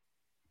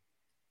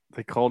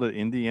 They called it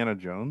Indiana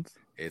Jones?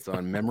 It's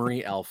on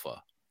Memory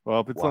Alpha.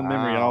 Well, if it's on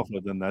Memory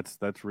Alpha, then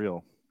that's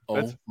real.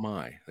 Oh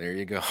my! There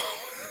you go.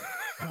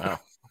 Wow.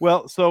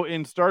 Well, so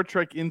in Star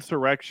Trek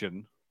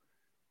Insurrection,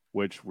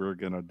 which we're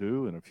gonna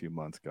do in a few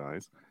months,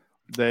 guys,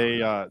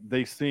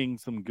 they sing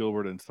some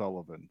Gilbert and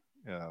Sullivan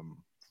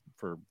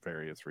for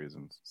various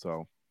reasons,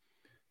 so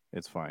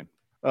it's fine.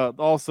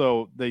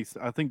 Also,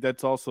 I think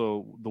that's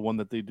also the one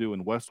that they do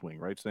in West Wing,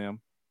 right,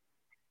 Sam?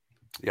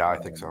 Yeah, I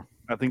think so.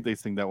 I think they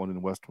sing that one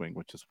in West Wing,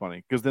 which is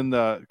funny because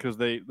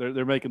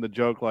they're making the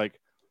joke like,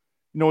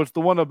 it's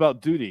the one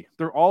about duty.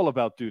 They're all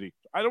about duty.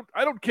 I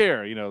don't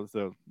care,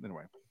 So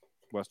anyway,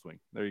 West Wing.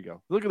 There you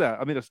go. Look at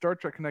that. I mean, a Star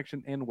Trek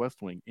connection and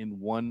West Wing in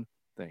one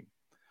thing.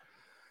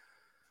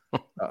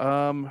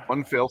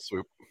 One fell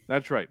swoop.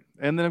 That's right.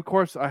 And then, of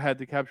course, I had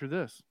to capture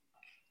this.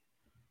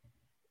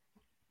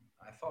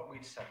 I thought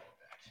we'd settled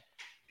that.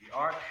 The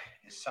Ark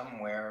is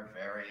somewhere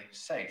very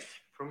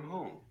safe. From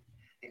whom?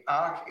 The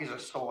Ark is a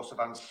source of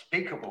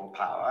unspeakable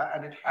power,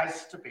 and it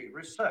has to be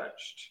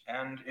researched.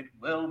 And it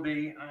will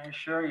be, I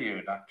assure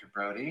you, Dr.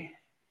 Brody,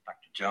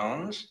 Dr.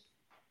 Jones.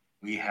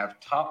 We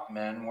have top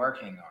men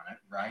working on it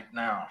right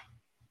now.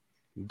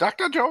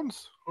 Dr.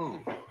 Jones.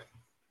 Who?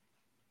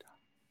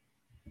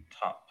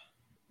 Top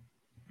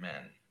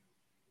men.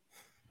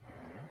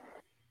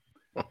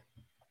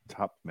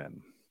 Top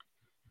men.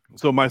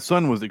 So my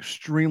son was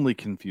extremely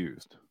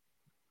confused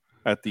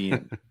at the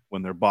end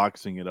when they're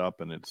boxing it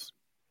up and it's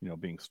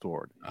being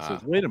stored. He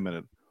says, "Wait a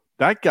minute,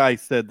 that guy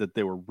said that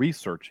they were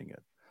researching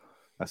it."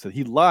 I said,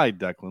 "He lied,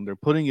 Declan. They're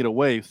putting it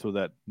away so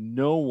that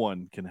no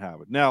one can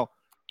have it." Now,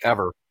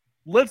 ever.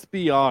 Let's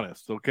be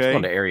honest, okay? It's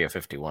going to Area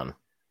 51.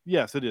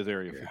 Yes, it is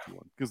Area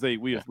 51 because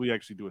we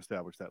actually do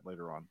establish that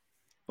later on.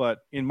 But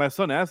in my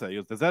son asked that, he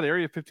goes, "Is that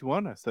Area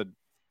 51?" I said,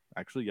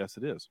 "Actually, yes,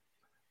 it is."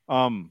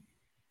 But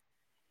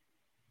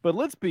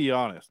let's be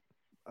honest.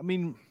 I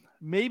mean,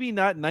 maybe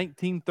not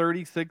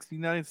 1936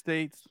 United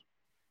States,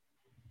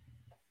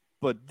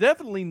 but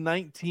definitely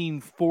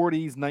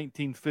 1940s,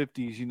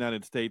 1950s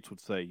United States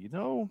would say,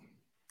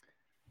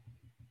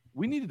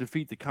 we need to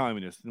defeat the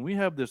communists, and we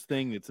have this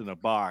thing that's in a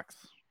box.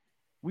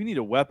 We need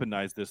to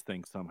weaponize this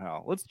thing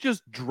somehow. Let's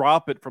just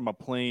drop it from a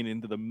plane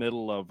into the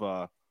middle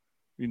of,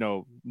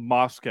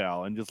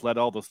 Moscow and just let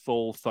all the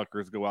soul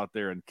suckers go out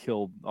there and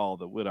kill all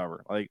the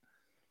whatever. Like,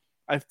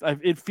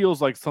 it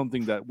feels like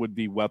something that would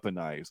be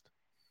weaponized.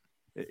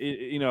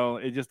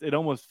 It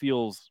almost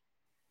feels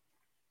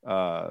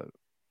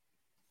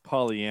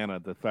Pollyanna,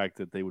 the fact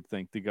that they would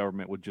think the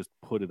government would just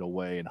put it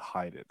away and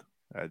hide it.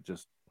 I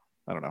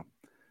don't know.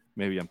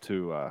 Maybe I'm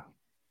too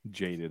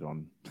jaded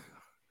on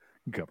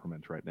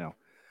government right now.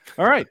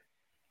 All right.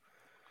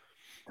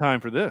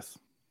 Time for this.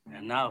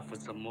 And now for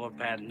some more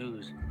bad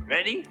news.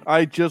 Ready?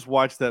 I just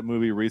watched that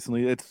movie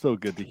recently. It's so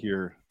good to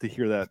hear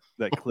that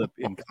clip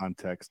in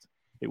context.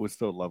 It was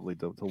so lovely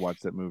to watch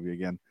that movie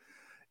again.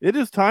 It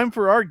is time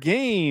for our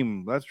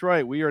game. That's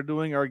right. We are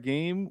doing our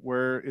game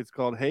where it's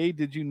called Hey,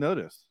 Did You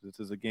Notice? This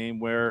is a game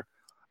where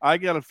I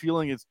got a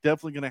feeling it's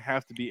definitely going to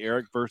have to be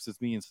Eric versus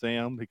me and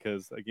Sam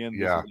because, again,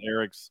 this is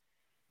Eric's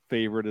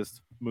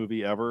favoriteest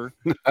movie ever.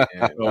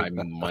 I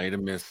might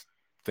have missed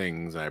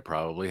things I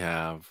probably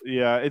have.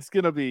 Yeah, it's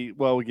going to be,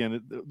 well,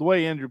 again, the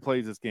way Andrew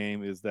plays this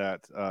game is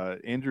that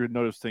Andrew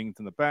noticed things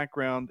in the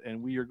background,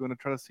 and we are going to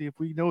try to see if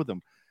we know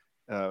them.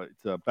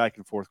 It's a back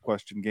and forth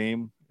question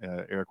game.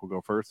 Eric will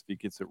go first. If he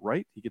gets it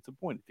right, he gets a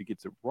point. If he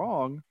gets it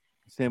wrong,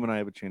 Sam and I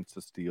have a chance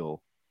to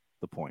steal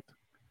the point.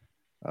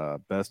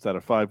 Best out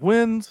of 5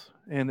 wins.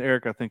 And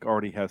Eric, I think,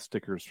 already has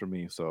stickers for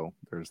me. So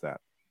there's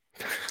that.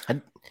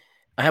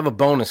 I have a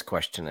bonus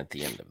question at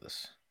the end of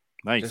this.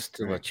 Nice. Just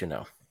to let you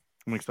know.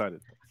 I'm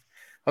excited.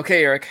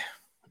 Okay, Eric.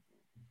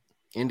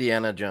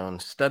 Indiana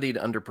Jones studied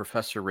under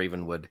Professor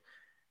Ravenwood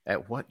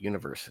at what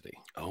university?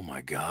 Oh,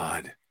 my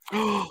God.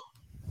 Ooh,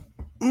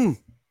 ooh,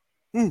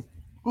 ooh,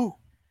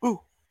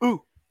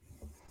 ooh.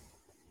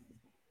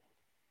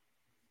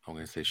 I'm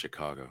going to say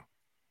Chicago.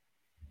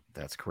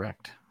 That's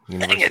correct.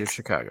 University of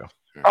Chicago.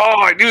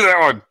 Oh, I knew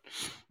that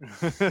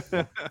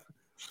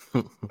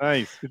one.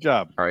 Nice. Good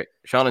job. All right.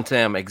 Sean and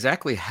Sam,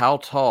 exactly how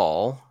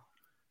tall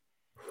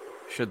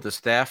should the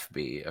staff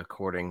be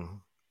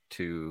according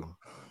to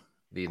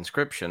the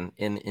inscription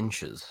in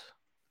inches?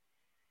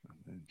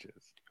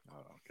 Inches.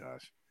 Oh,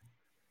 gosh.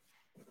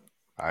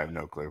 I have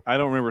no clue. I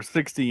don't remember.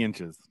 60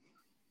 inches.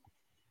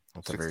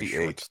 That's a very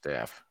short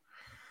staff.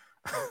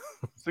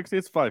 60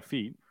 is 5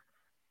 feet.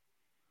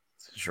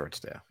 It's a short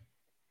staff.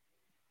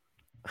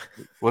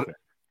 What,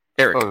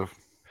 Eric? Oh.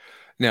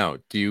 Now,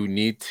 do you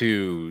need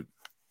to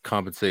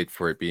compensate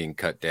for it being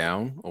cut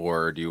down,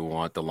 or do you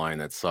want the line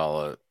that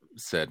Sala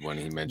said when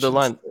he mentioned the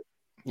line?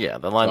 Yeah,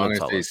 the line that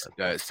Sala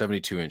said.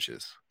 72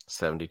 inches.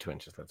 72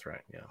 inches. That's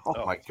right. Yeah.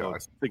 Oh my God,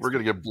 we're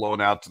gonna get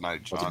blown out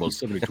tonight, John. That's about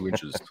 72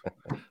 inches.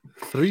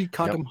 3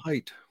 cotton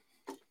height.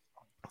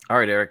 All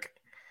right, Eric.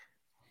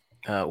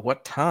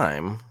 What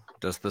time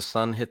does the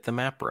sun hit the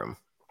map room?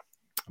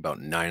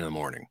 About 9 in the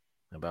morning.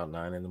 About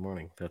 9 in the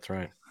morning. That's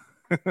right.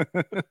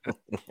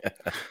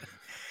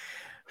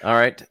 All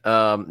right.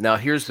 Now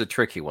here's the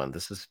tricky one.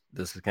 This is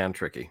kind of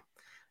tricky.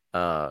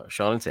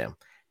 Sean and Sam,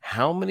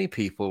 how many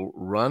people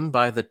run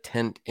by the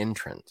tent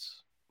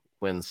entrance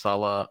when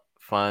Sala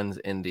finds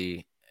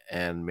Indy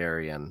and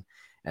Marion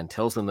and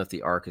tells them that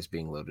the Ark is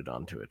being loaded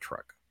onto a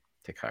truck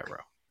to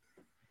Cairo?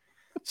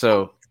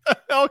 So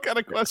all kind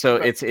of question. So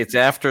it's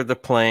after the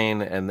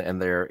plane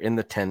and they're in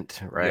the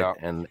tent, right? Yeah.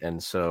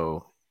 And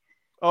so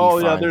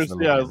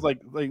it's like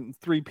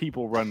 3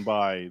 people run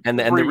by. And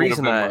the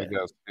reason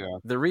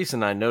the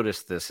reason I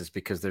noticed this is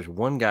because there's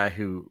one guy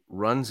who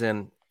runs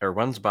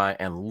by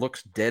and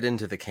looks dead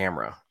into the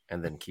camera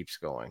and then keeps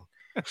going,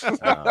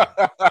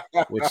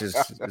 which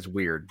is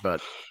weird.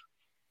 But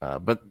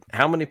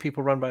how many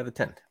people run by the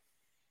tent?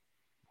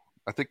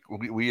 I think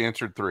we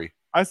answered 3.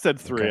 I said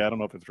 3. Okay. I don't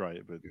know if it's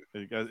right, but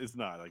it's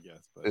not, I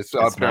guess. But it's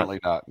apparently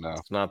not. No,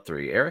 it's not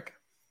 3. Eric?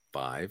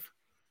 5.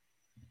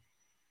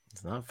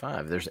 It's not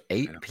 5. There's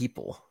 8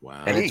 people.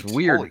 Wow. And it's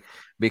weird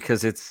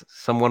because it's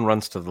someone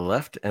runs to the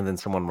left and then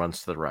someone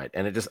runs to the right.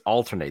 And it just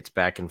alternates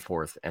back and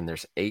forth. And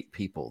there's 8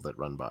 people that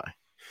run by.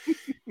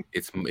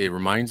 It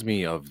reminds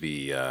me of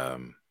the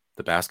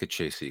basket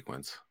chase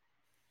sequence.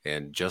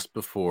 And just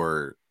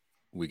before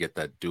we get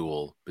that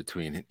duel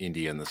between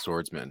Indy and the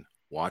swordsman,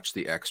 watch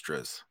the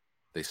extras.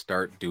 They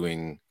start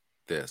doing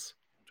this,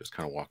 just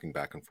kind of walking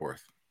back and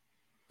forth.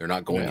 They're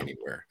not going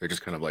anywhere. They're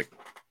just kind of like,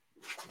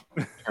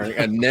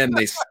 and then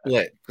they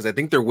split because I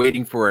think they're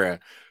waiting for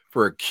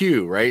a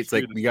cue, right? It's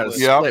like we got to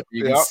split.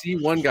 You can see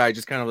one guy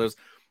just kind of just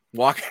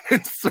walking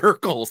in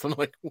circles. I'm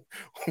like,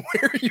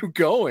 where are you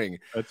going?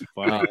 That's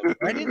funny.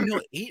 I didn't know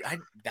 8.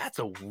 That's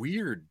a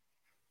weird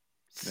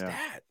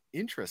stat.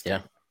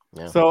 Interesting.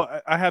 Yeah.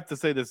 So I have to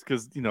say this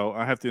because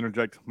I have to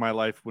interject my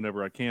life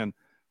whenever I can.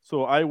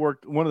 So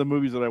one of the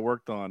movies that I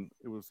worked on,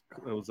 it was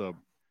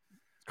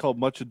called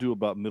Much Ado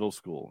About Middle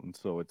School. And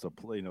so it's a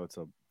play, it's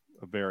a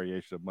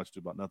variation of Much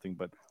Ado About Nothing,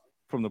 but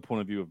from the point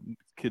of view of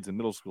kids in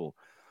middle school.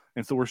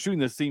 And so we're shooting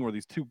this scene where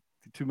these two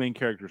main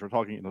characters are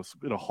talking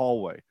in a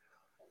hallway.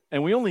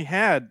 And we only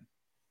had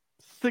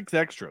 6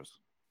 extras,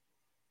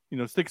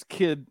 6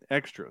 kid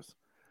extras.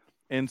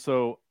 And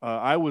so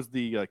I was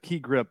the key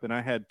grip, and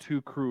I had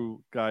 2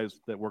 crew guys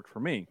that worked for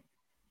me.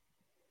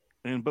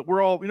 But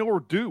we're all,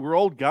 we're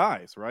old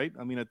guys, right?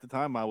 I mean, at the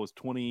time I was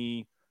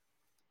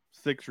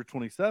 26 or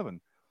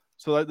 27.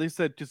 So they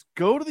said, just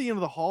go to the end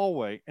of the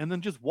hallway and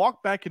then just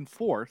walk back and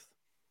forth.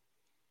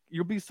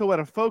 You'll be so out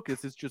of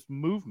focus. It's just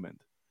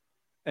movement.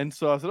 And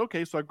so I said,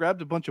 okay. So I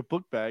grabbed a bunch of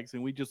book bags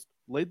and we just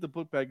laid the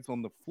book bags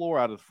on the floor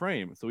out of the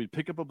frame. So we'd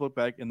pick up a book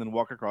bag and then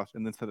walk across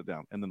and then set it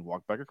down and then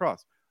walk back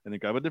across and then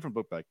grab a different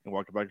book bag and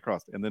walk it back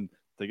across and then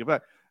take it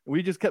back. And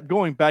we just kept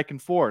going back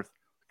and forth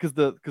because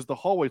the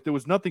hallways, there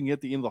was nothing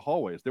at the end of the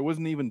hallways. There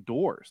wasn't even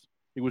doors.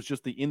 It was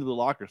just the end of the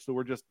locker. So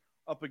we're just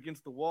up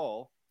against the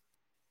wall,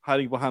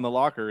 hiding behind the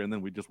locker, and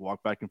then we just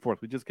walk back and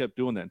forth. We just kept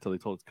doing that until they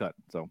told us cut.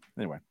 So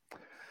anyway.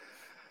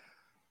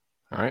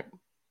 All right.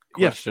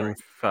 Question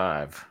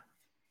 5.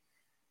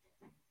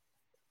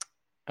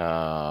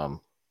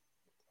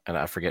 And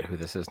I forget who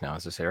this is now.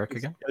 Is this Eric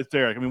again? It's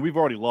Eric. I mean, we've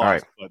already lost. All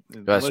right.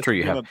 But That's true.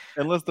 You have.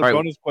 Unless the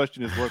bonus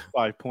question is worth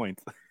 5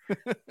 points.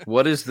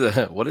 What is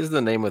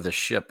the name of the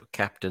ship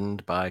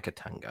captained by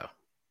Katanga?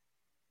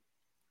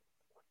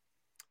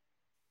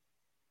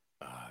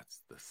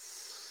 It's the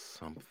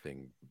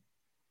something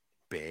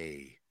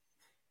Bay.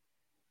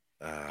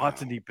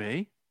 Botany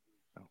Bay?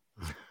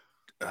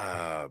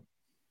 Oh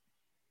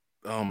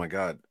my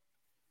God.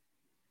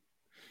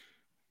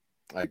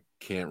 I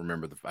can't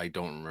remember I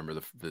don't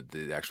remember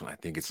the actual. I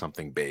think it's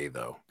something Bay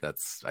though.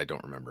 I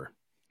don't remember.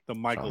 The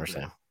Michael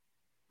Bay.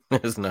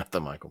 It's not the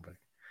Michael Bay.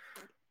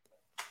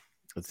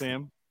 It's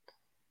Sam.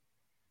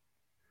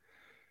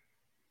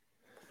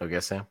 Okay,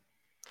 Sam.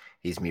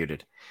 He's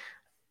muted.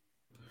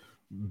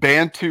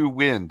 Bantu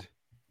Wind.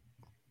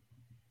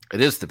 It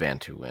is the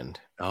Bantu Wind.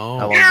 Oh,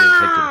 how long did it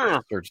take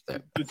to search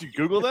that? Did you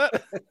Google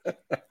that?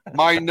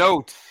 My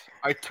notes.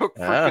 I took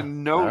freaking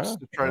notes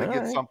to try to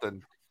get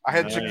something. I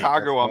had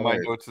Chicago on my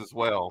notes as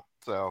well.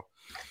 So,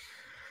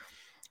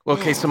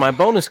 okay. So my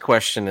bonus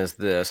question is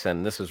this,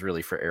 and this is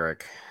really for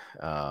Eric.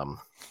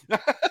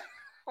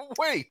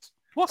 Wait.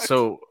 What?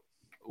 So,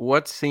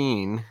 what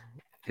scene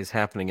is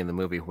happening in the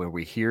movie where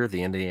we hear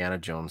the Indiana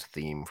Jones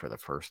theme for the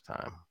first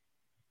time?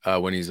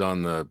 When he's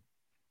on the,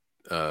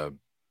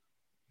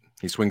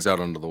 he swings out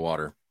onto the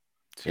water.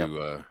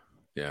 A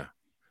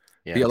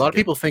lot of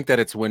people think that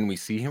it's when we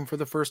see him for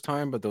the first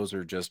time, but those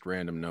are just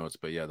random notes.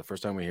 But yeah, the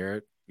first time we hear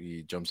it,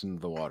 he jumps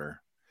into the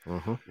water,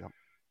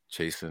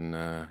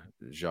 chasing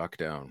Jacques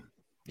down.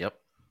 Yep.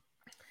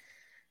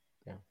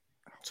 Yeah.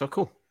 So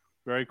cool.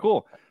 Very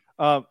cool.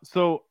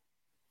 So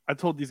I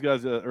told these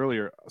guys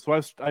earlier. So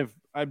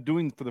I'm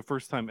doing for the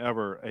first time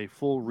ever a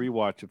full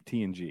rewatch of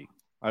TNG.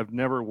 I've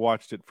never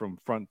watched it from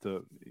front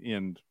to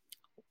end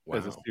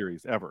as a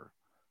series ever.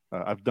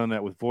 I've done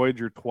that with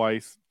Voyager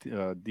twice,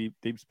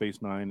 Deep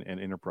Space Nine, and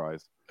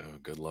Enterprise. Oh,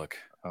 good luck.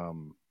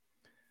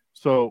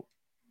 So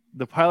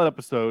the pilot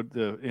episode,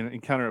 the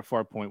Encounter at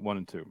Farpoint 1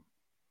 and 2.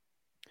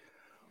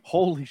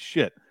 Holy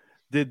shit.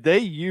 Did they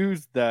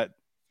use that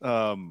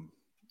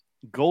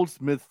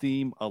Goldsmith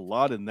theme a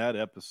lot in that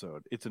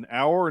episode? It's an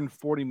hour and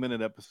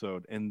 40-minute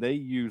episode, and they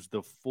used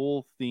the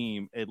full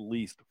theme at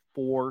least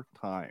 4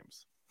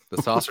 times.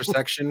 The saucer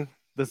section?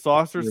 The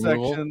saucer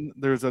section.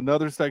 There's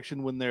another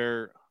section when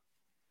they're...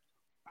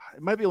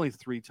 It might be only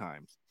 3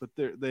 times, but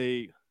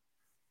I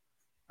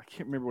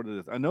can't remember what it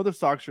is. I know the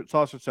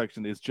saucer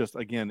section is just,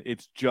 again,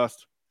 it's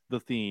just the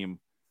theme.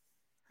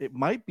 It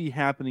might be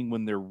happening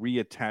when they're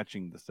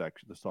reattaching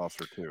the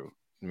saucer too.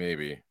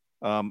 Maybe.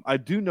 I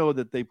do know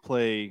that they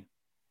play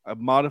a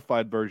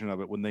modified version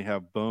of it when they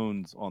have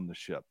Bones on the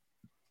ship,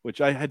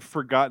 which I had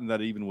forgotten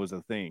that even was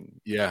a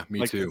thing. Yeah,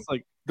 me too. It's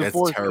like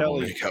DeForest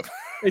Kelly. Makeup.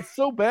 It's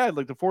so bad.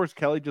 Like DeForest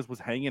Kelly just was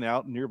hanging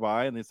out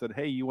nearby, and they said,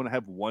 "Hey, you want to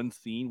have one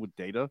scene with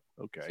Data?"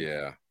 Okay.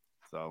 Yeah.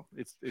 So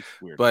it's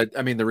weird. But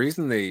I mean, the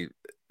reason they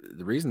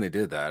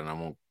did that, and I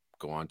won't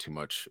go on too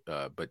much,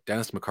 but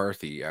Dennis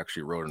McCarthy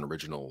actually wrote an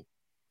original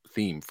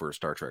theme for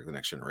Star Trek: The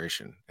Next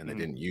Generation, and they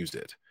didn't use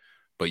it.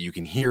 But you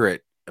can hear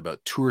it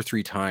about 2 or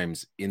 3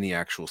 times in the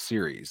actual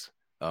series,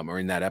 or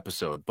in that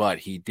episode. But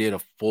he did a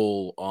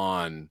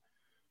full-on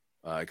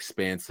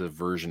expansive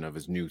version of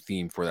his new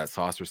theme for that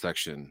saucer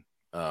section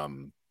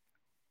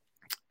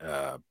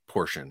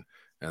portion,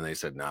 and they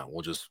said, "Nah,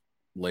 we'll just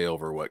lay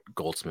over what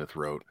Goldsmith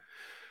wrote."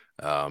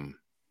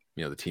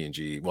 The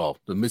TNG,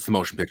 it's the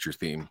motion picture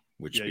theme,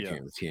 which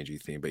became the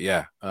TNG theme. But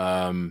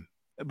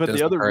but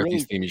Dennis the other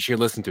McCarthy's theme, you should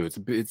listen to it.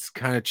 It's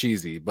kind of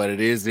cheesy, but it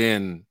is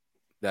in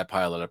that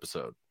pilot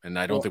episode, and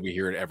I don't think we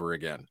hear it ever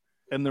again.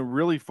 And the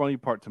really funny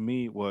part to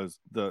me was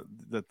the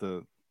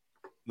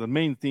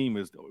main theme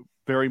is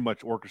very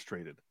much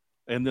orchestrated,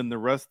 and then the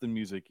rest of the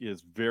music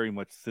is very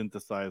much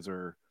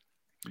synthesizer.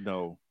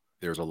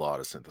 There's a lot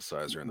of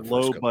synthesizer in the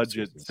low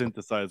budget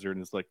synthesizer,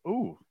 and it's like,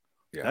 ooh,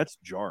 that's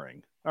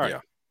jarring. All right.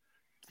 Yeah.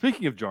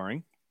 Speaking of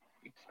jarring,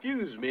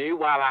 excuse me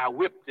while I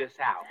whip this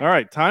out. All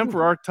right, time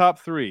for our top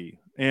 3.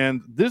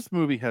 And this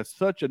movie has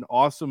such an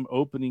awesome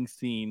opening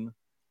scene,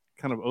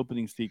 kind of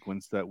opening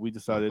sequence that we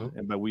decided,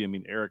 and by we I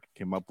mean Eric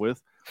came up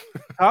with,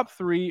 top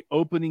 3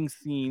 opening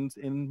scenes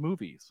in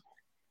movies.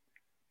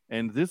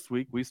 And this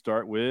week we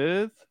start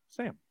with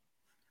Sam,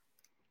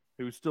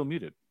 who's still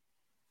muted.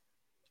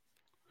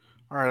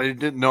 All right, I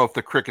didn't know if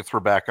the crickets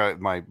were back.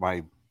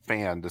 My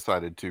fan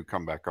decided to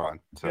come back on.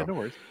 So. Yeah, no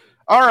worries.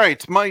 All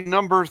right, my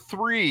number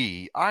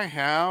 3, I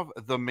have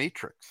The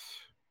Matrix.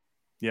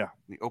 Yeah.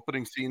 The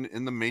opening scene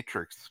in The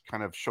Matrix,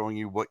 kind of showing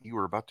you what you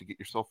were about to get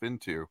yourself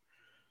into.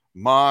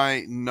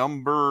 My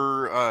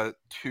number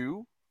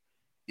 2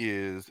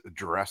 is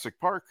Jurassic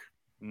Park.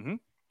 Mm-hmm.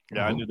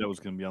 Yeah, I knew that was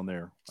going to be on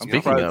there.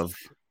 Speaking of,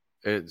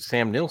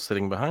 Sam Neill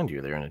sitting behind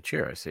you there in a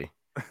chair, I see.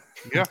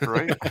 Yeah,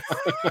 right.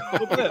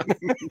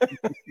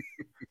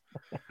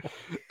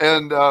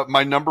 And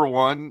my number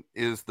one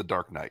is The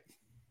Dark Knight.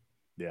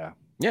 Yeah.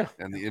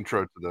 And the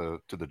intro to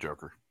the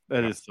Joker.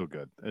 That is so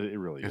good. It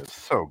really is. It's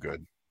so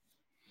good.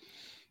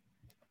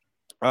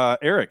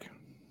 Eric.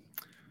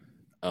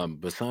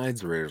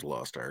 Besides Raiders of the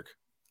Lost Ark,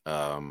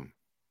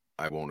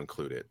 I won't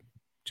include it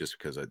just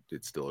because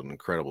it's still an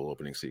incredible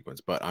opening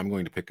sequence. But I'm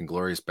going to pick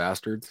Inglourious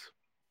Bastards.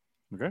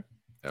 Okay.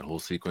 That whole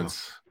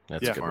sequence.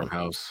 That's a good one.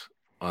 Farmhouse.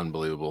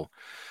 Unbelievable.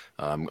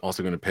 I'm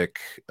also going to pick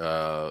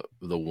the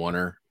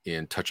Oner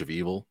in Touch of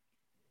Evil.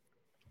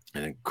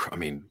 And I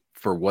mean,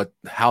 for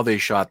how they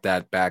shot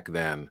that back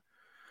then,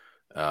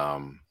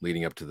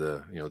 leading up to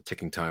the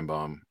ticking time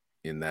bomb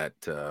in that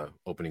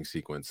opening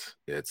sequence,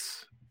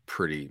 it's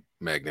pretty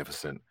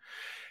magnificent.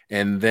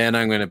 And then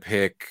I'm going to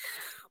pick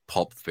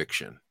Pulp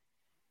Fiction.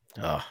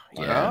 Oh,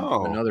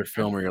 yeah. Another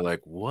film where you're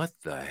like, what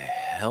the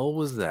hell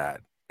was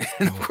that?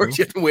 And of course,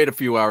 you have to wait a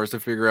few hours to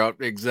figure out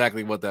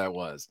exactly what that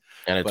was.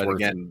 And it's but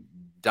again,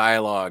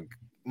 dialogue,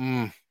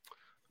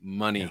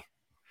 money.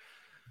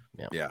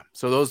 Yeah.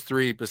 So those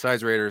three,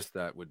 besides Raiders,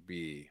 that would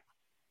be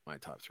my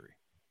top three.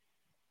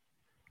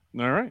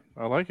 All right.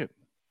 I like it.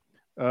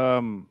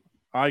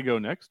 I go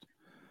next.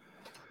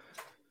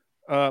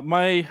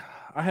 I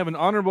have an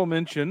honorable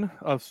mention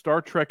of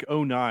Star Trek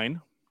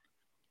 09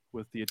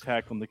 with the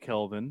attack on the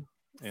Kelvin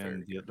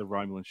and the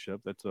Romulan ship.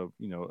 That's a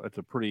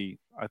pretty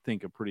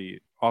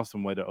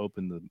awesome way to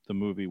open the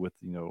movie with,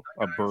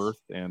 a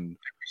birth and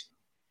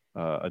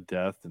a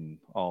death and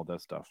all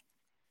that stuff.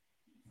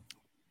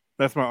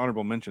 That's my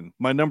honorable mention.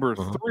 My number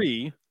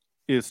three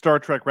is Star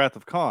Trek Wrath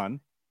of Khan.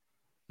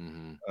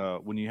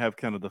 When you have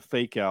kind of the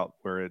fake out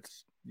where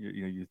it's,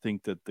 you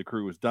think that the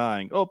crew is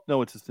dying. Oh,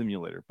 no, it's a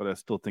simulator, but I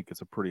still think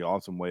it's a pretty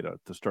awesome way to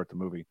start the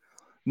movie.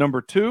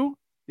 Number two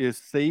is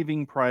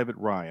Saving Private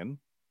Ryan.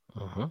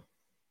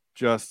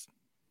 Just,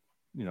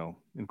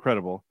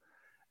 incredible.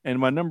 And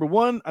my number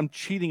one, I'm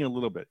cheating a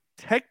little bit.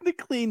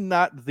 Technically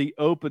not the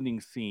opening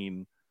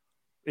scene.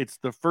 It's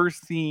the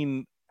first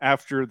scene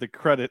after the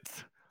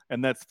credits,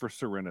 and that's for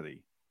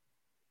Serenity.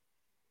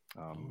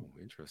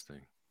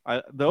 Interesting.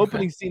 The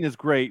opening scene is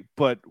great,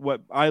 but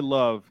what I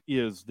love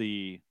is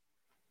the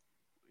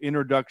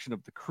introduction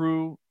of the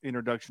crew,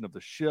 introduction of the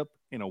ship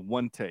in a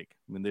one take.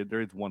 I mean,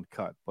 there is one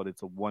cut, but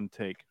it's a one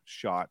take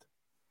shot.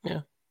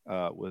 Yeah.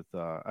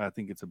 I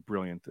think it's a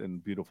brilliant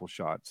and beautiful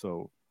shot.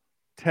 So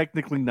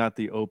technically not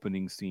the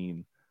opening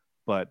scene,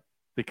 but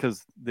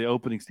because the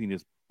opening scene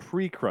is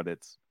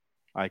pre-credits,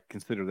 I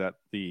consider that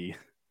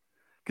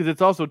because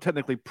it's also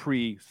technically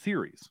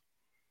pre-series.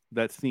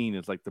 That scene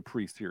is like the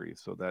pre-series.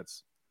 So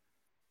that's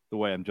the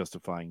way I'm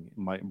justifying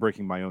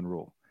breaking my own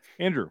rule.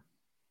 Andrew.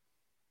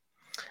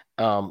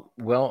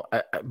 Well,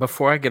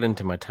 before I get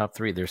into my top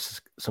three,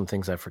 there's some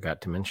things I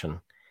forgot to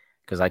mention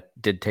because I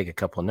did take a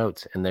couple of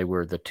notes, and they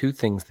were the two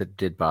things that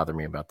did bother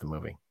me about the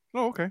movie.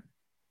 Oh, okay.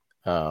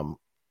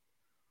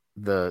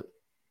 The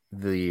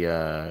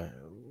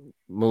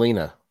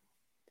Melina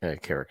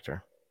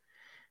character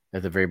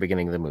at the very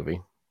beginning of the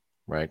movie,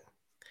 right?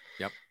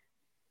 Yep.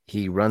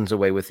 He runs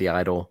away with the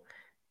idol,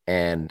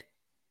 and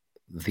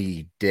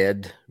the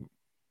dead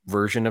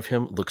version of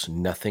him looks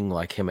nothing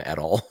like him at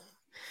all.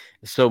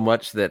 So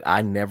much that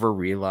I never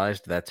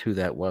realized that's who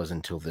that was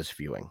until this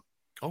viewing.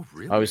 Oh,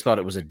 really? I always thought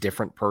it was a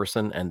different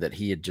person and that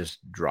he had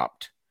just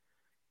dropped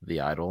the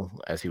idol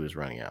as he was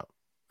running out.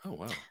 Oh,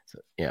 wow. So,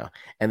 yeah.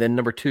 And then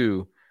number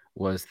two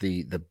was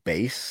the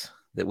bass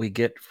that we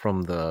get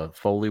from the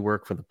Foley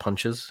work for the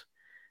punches.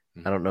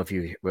 I don't know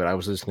but I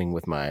was listening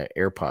with my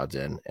AirPods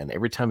in, and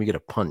every time you get a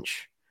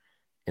punch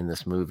in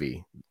this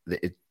movie,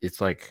 it's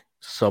like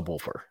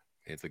subwoofer.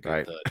 It's a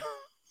good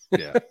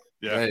thud.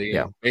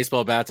 Yeah.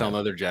 Baseball bats on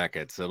leather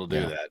jackets. It'll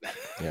do that.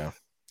 Yeah.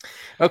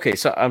 Okay.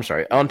 So I'm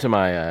sorry. On to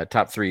my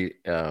top three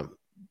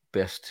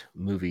best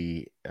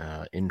movie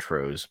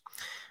intros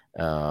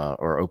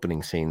or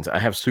opening scenes. I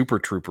have Super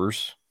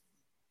Troopers.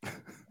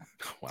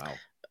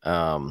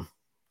 Wow.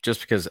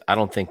 Just because I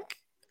don't think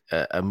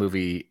a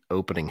movie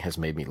opening has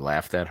made me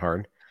laugh that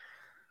hard.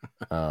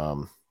 I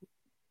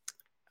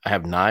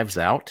have Knives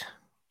Out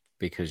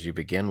because you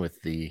begin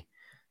with the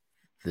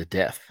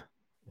death,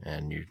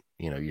 and you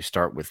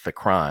start with the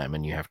crime,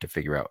 and you have to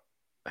figure out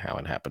how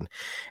it happened.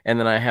 And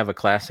then I have a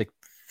classic,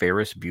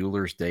 Ferris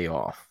Bueller's Day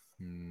Off.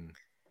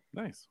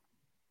 Nice.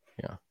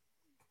 Yeah.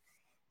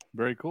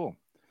 Very cool.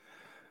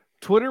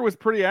 Twitter was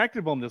pretty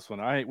active on this one,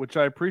 which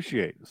I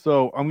appreciate.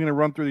 So I'm going to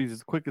run through these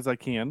as quick as I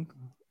can.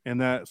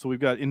 So we've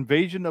got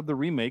Invasion of the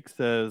Remake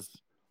says,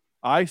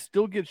 I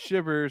still get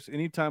shivers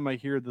anytime I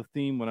hear the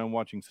theme when I'm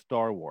watching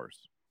Star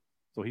Wars.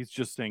 So he's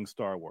just saying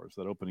Star Wars,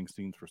 that opening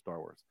scenes for Star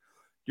Wars.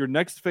 Your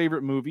next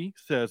favorite movie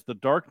says The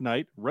Dark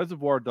Knight,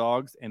 Reservoir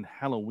Dogs, and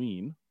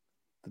Halloween,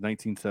 the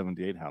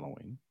 1978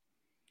 Halloween.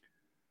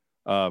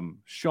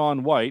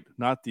 Sean White,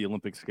 not the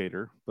Olympic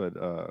skater, but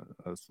a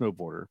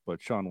snowboarder,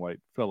 but Sean White,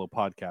 fellow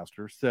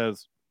podcaster,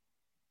 says,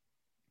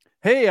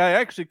 hey, I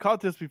actually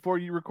caught this before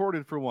you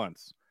recorded for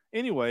once.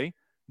 Anyway,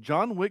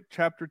 John Wick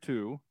Chapter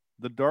 2,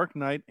 The Dark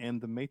Knight,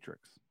 and The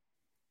Matrix.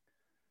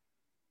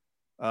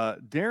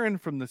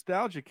 Darren from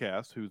Nostalgia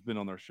Cast, who's been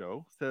on our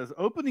show, says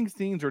opening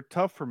scenes are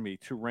tough for me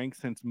to rank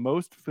since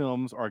most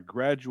films are a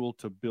gradual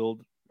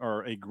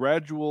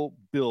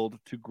build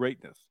to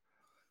greatness.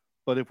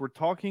 But if we're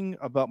talking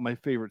about my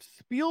favorite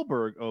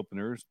Spielberg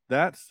openers,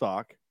 that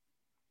sock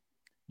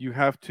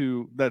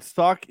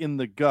in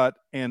the gut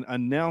and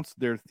announce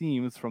their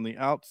themes from the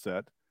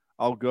outset.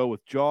 I'll go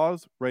with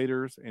Jaws,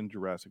 Raiders, and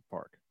Jurassic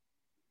Park.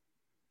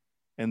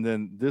 And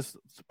then this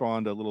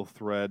spawned a little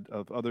thread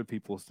of other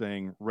people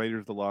saying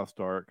Raiders of the Lost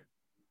Ark.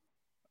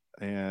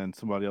 And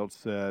somebody else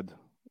said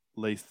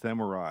Les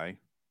Samurai.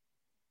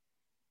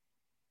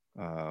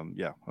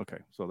 Yeah, okay.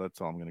 So that's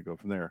all I'm going to go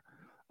from there.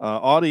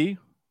 Audie,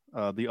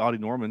 the Audie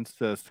Norman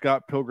says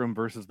Scott Pilgrim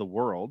versus the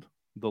World,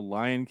 The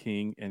Lion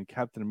King, and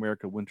Captain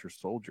America Winter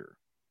Soldier.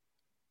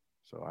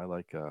 So I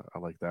like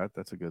that.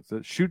 That's a good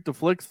set. Shoot the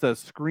Flick says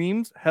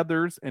Screams,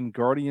 Heathers, and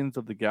Guardians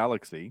of the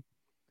Galaxy.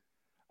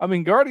 I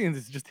mean, Guardians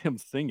is just him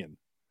singing,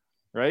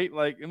 right?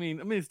 Like, I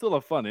mean, it's still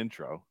a fun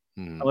intro,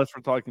 unless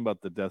we're talking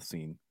about the death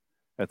scene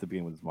at the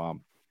beginning with his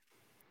mom.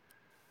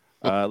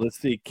 Let's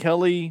see,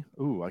 Kelly.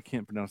 Ooh, I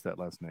can't pronounce that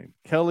last name.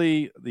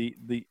 Kelly,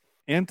 the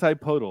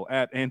Antipodal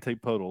at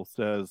Antipodal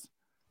says,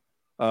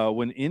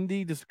 when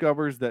Indy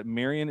discovers that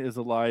Marion is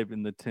alive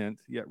in the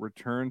tent, yet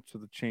returns to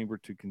the chamber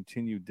to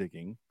continue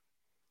digging.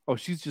 Oh,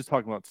 she's just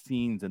talking about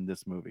scenes in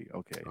this movie.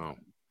 Okay. Oh.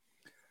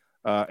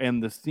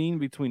 And the scene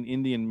between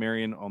Indy and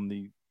Marion on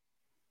the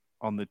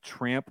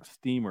tramp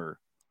steamer.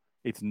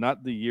 It's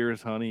not the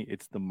years, honey.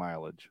 It's the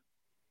mileage.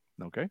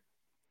 Okay.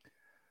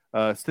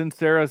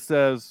 Sincera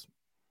says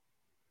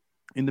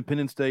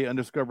Independence Day,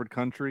 Undiscovered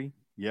Country.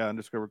 Yeah,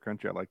 Undiscovered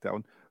Country. I like that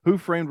one. Who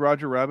Framed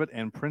Roger Rabbit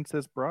and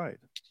Princess Bride.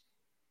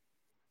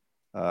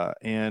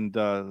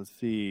 Let's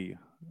see.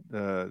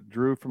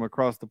 Drew from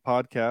Across the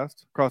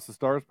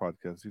Stars podcast,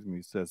 excuse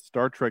me, says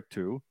Star Trek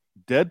 2,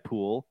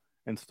 Deadpool,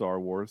 and Star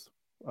Wars,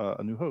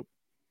 A New Hope.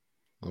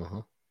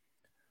 Uh-huh.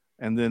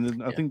 And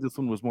then I think this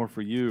one was more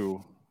for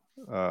you.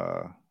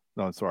 No,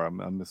 I'm sorry.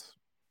 I'm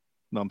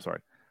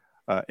sorry.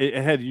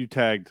 It had you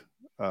tagged,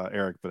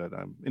 Eric, but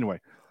anyway.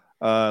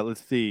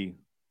 Let's see.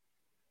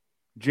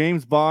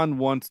 James Bond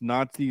wants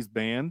Nazis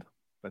banned.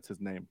 That's his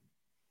name.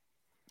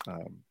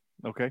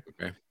 Okay.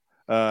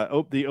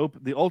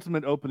 The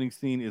ultimate opening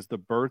scene is the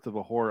birth of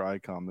a horror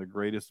icon, the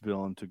greatest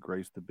villain to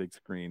grace the big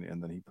screen,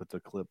 and then he puts a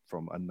clip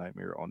from A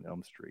Nightmare on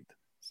Elm Street.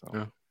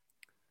 So,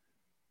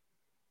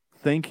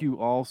 Thank you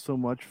all so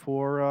much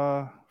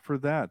for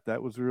that.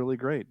 That was really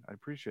great. I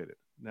appreciate it.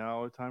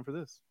 Now it's time for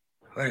this.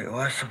 Wait,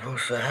 what's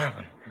supposed to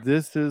happen?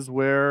 This is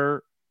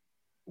where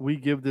we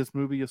give this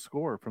movie a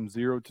score from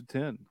 0 to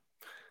 10.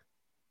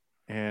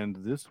 And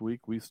this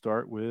week we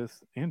start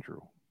with Andrew.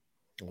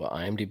 Well,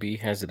 IMDb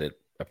has it at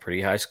a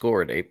pretty high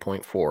score at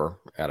 8.4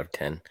 out of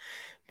 10,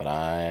 but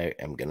I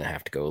am going to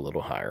have to go a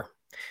little higher.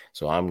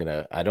 So I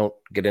don't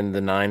get into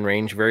the 9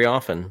 range very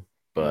often,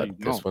 but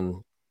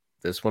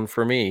this one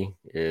for me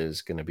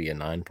is going to be a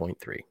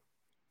 9.3.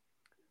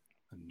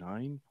 A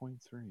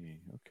 9.3.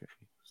 Okay.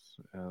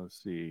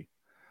 Let's see.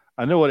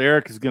 I know what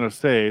Eric is going to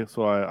say,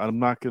 so I'm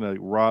not going to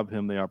rob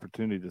him the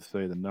opportunity to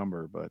say the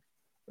number, but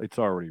it's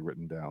already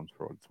written down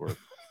for what it's worth.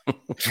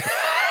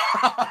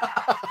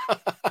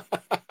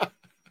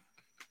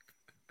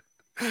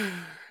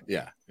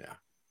 Yeah.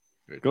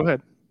 Good. Go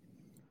ahead.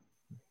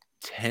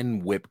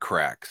 10 whip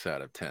cracks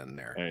out of 10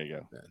 there. There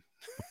you go.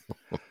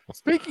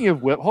 Speaking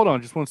of whip, hold on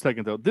just one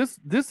second, though. This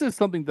is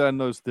something that I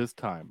noticed this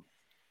time,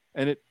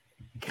 and it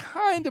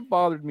kind of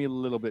bothered me a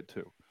little bit,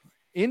 too.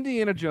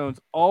 Indiana Jones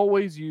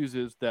always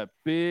uses that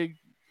big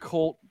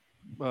Colt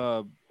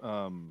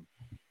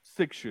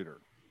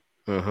 6-shooter.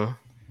 Uh-huh.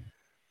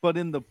 But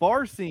in the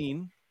bar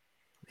scene,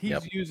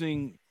 he's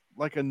using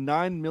like a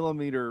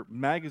 9mm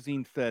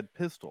magazine-fed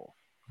pistol.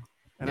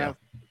 And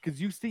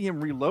because you see him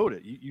reload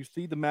it. You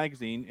see the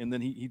magazine, and then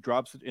he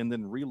drops it and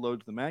then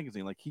reloads the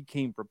magazine. Like he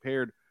came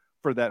prepared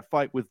for that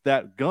fight with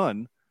that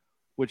gun,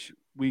 which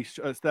we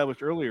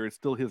established earlier is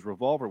still his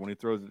revolver when he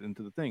throws it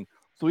into the thing.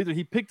 So either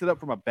he picked it up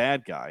from a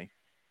bad guy,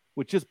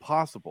 which is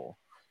possible,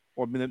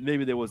 or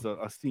maybe there was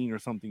a scene or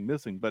something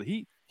missing. But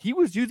he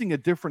was using a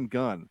different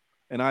gun,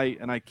 and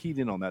I keyed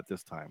in on that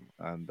this time.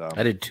 And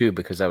I did too,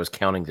 because I was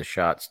counting the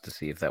shots to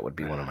see if that would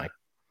be one of my.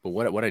 But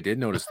what I did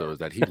notice though is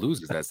that he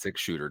loses that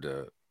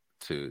 6-shooter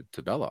to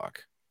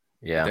Belloc.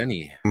 Yeah. But then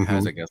he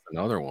has, I guess,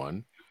 another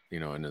one,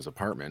 in his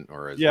apartment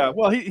or he's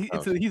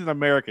an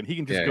American. He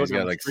can just go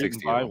down the street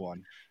and buy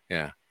one.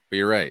 Yeah, but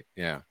you're right.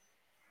 Yeah.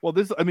 Well,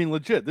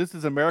 legit. This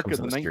is America in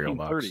the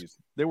 1930s.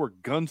 There were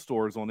gun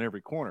stores on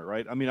every corner,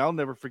 right? I mean, I'll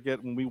never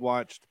forget when we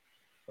watched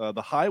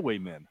The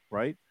Highwaymen,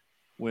 right?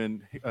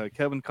 When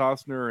Kevin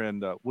Costner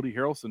and Woody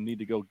Harrelson need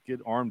to go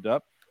get armed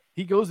up.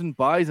 He goes and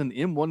buys an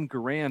M1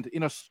 Garand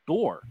in a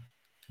store.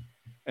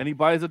 And he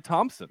buys a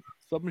Thompson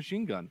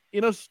submachine gun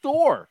in a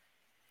store.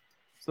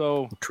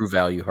 So True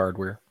Value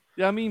Hardware.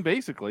 Yeah, I mean,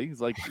 basically, it's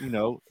like,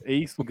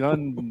 Ace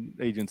Gun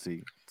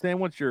Agency. Sam,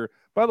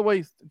 by the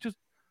way, just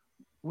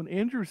when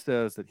Andrew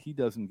says that he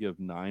doesn't give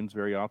 9s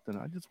very often,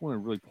 I just want to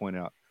really point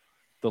out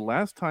the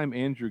last time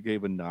Andrew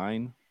gave a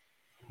 9,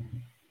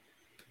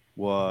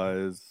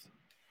 was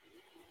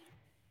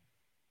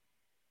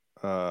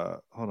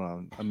hold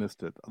on, I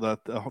missed it.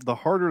 The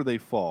Harder They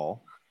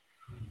Fall.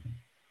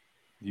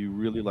 You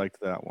really liked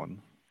that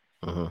one.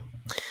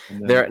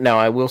 Then... Now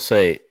I will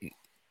say,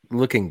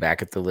 looking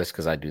back at the list,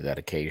 because I do that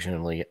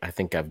occasionally, I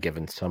think I've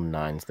given some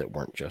 9s that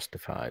weren't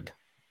justified.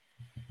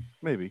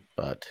 Maybe,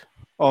 but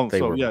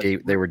they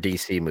were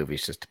DC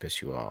movies just to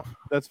piss you off.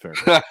 That's fair.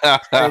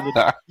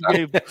 You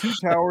gave Two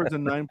Towers a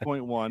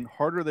 9.1,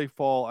 Harder They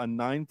Fall a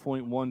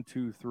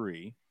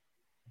 9.123,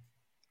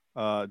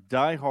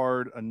 Die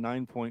Hard a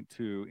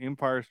 9.2,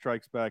 Empire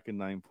Strikes Back a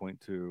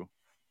 9.2.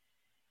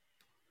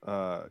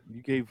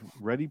 You gave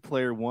Ready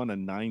Player One a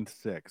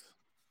 9.6.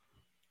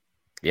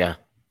 Yeah,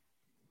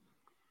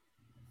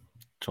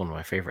 it's one of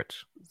my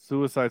favorites.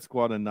 Suicide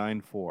Squad a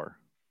 9.4.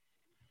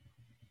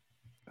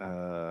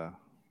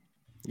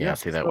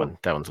 See that one.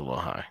 That one's a little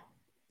high.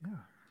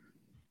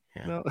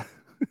 Yeah. No,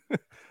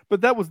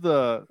 but that was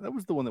the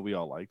one that we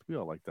all liked. We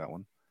all liked that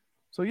one.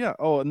 So yeah.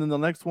 Oh, and then the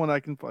next one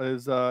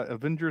is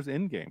Avengers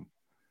Endgame.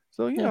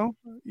 So you know,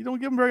 you don't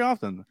give them very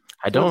often.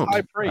 I don't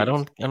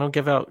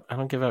give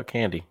out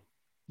candy.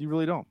 You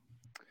really don't.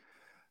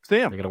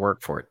 Sam, I got to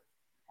work for it.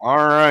 All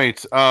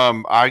right.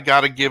 I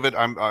got to give it.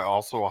 I'm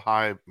also a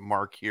high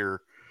mark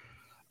here.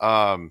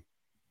 I'm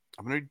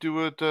going to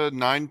do it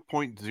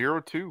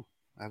 9.02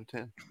 out of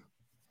 10.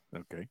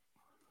 Okay.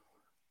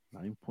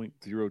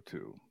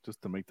 9.02,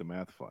 just to make the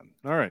math fun.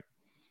 All right.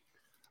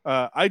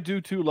 I do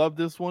too love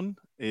this one.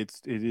 It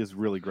is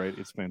really great.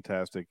 It's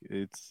fantastic.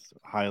 It's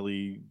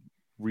highly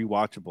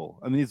rewatchable.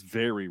 I mean, it's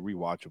very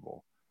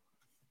rewatchable.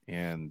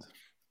 And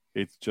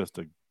it's just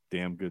a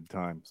damn good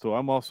time. So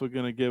I'm just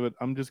going to give it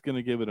a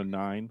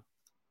 9.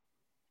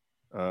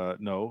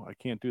 No, I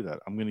can't do that.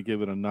 I'm going to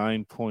give it a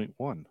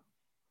 9.1.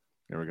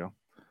 There we go.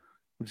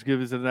 Which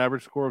gives it an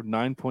average score of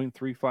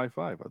 9.355.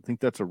 I think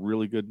that's a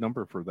really good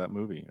number for that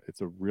movie.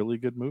 It's a really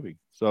good movie.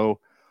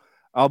 So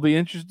I'll be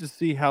interested to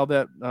see how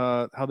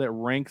that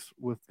ranks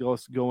with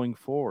us going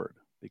forward,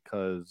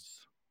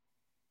 because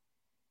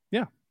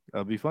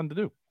that'll be fun to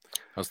do.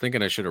 I was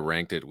thinking I should have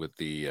ranked it with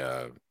the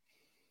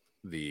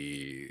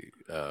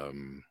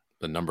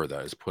number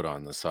that is put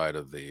on the side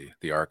of the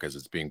arc as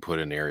it's being put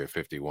in Area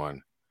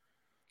 51.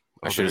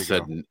 I should have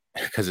said,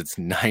 because it's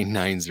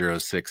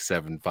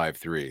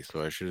 9906753.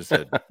 So I should have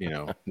said,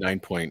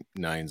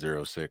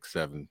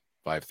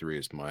 9.90675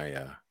 is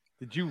my.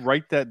 Did you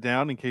write that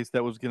down in case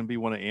that was going to be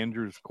one of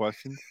Andrew's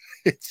questions?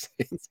 It's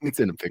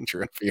in a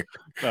picture up here.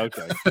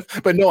 Okay.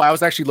 But no, I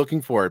was actually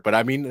looking for it. But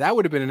I mean, that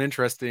would have been an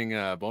interesting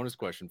bonus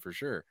question for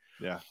sure.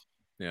 Yeah.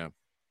 Yeah.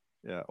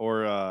 Yeah.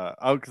 Or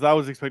because I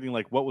was expecting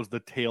what was the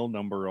tail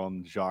number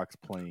on Jacques'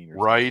 plane?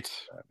 Right.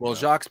 Well,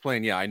 Jacques'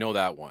 plane. Yeah, I know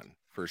that one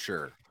for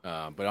sure.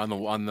 But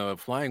on the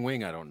Flying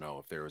Wing, I don't know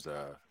if there was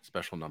a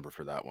special number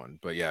for that one.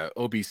 But yeah,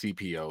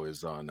 OBCPO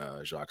is on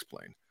Jacques'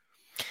 plane.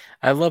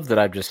 I love that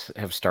I just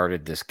have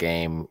started this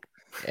game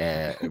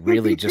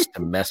really just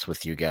to mess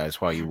with you guys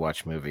while you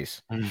watch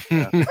movies.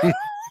 It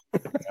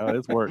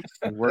works.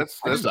 It works.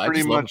 That's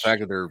pretty much the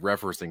fact that they're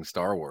referencing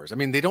Star Wars. I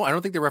mean, I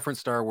don't think they reference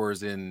Star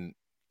Wars in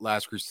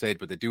Last Crusade,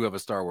 but they do have a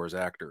Star Wars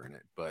actor in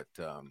it. But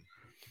because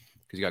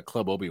you got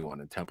Club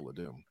Obi-Wan and Temple of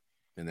Doom,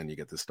 and then you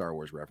get the Star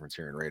Wars reference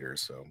here in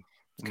Raiders. So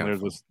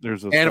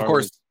there's and of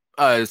course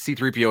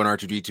C-3PO and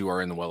R2-D2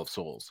 are in the Well of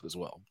Souls as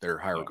well. They're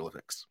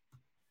hieroglyphics.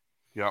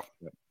 Yep.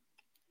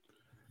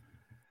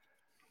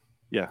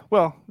 Yeah,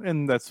 well,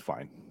 and that's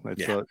fine.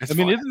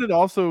 Isn't it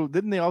also?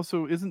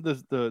 Isn't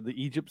the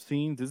Egypt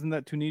scenes? Isn't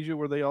that Tunisia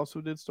where they also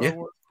did Star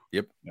Wars?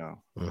 Yep. Yeah.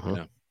 Mm-hmm.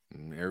 Yeah.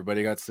 And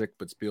everybody got sick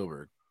but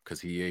Spielberg because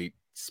he ate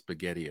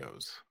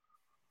SpaghettiOs.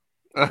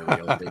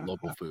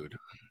 Local food.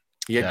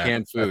 He had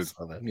canned food.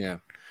 Yeah.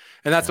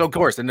 And that's of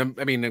course. And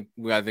I mean,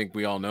 I think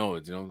we all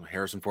know,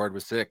 Harrison Ford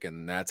was sick,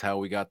 and that's how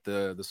we got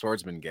the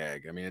swordsman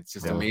gag. I mean, it's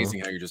just amazing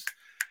how you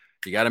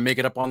got to make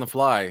it up on the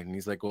fly. And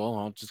he's like, well,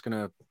 I'm just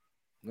gonna.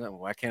 No,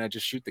 why can't I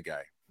just shoot the guy?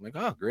 I'm like,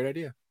 oh, great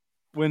idea.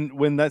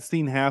 When that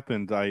scene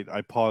happened,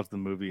 I paused the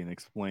movie and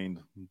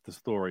explained the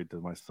story to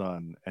my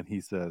son, and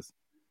he says,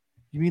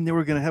 "You mean they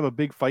were going to have a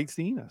big fight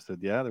scene?" I said,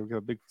 "Yeah, they were going to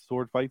have a big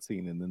sword fight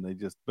scene," and then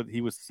but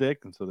he was sick,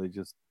 and so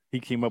he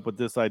came up with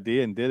this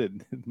idea and did it.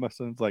 And my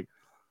son's like,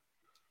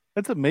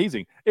 "That's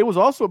amazing." It was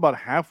also about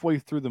halfway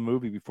through the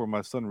movie before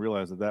my son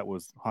realized that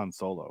was Han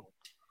Solo.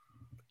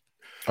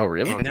 Oh,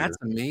 really? And that's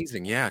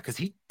amazing, yeah, because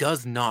he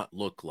does not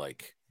look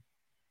like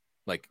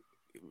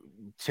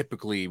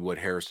typically what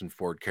Harrison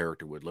Ford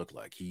character would look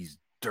like. He's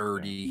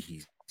dirty,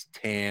 he's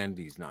tanned,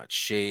 he's not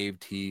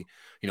shaved, he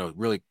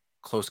really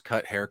close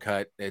cut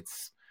haircut.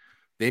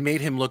 They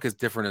made him look as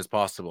different as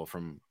possible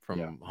from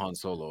Han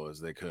Solo as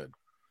they could.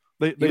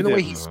 Even the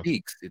way he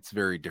speaks, it's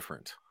very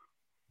different.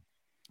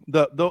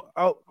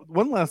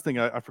 One last thing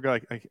I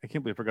forgot, I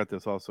can't believe I forgot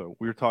this also.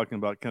 We were talking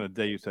about kind of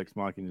Deus Ex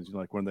Machina,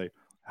 when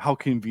how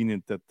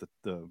convenient that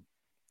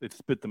it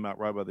spit them out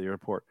right by the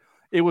airport.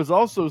 It was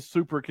also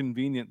super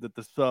convenient that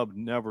the sub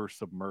never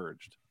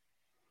submerged.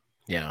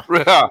 Yeah.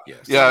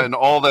 Yes. Yeah, and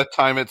all that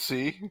time at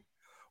sea.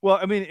 Well,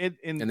 I mean,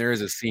 and there is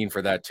a scene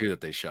for that too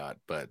that they shot,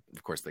 but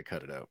of course they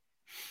cut it out.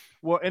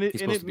 Well, and he's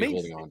supposed it to be makes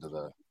holding on to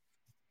the.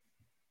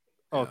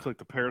 Oh, it's like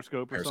the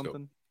periscope or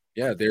something.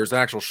 Yeah, there's an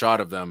actual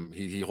shot of them.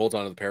 He holds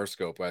onto the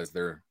periscope as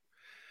they're,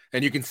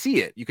 and you can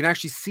see it. You can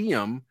actually see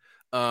him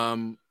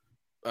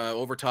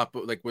over top,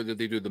 like where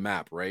they do the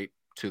map, right,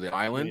 to the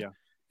island, Yeah.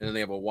 And then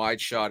they have a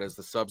wide shot as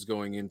the sub's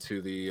going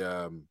into the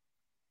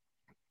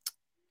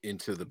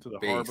base,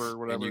 harbor or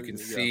whatever. and you can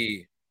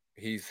see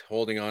he's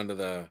holding onto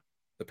the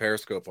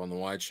periscope on the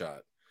wide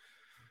shot.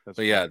 That's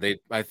but yeah,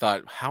 I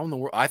thought, how in the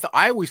world?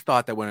 I always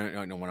thought that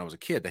when I was a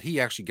kid that he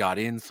actually got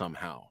in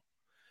somehow,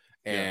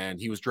 and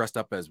he was dressed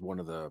up as one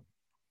of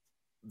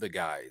the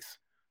guys,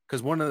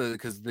 because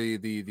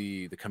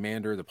the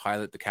commander, the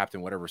pilot, the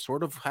captain, whatever,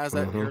 sort of has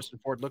that Harrison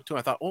Ford look to him.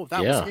 I thought, oh,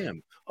 that was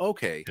him.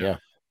 Okay,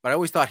 but I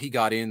always thought he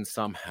got in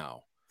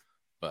somehow,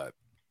 but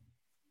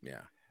yeah.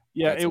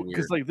 Yeah,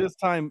 because like this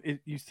time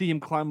you see him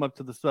climb up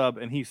to the sub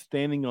and he's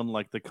standing on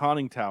like the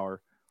conning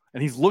tower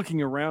and he's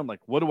looking around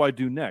like, what do I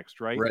do next?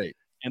 Right.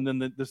 And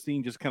then the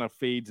scene just kind of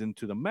fades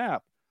into the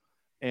map.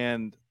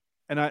 And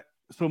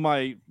so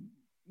my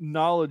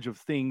knowledge of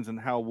things and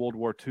how World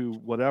War II,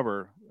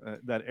 whatever,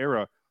 that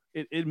era,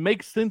 it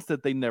makes sense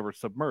that they never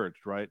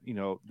submerged, right? You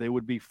know, they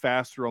would be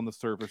faster on the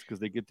surface because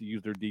they get to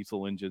use their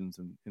diesel engines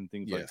and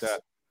things like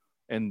that.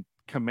 And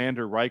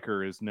Commander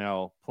Riker is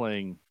now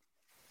playing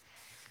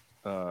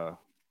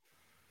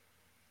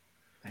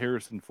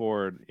Harrison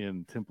Ford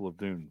in Temple of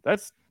Doom.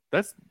 That's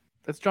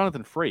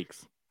Jonathan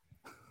Frakes.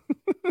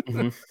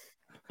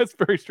 That's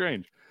very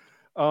strange.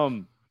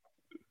 Again,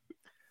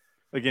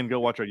 go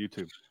watch our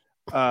YouTube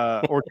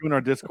or in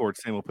our Discord.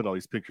 Sam will put all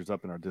these pictures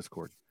up in our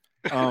Discord.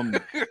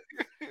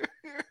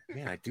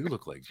 Man, I do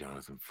look like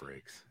Jonathan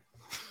Frakes.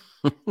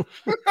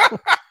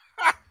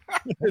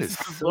 That is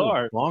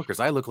so bonkers.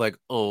 I look like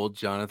old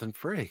Jonathan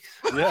Frakes.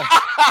 Yeah.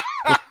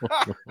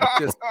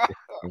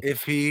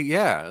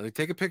 Like,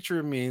 take a picture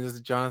of me. This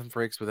is Jonathan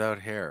Frakes without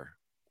hair.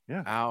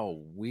 Yeah.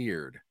 Ow,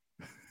 weird.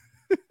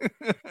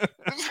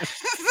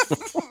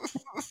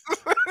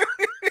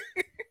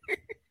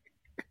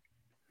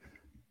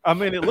 I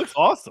mean, it looks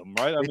awesome,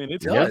 right? I mean,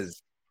 it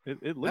does.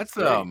 It looks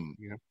great.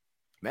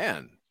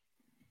 Man.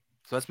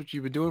 So that's what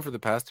you've been doing for the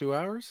past 2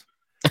 hours?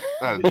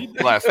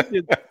 Last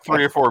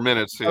 3 or 4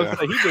 minutes. Yeah.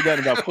 He did that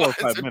in about 4 or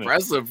 5 minutes.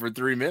 Impressive for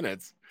 3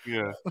 minutes.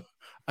 Yeah.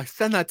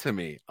 Send that to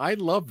me. I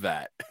love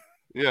that.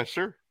 Yeah,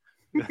 sure.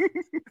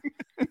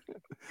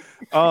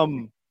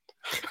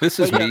 This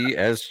is me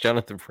as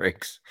Jonathan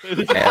Frakes as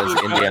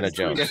Indiana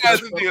Jones.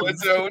 As Indiana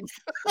Jones.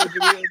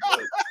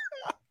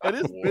 It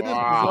is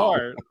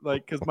bizarre,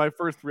 like, because my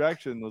first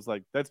reaction was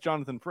like, "That's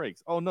Jonathan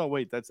Frakes." Oh no,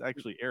 wait, that's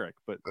actually Eric.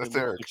 But that's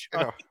Eric.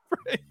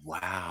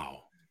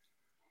 Wow.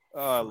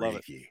 Oh, I love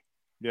it.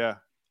 Yeah.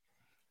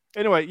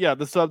 Anyway, yeah,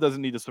 the sub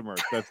doesn't need to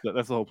submerge. That's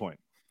the whole point.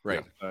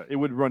 Right. It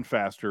would run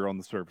faster on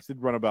the surface.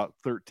 It'd run about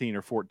 13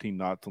 or 14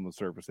 knots on the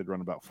surface. It'd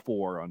run about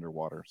 4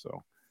 underwater.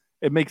 So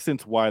it makes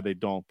sense why they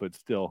don't, but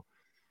still.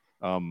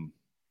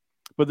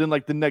 But then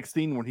like the next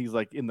scene when he's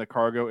like in the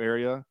cargo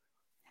area,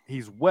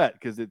 he's wet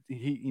because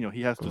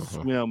he has to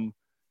swim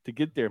to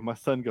get there. My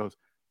son goes,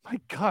 "My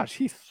gosh,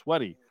 he's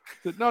sweaty."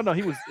 I said, no,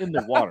 he was in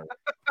the water.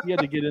 He had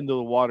to get into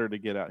the water to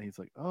get out. And he's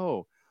like,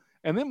 "Oh."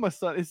 And then my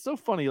son, it's so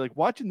funny, like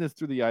watching this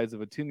through the eyes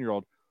of a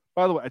 10-year-old.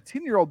 By the way, a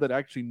 10-year-old that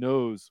actually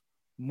knows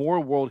more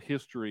World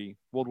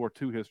War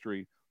II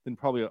history than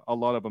probably a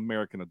lot of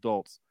American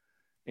adults.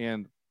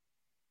 And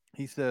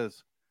he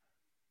says,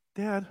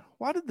 "Dad,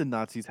 why did the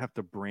Nazis have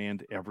to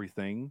brand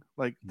everything?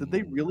 Like, did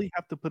they really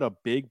have to put a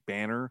big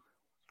banner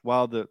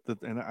while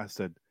and I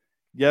said,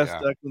 yes,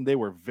 Declan, they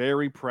were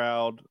very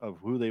proud of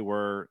who they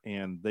were,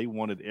 and they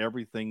wanted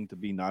everything to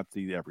be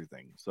Nazi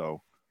everything."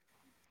 So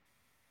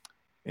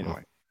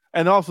anyway,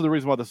 and also the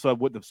reason why the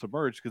sub wouldn't have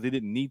submerged because they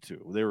didn't need to.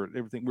 They were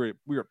everything. We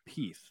were at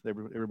peace.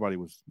 Everybody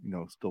was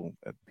still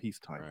at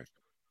peacetime. Right.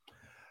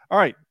 All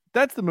right,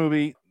 that's the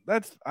movie.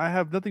 I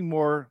have nothing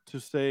more to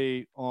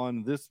say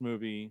on this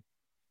movie,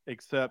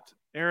 except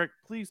Eric,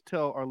 please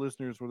tell our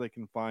listeners where they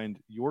can find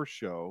your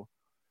show.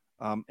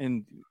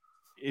 And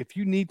if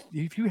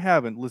you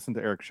haven't listened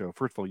to Eric's show,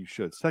 first of all, you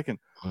should. Second,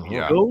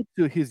 go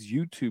to his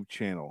YouTube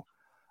channel.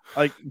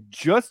 Like,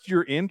 just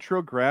your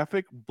intro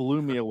graphic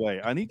blew me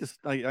away. I need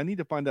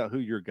to find out who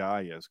your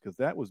guy is because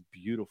that was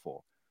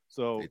beautiful.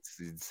 So it's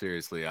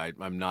seriously,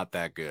 I'm not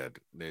that good.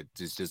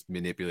 It's just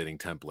manipulating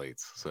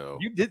templates. So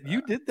you did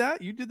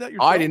that? You did that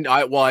yourself? I didn't.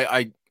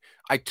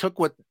 I took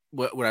what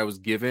I was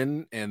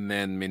given and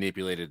then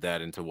manipulated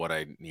that into what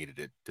I needed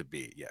it to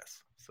be.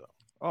 Yes. So.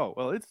 Oh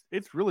well,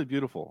 it's really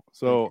beautiful.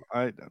 So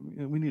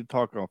we need to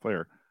talk off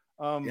air.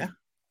 Yeah.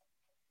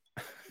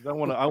 I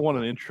want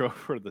an intro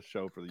for the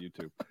show for the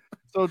YouTube.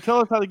 So tell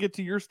us how to get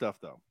to your stuff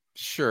though.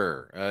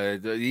 Sure.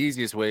 The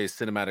easiest way is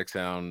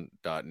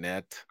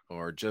cinematicsound.net,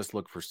 or just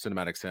look for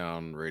Cinematic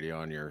Sound Radio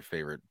on your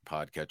favorite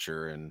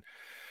podcatcher, and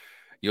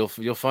you'll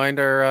find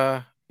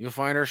our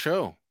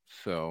show.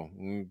 So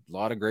a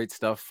lot of great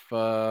stuff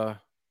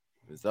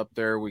is up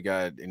there. We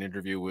got an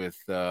interview with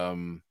a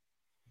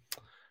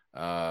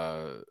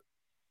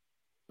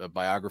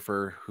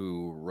biographer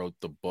who wrote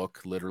the book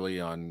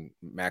literally on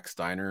Max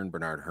Steiner and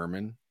Bernard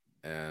Herrmann.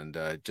 and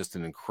just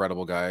an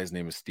incredible guy. His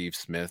name is Steve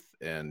Smith,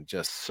 and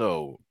just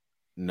so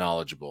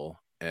knowledgeable.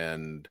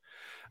 And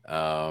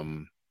but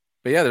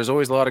yeah, there's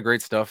always a lot of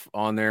great stuff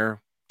on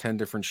there. 10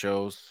 different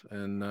shows,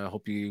 and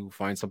hope you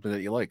find something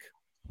that you like.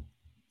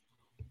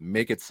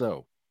 Make it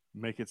so.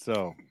 Make it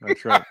so.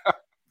 That's right.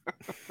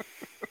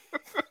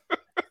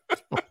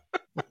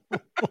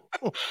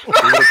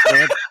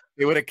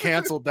 They would have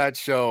canceled that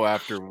show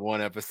after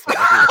one episode.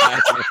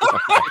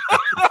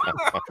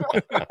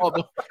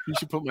 Although you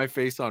should put my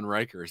face on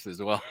Rikers as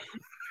well.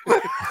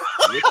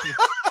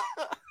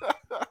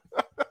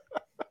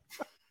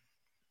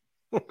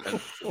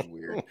 That's so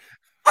weird.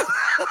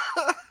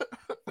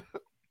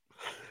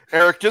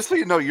 Eric, just so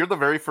you know, you're the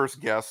very first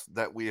guest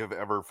that we have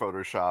ever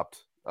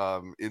photoshopped.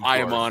 I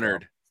am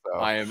honored. So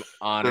I am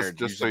honored.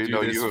 Just so you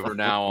know, you from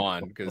now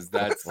on, because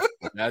that's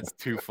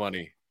too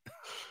funny.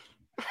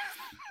 I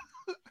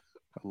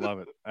love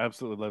it.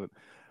 Absolutely love it.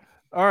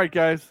 All right,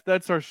 guys,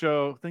 that's our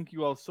show. Thank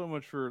you all so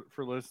much for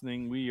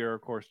listening. We are,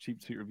 of course,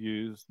 Cheap Seat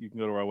Reviews. You can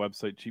go to our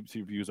website,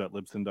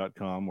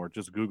 cheapseatreviews.libsyn.com, or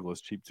just Google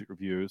us, Cheap Seat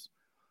Reviews.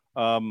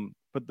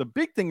 But the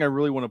big thing I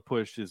really want to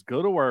push is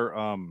go to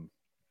our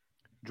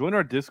join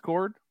our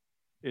Discord.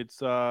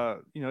 It's it's a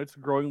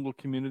growing little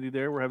community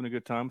there. We're having a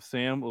good time.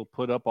 Sam will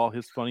put up all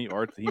his funny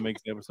art that he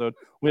makes the episode.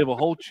 We have a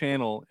whole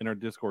channel in our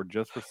Discord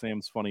just for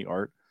Sam's funny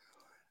art.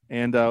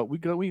 And we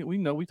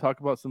talk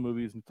about some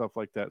movies and stuff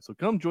like that. So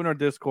come join our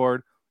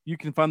Discord. You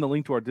can find the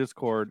link to our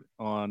Discord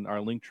on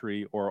our link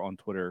tree or on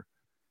Twitter.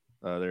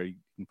 There you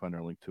can find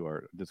our link to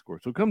our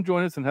Discord. So come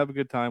join us and have a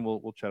good time.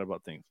 We'll chat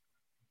about things.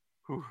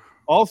 Whew.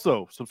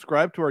 Also,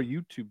 subscribe to our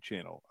YouTube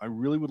channel. I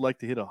really would like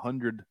to hit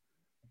 100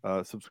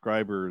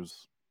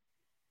 subscribers,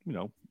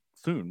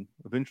 soon,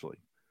 eventually.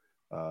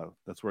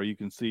 That's where you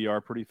can see our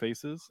pretty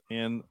faces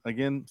and,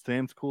 again,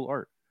 Sam's cool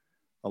art,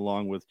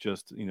 along with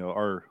just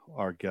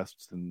our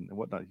guests and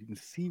whatnot. You can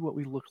see what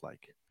we look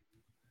like.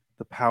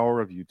 The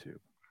power of YouTube.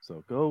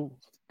 So go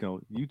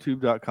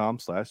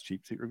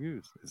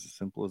youtube.com/cheapseatreviews. It's as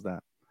simple as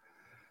that.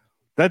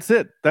 That's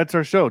it. That's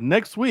our show.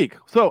 Next week.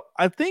 So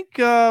I think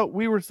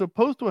we were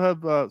supposed to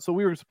have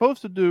we were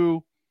supposed to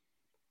do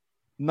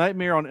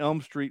Nightmare on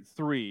Elm Street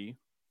 3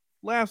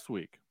 last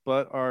week,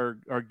 but our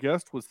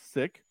guest was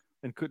sick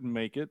and couldn't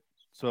make it.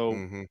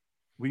 So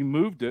we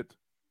moved it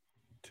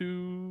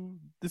to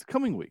this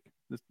coming week.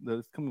 This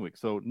coming week.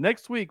 So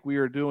next week we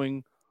are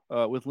doing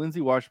with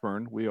Lindsay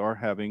Washburn, we are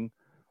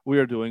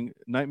doing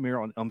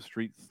Nightmare on Elm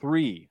Street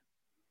 3.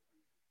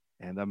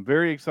 And I'm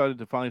very excited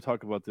to finally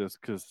talk about this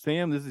because,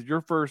 Sam, this is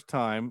your first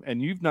time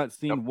and you've not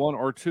seen 1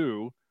 or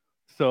 2.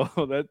 So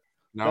that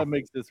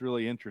makes this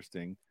really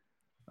interesting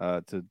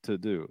to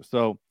do.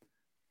 So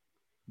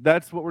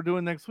that's what we're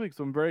doing next week.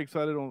 So I'm very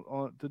excited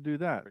to do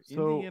that.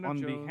 So Indiana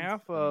on Jones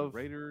behalf of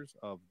Raiders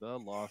of the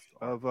Lost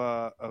of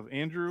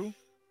Andrew,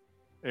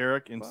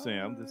 Eric, and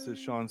Sam, this is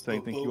Sean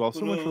saying thank you all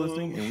so much for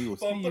listening, and we will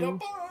see you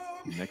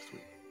next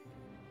week.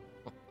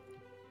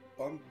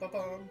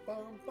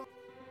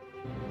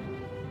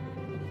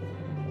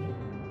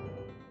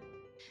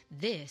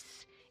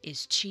 This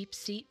is Cheap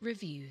Seat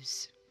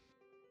Reviews.